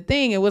watching the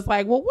thing. It was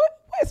like, well,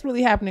 what's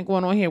really happening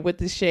going on here with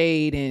the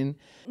shade and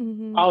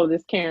all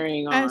this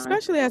carrying on, and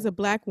especially as a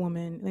Black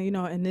woman,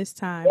 in this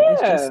time,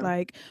 it's just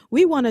like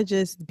we want to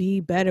just be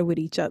better with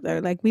each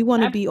other. Like we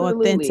want to be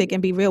authentic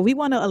and be real. We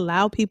want to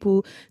allow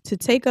people to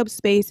take up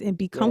space and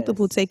be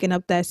comfortable taking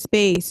up that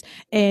space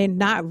and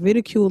not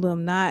ridicule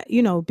them, not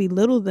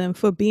belittle them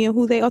for being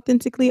who they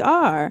authentically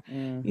are.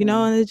 And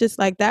it's just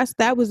like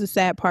that was the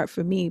sad part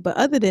for me. But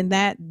other than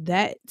that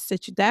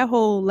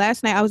whole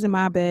last night, I was in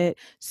my bed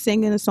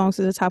singing the songs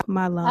to the top of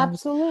my lungs.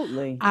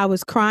 Absolutely, I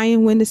was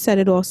crying when the Set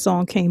It Off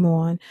song came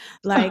on.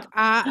 Like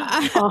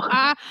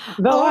I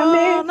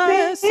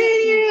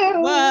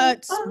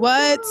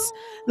what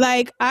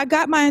like I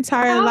got my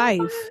entire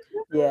life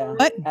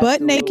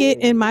butt naked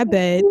in my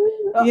bed.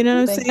 You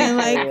know what I'm saying?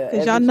 Like,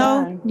 because y'all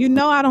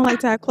know I don't like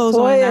to have clothes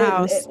on in the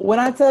house. When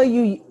I tell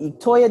you,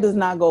 Toya does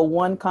not go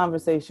one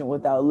conversation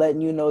without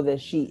letting you know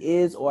that she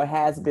is or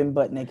has been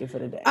butt naked for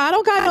the day. I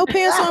don't got no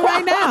pants on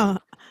right now.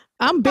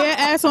 I'm bare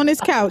ass on this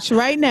couch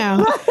right now.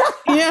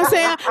 You know what I'm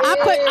saying?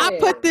 I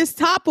put this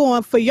top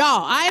on for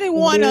y'all. I didn't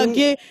want to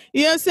get,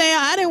 you know what I'm saying?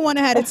 I didn't want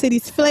to have the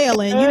titties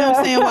flailing, you know what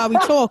I'm saying, while we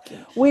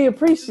talking. We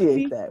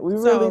appreciate that. We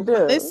really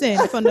do.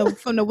 Listen,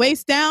 from the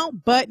waist down,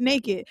 butt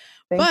naked.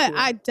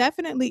 I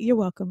definitely, you're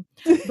welcome.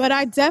 But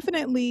I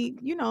definitely,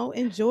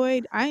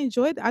 enjoyed.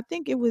 I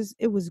think it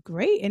was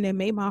great, and it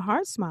made my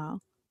heart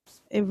smile.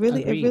 It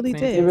really did.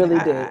 It really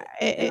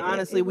did.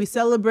 Honestly, we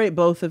celebrate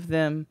both of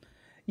them.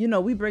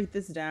 We break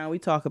this down, we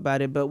talk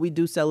about it, but we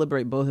do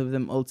celebrate both of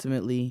them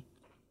ultimately.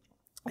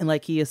 And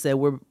like Kia said,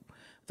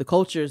 the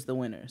culture is the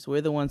winners. We're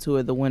the ones who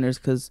are the winners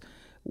because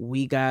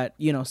we got,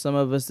 some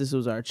of us, this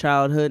was our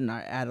childhood and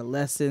our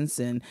adolescence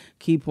and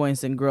key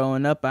points in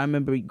growing up. I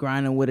remember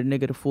grinding with a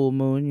nigga the full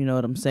moon, you know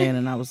what I'm saying?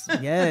 And I was,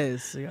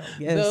 yes,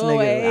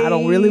 nigga. I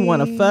don't really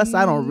want to fuss.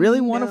 I don't really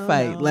want to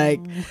fight.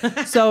 Like,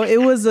 so it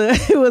was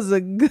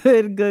a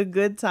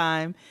good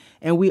time.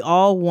 And we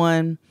all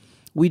won.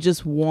 We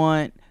just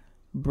want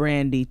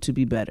Brandy to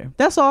be better.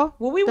 That's all.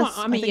 Well,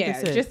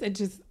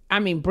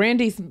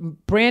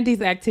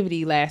 Brandy's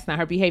activity last night,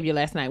 her behavior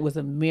last night was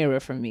a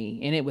mirror for me,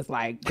 and it was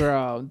like,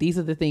 girl, these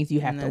are the things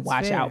you have to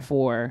watch out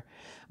for.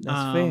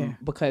 That's fair,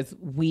 because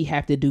we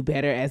have to do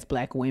better as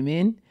Black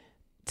women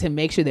to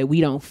make sure that we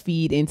don't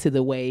feed into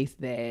the ways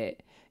that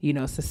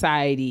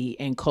society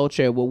and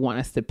culture will want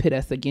us to pit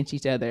us against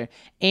each other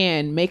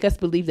and make us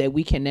believe that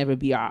we can never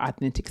be our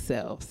authentic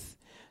selves.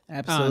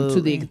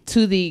 Absolutely.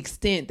 To the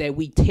extent that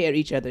we tear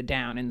each other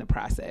down in the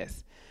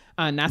process.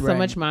 Not so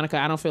much Monica.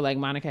 I don't feel like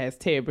Monica has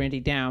teared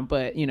Brandy down,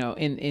 but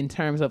in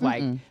terms of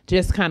like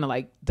just kind of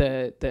like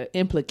the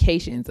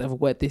implications of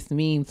what this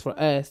means for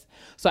us.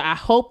 So I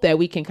hope that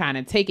we can kind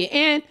of take it,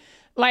 and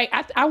like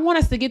I want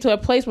us to get to a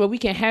place where we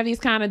can have these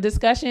kind of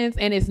discussions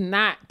and it's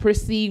not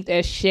perceived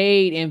as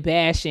shade and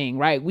bashing,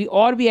 right? We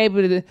ought to be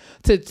able to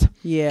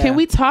can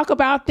we talk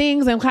about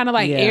things and kind of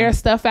like air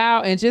stuff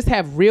out and just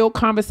have real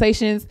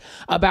conversations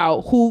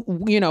about who,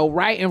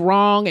 right and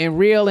wrong and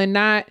real and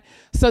not,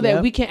 so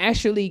that we can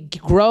actually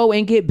grow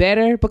and get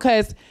better,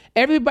 because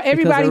everybody's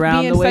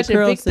being such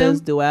a victim.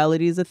 Says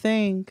duality is a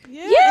thing.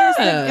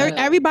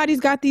 Everybody's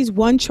got these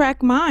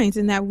one-track minds,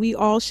 and that we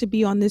all should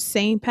be on this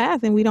same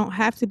path, and we don't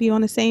have to be on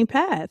the same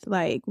path.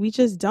 Like, we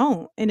just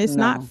don't, and it's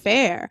not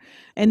fair.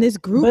 And this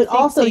group, but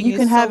also you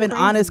can have an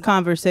honest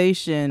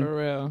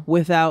conversation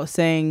without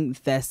saying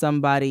that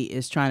somebody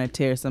is trying to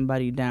tear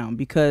somebody down,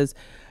 because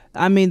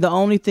the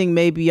only thing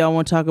maybe y'all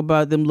want to talk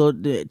about them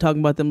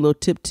little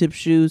tip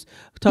shoes.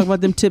 Talk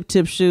about them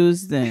tip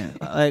shoes, then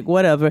like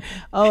whatever.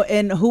 Oh,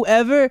 and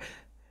whoever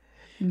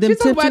them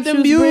tip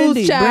shoes, mules,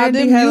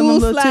 Brandy had them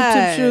little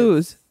tip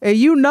shoes.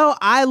 And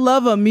I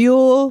love a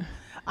mule.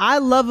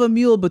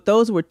 But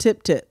those were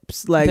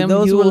tips. Like them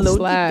those were little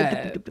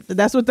slides.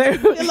 That's what they're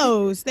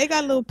pillows. They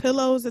got little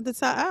pillows at the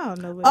top. I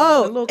don't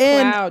know. Little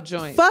cloud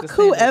joints. Fuck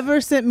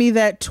whoever sent me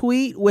that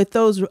tweet with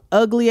those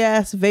ugly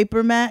ass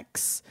Vapor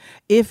Max.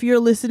 If you're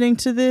listening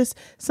to this,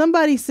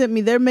 somebody sent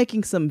me. They're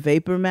making some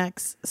Vapor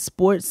Max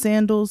sports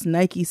sandals,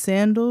 Nike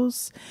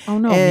sandals. Oh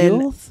no, and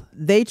mules?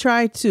 They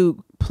tried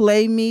to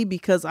play me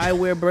because I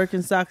wear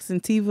Birkenstocks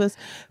and Tevas.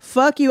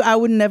 Fuck you. I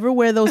would never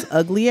wear those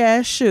ugly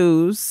ass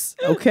shoes.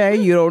 Okay,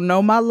 you don't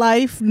know my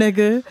life,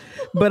 nigga.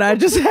 But I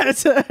just had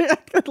to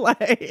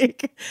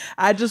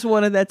I just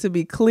wanted that to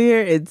be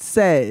clear and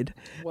said.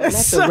 Well,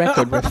 let the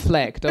record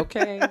reflect,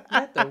 okay?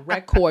 Let the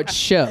record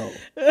show.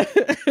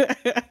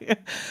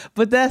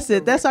 But that's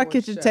it. That's our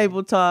kitchen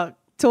table talk.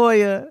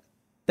 Toya,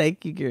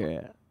 thank you,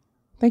 girl.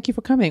 Thank you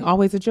for coming.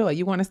 Always a joy.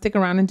 You want to stick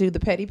around and do the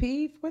petty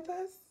peeve with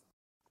us?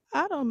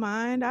 I don't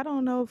mind. I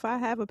don't know if I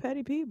have a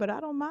petty peeve, but I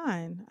don't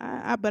mind.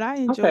 But I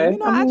enjoy. Okay. You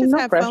know, I just no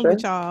have pressure. fun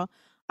with y'all.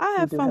 I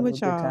have fun with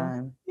y'all.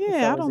 Time.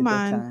 Yeah, I don't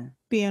mind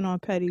being on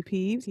petty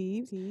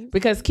peeves.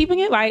 Because keeping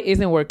it light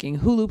isn't working.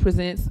 Hulu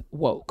presents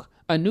Woke,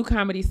 a new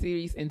comedy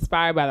series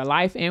inspired by the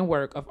life and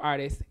work of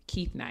artist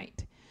Keith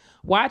Knight.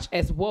 Watch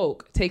as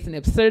Woke takes an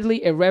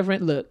absurdly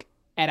irreverent look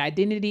at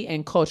identity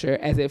and culture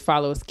as it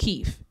follows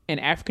Keith, an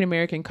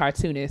African-American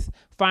cartoonist,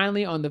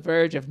 finally on the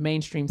verge of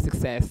mainstream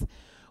success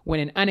when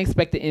an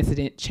unexpected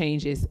incident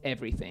changes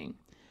everything.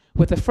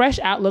 With a fresh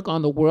outlook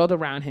on the world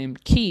around him,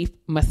 Keith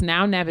must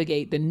now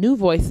navigate the new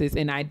voices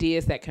and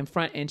ideas that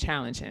confront and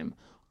challenge him,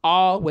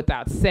 all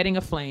without setting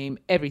aflame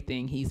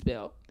everything he's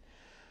built.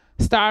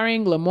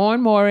 Starring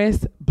Lamorne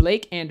Morris,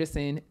 Blake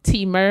Anderson,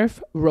 T.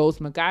 Murph, Rose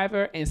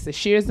McIver, and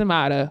Sashir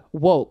Zamata,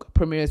 Woke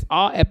premieres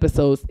all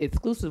episodes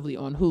exclusively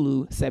on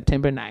Hulu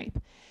September 9th.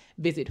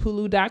 Visit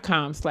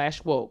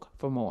hulu.com/woke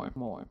for more.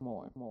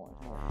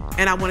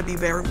 And I want to be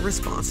very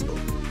responsible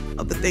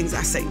of the things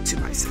I say to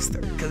my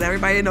sister. Because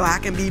everybody know I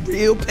can be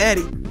real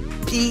petty.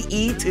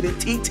 P-E to the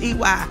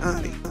T-T-Y,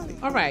 honey.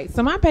 All right.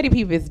 So my petty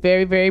peeve is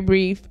very, very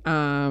brief.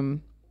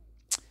 And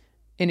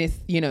it's,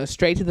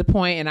 straight to the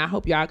point. And I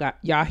hope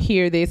y'all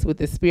hear this with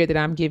the spirit that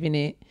I'm giving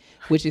it,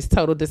 which is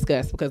total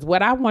disgust. Because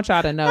what I want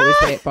y'all to know is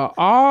that for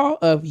all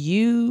of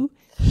you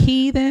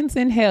heathens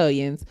and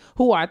hellions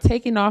who are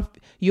taking off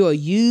your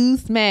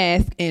used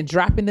mask and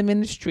dropping them in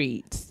the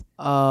streets,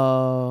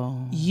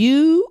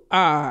 you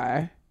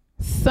are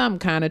some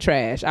kind of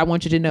trash. I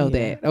want you to know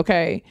that,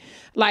 okay?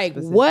 Like,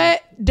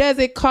 what does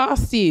it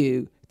cost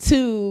you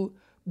to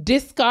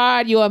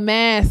discard your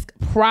mask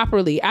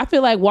properly? I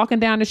feel like walking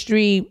down the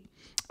street,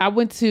 I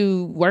went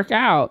to work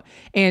out,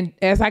 and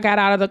as I got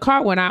out of the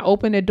car, when I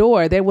opened the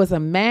door, there was a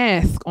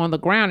mask on the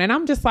ground, and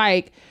I'm just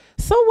like,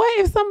 so what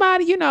if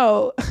somebody,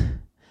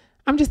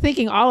 I'm just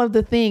thinking all of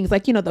the things,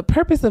 like, the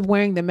purpose of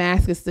wearing the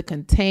mask is to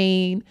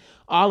contain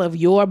all of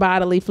your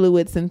bodily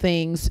fluids and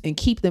things and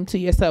keep them to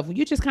yourself.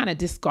 You just kind of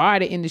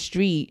discard it in the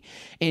street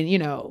and,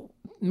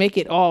 make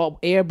it all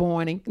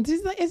airborne. And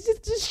it's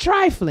just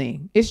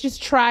trifling. It's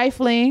just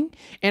trifling.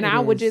 And I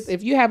would just,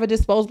 if you have a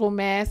disposable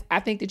mask, I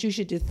think that you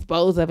should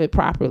dispose of it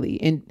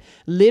properly. And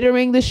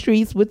littering the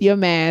streets with your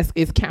mask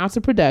is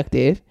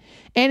counterproductive.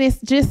 And it's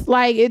just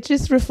like, it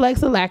just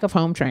reflects a lack of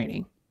home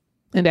training.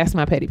 And that's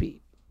my petty peeve.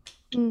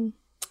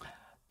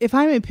 If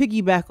I may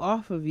piggyback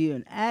off of you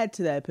and add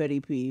to that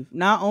petty peeve,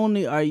 not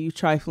only are you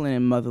trifling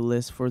and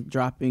motherless for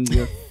dropping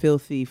your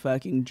filthy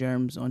fucking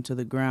germs onto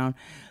the ground,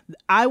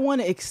 I want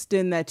to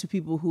extend that to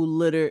people who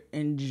litter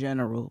in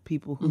general,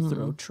 people who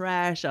throw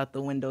trash out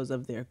the windows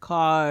of their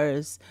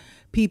cars,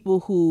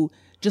 people who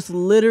just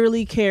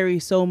literally carry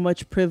so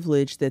much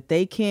privilege that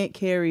they can't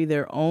carry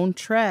their own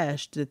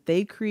trash that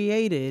they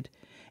created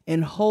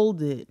and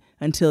hold it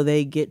until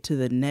they get to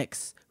the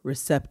next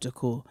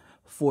receptacle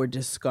for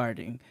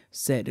discarding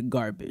said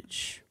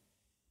garbage.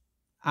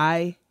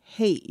 I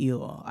hate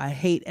you all. I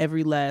hate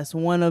every last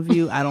one of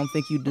you. I don't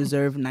think you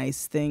deserve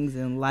nice things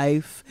in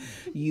life.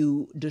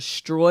 You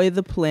destroy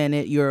the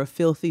planet. You're a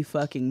filthy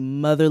fucking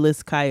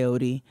motherless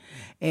coyote.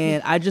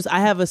 And I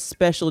have a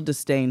special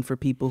disdain for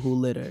people who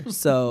litter.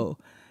 So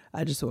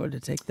I just wanted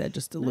to take that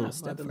just a little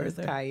step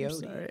further.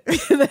 Coyote.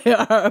 They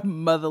are a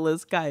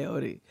motherless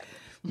coyote.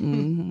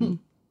 Mm-hmm.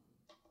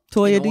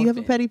 Toya, do you have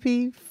a petty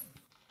peeve?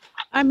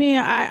 I mean,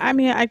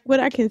 what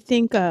I can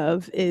think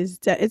of is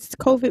that it's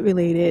COVID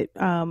related.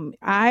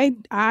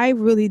 I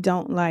really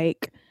don't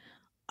like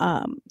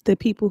the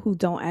people who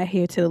don't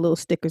adhere to the little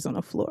stickers on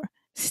the floor.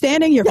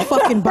 Stand in your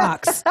fucking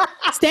box.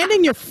 Stand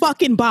in your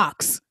fucking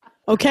box.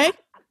 Okay?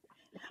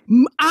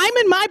 I'm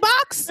in my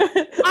box.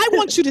 I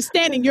want you to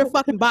stand in your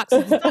fucking box.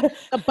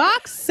 The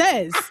box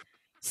says,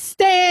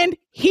 stand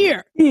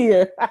here.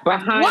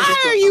 Behind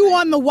Why are you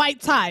on the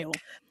white tile?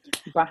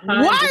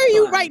 Behind Why are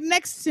you right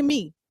next to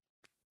me?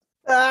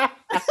 I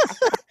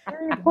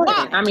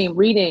mean,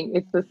 reading,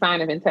 it's a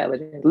sign of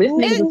intelligence.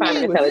 Listening is a sign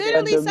of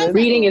intelligence.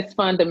 Reading is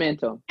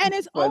fundamental. And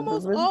it's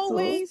almost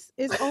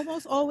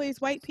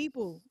always white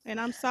people. And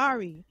I'm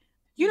sorry.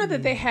 You know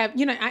that they have,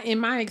 in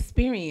my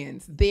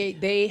experience,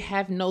 they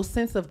have no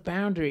sense of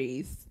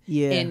boundaries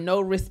and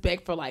no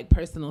respect for like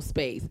personal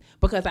space.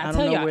 Because I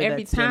tell y'all,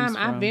 every time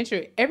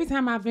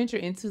I venture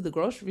into the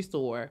grocery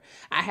store,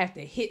 I have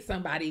to hit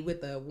somebody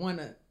with one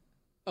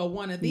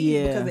of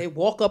these because they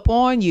walk up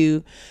on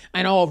you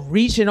and all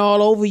reaching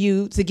all over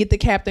you to get the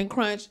Captain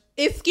Crunch.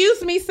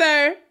 Excuse me,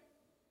 sir.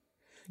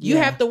 You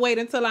have to wait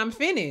until I'm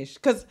finished,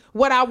 because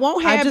what I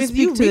won't have is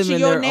you reaching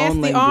your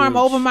nasty arm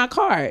over my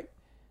cart.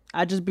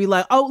 I'd just be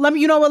like, oh, let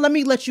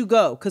me let you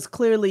go. Because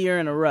clearly you're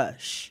in a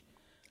rush.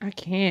 I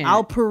can't.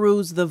 I'll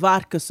peruse the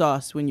vodka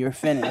sauce when you're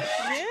finished.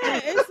 Yeah,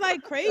 it's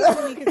like crazy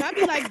to me because I'd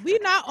be like,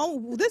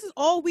 this is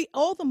all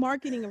the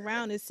marketing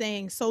around is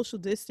saying social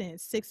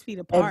distance, 6 feet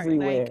apart.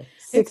 Everywhere. Like,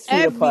 6 feet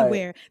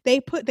everywhere.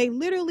 apart. They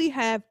literally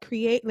have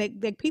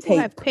like people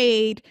have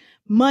paid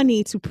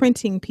money to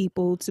printing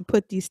people to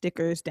put these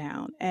stickers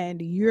down, and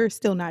you're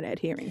still not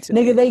adhering to it.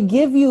 Nigga, they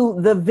give you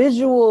the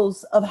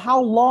visuals of how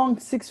long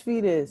 6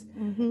 feet is.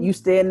 Mm-hmm. You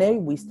stand there,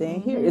 we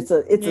stand here. It's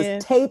a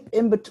tape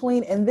in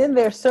between, and then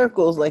there's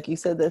circles, like you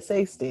said, that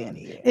say stand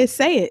here. It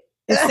say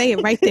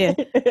it right there.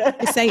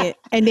 It say it,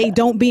 and they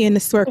don't be in the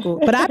circle.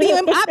 But I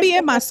be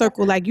in my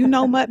circle, like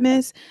what,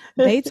 miss?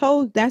 They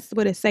told that's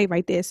what it say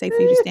right there. It say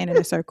for you to stand in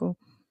a circle.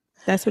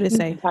 That's what it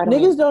say.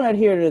 Niggas don't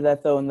adhere to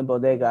that though in the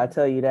bodega. I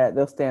tell you that.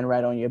 They'll stand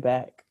right on your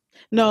back.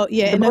 No,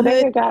 yeah. The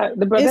bodega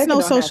it's no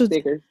don't social have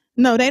stickers.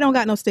 No, they don't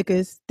got no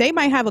stickers. They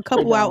might have a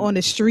couple out on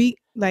the street.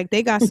 Like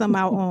they got some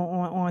out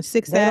on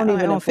 6th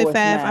Ave, on 5th Ave.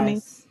 I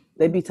mean,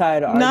 they be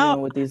tired of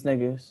arguing with these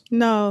niggas.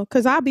 No,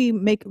 because I be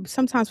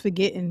sometimes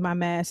forgetting my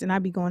mask and I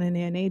be going in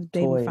there and they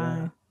be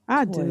fine.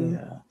 I do.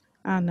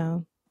 I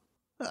know.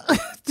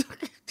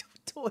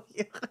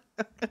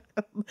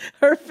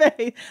 Her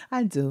face.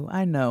 I do.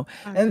 I know.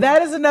 And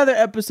that is another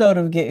episode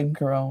of Getting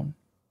Grown.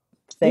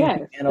 Thank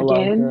you,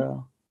 Analog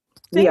Girl.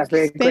 We are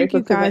very thank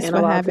you guys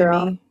for having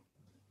me.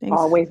 Thanks.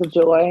 Always a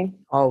joy.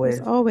 Always.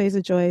 It's always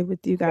a joy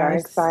with you guys. Very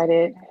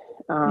excited.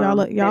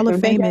 Y'all are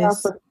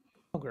famous.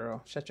 Oh,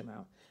 girl, shut your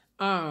mouth.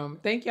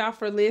 Thank y'all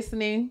for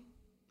listening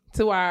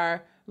to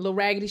our little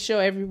raggedy show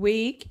every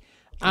week.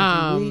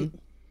 And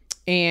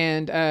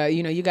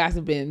you guys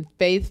have been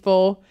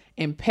faithful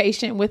and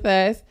patient with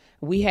us.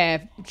 We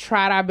have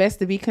tried our best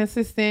to be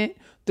consistent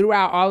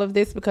throughout all of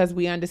this because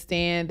we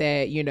understand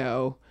that,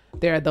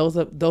 there are those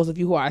of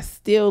you who are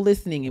still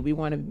listening, and we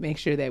want to make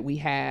sure that we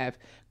have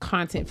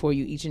content for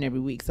you each and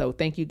every week. So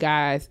thank you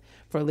guys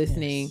for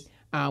listening.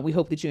 Yes. We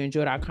hope that you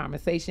enjoyed our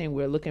conversation.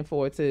 We're looking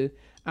forward to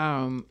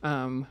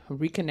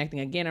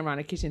reconnecting again around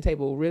the kitchen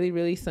table really,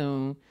 really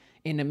soon.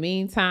 In the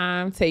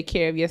meantime, take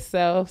care of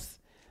yourselves.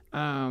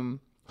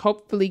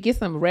 Hopefully get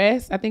some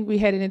rest. I think we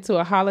headed into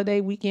a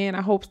holiday weekend.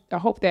 I hope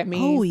that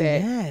means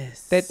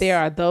that there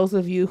are those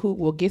of you who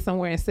will get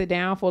somewhere and sit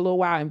down for a little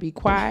while and be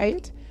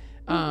quiet.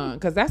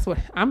 Because that's what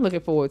I'm looking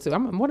forward to.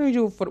 What are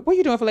you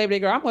doing for Labor Day,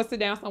 girl? I'm going to sit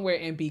down somewhere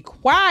and be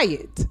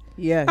quiet.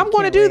 Yeah. I'm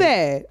going to do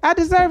that. I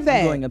deserve that.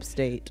 I'm going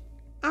upstate.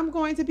 I'm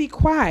going to be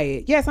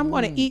quiet. Yes, I'm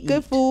going to eat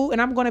good food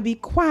and I'm going to be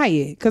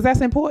quiet because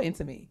that's important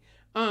to me.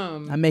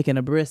 I'm making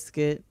a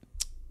brisket.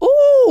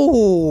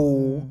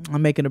 Ooh.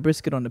 I'm making a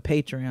brisket on the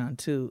Patreon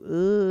too.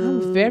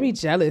 Ooh. I'm very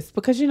jealous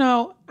because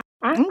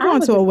I'm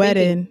going to a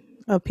wedding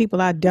of people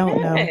I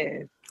don't know.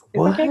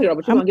 It's okay, girl,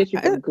 but you're going to get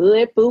you some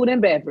good food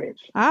and beverage.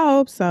 I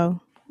hope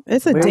so.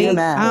 It's a date.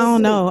 I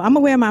don't know. I'm going to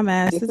wear my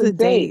mask. It's a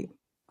date.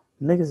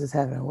 Niggas is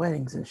having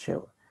weddings and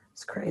shit.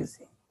 It's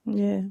crazy.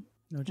 Yeah.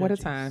 No, what a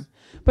time.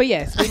 But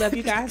yes, we love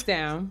you guys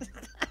down.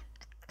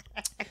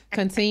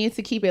 Continue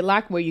to keep it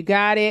locked where you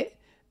got it.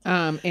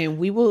 And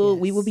we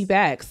will be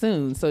back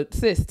soon. So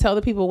sis, tell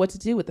the people what to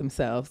do with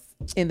themselves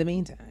in the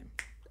meantime.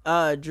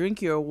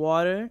 Drink your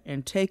water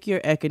and take your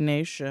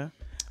echinacea.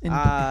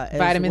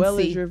 Vitamin as well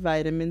C. as your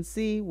vitamin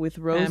C with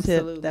rose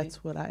hip.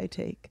 That's what I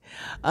take.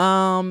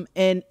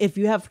 And if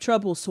you have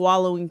trouble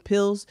swallowing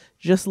pills,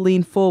 just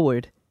lean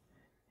forward.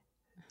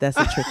 That's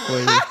a trick for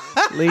you.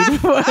 Lean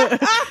forward.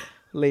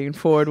 Lean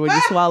forward when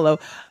you swallow.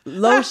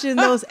 Lotion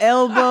those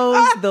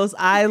elbows, those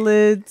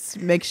eyelids.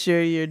 Make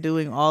sure you're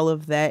doing all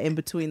of that in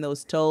between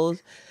those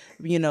toes.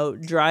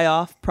 Dry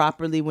off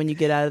properly when you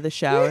get out of the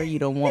shower. You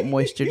don't want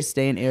moisture to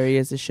stay in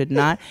areas it should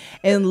not.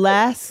 And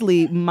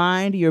lastly,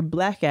 mind your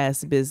black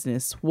ass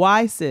business.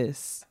 Why,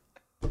 sis?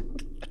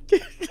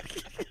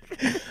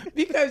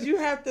 Because you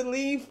have to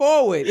lean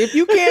forward. If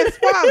you can't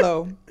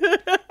swallow,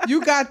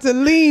 you got to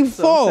lean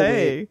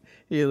forward.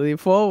 You lean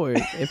forward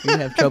if you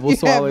have trouble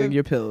swallowing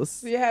your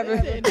pills.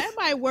 And that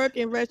might work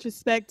in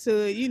retrospect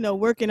to,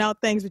 working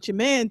out things with your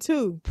man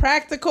too.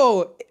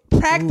 Practical,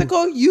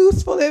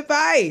 useful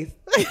advice.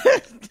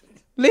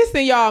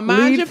 Listen, y'all,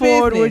 mind your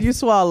forward business. when you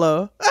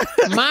swallow.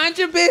 Mind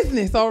your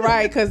business, all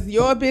right? Because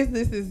your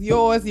business is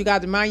yours. You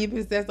got to mind your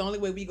business. That's the only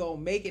way we going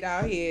to make it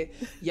out here.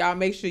 Y'all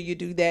make sure you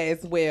do that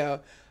as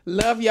well.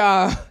 Love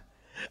y'all.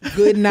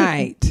 Good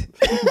night.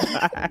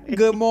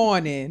 Good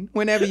morning,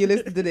 whenever you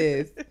listen to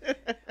this.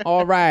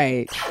 All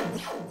right.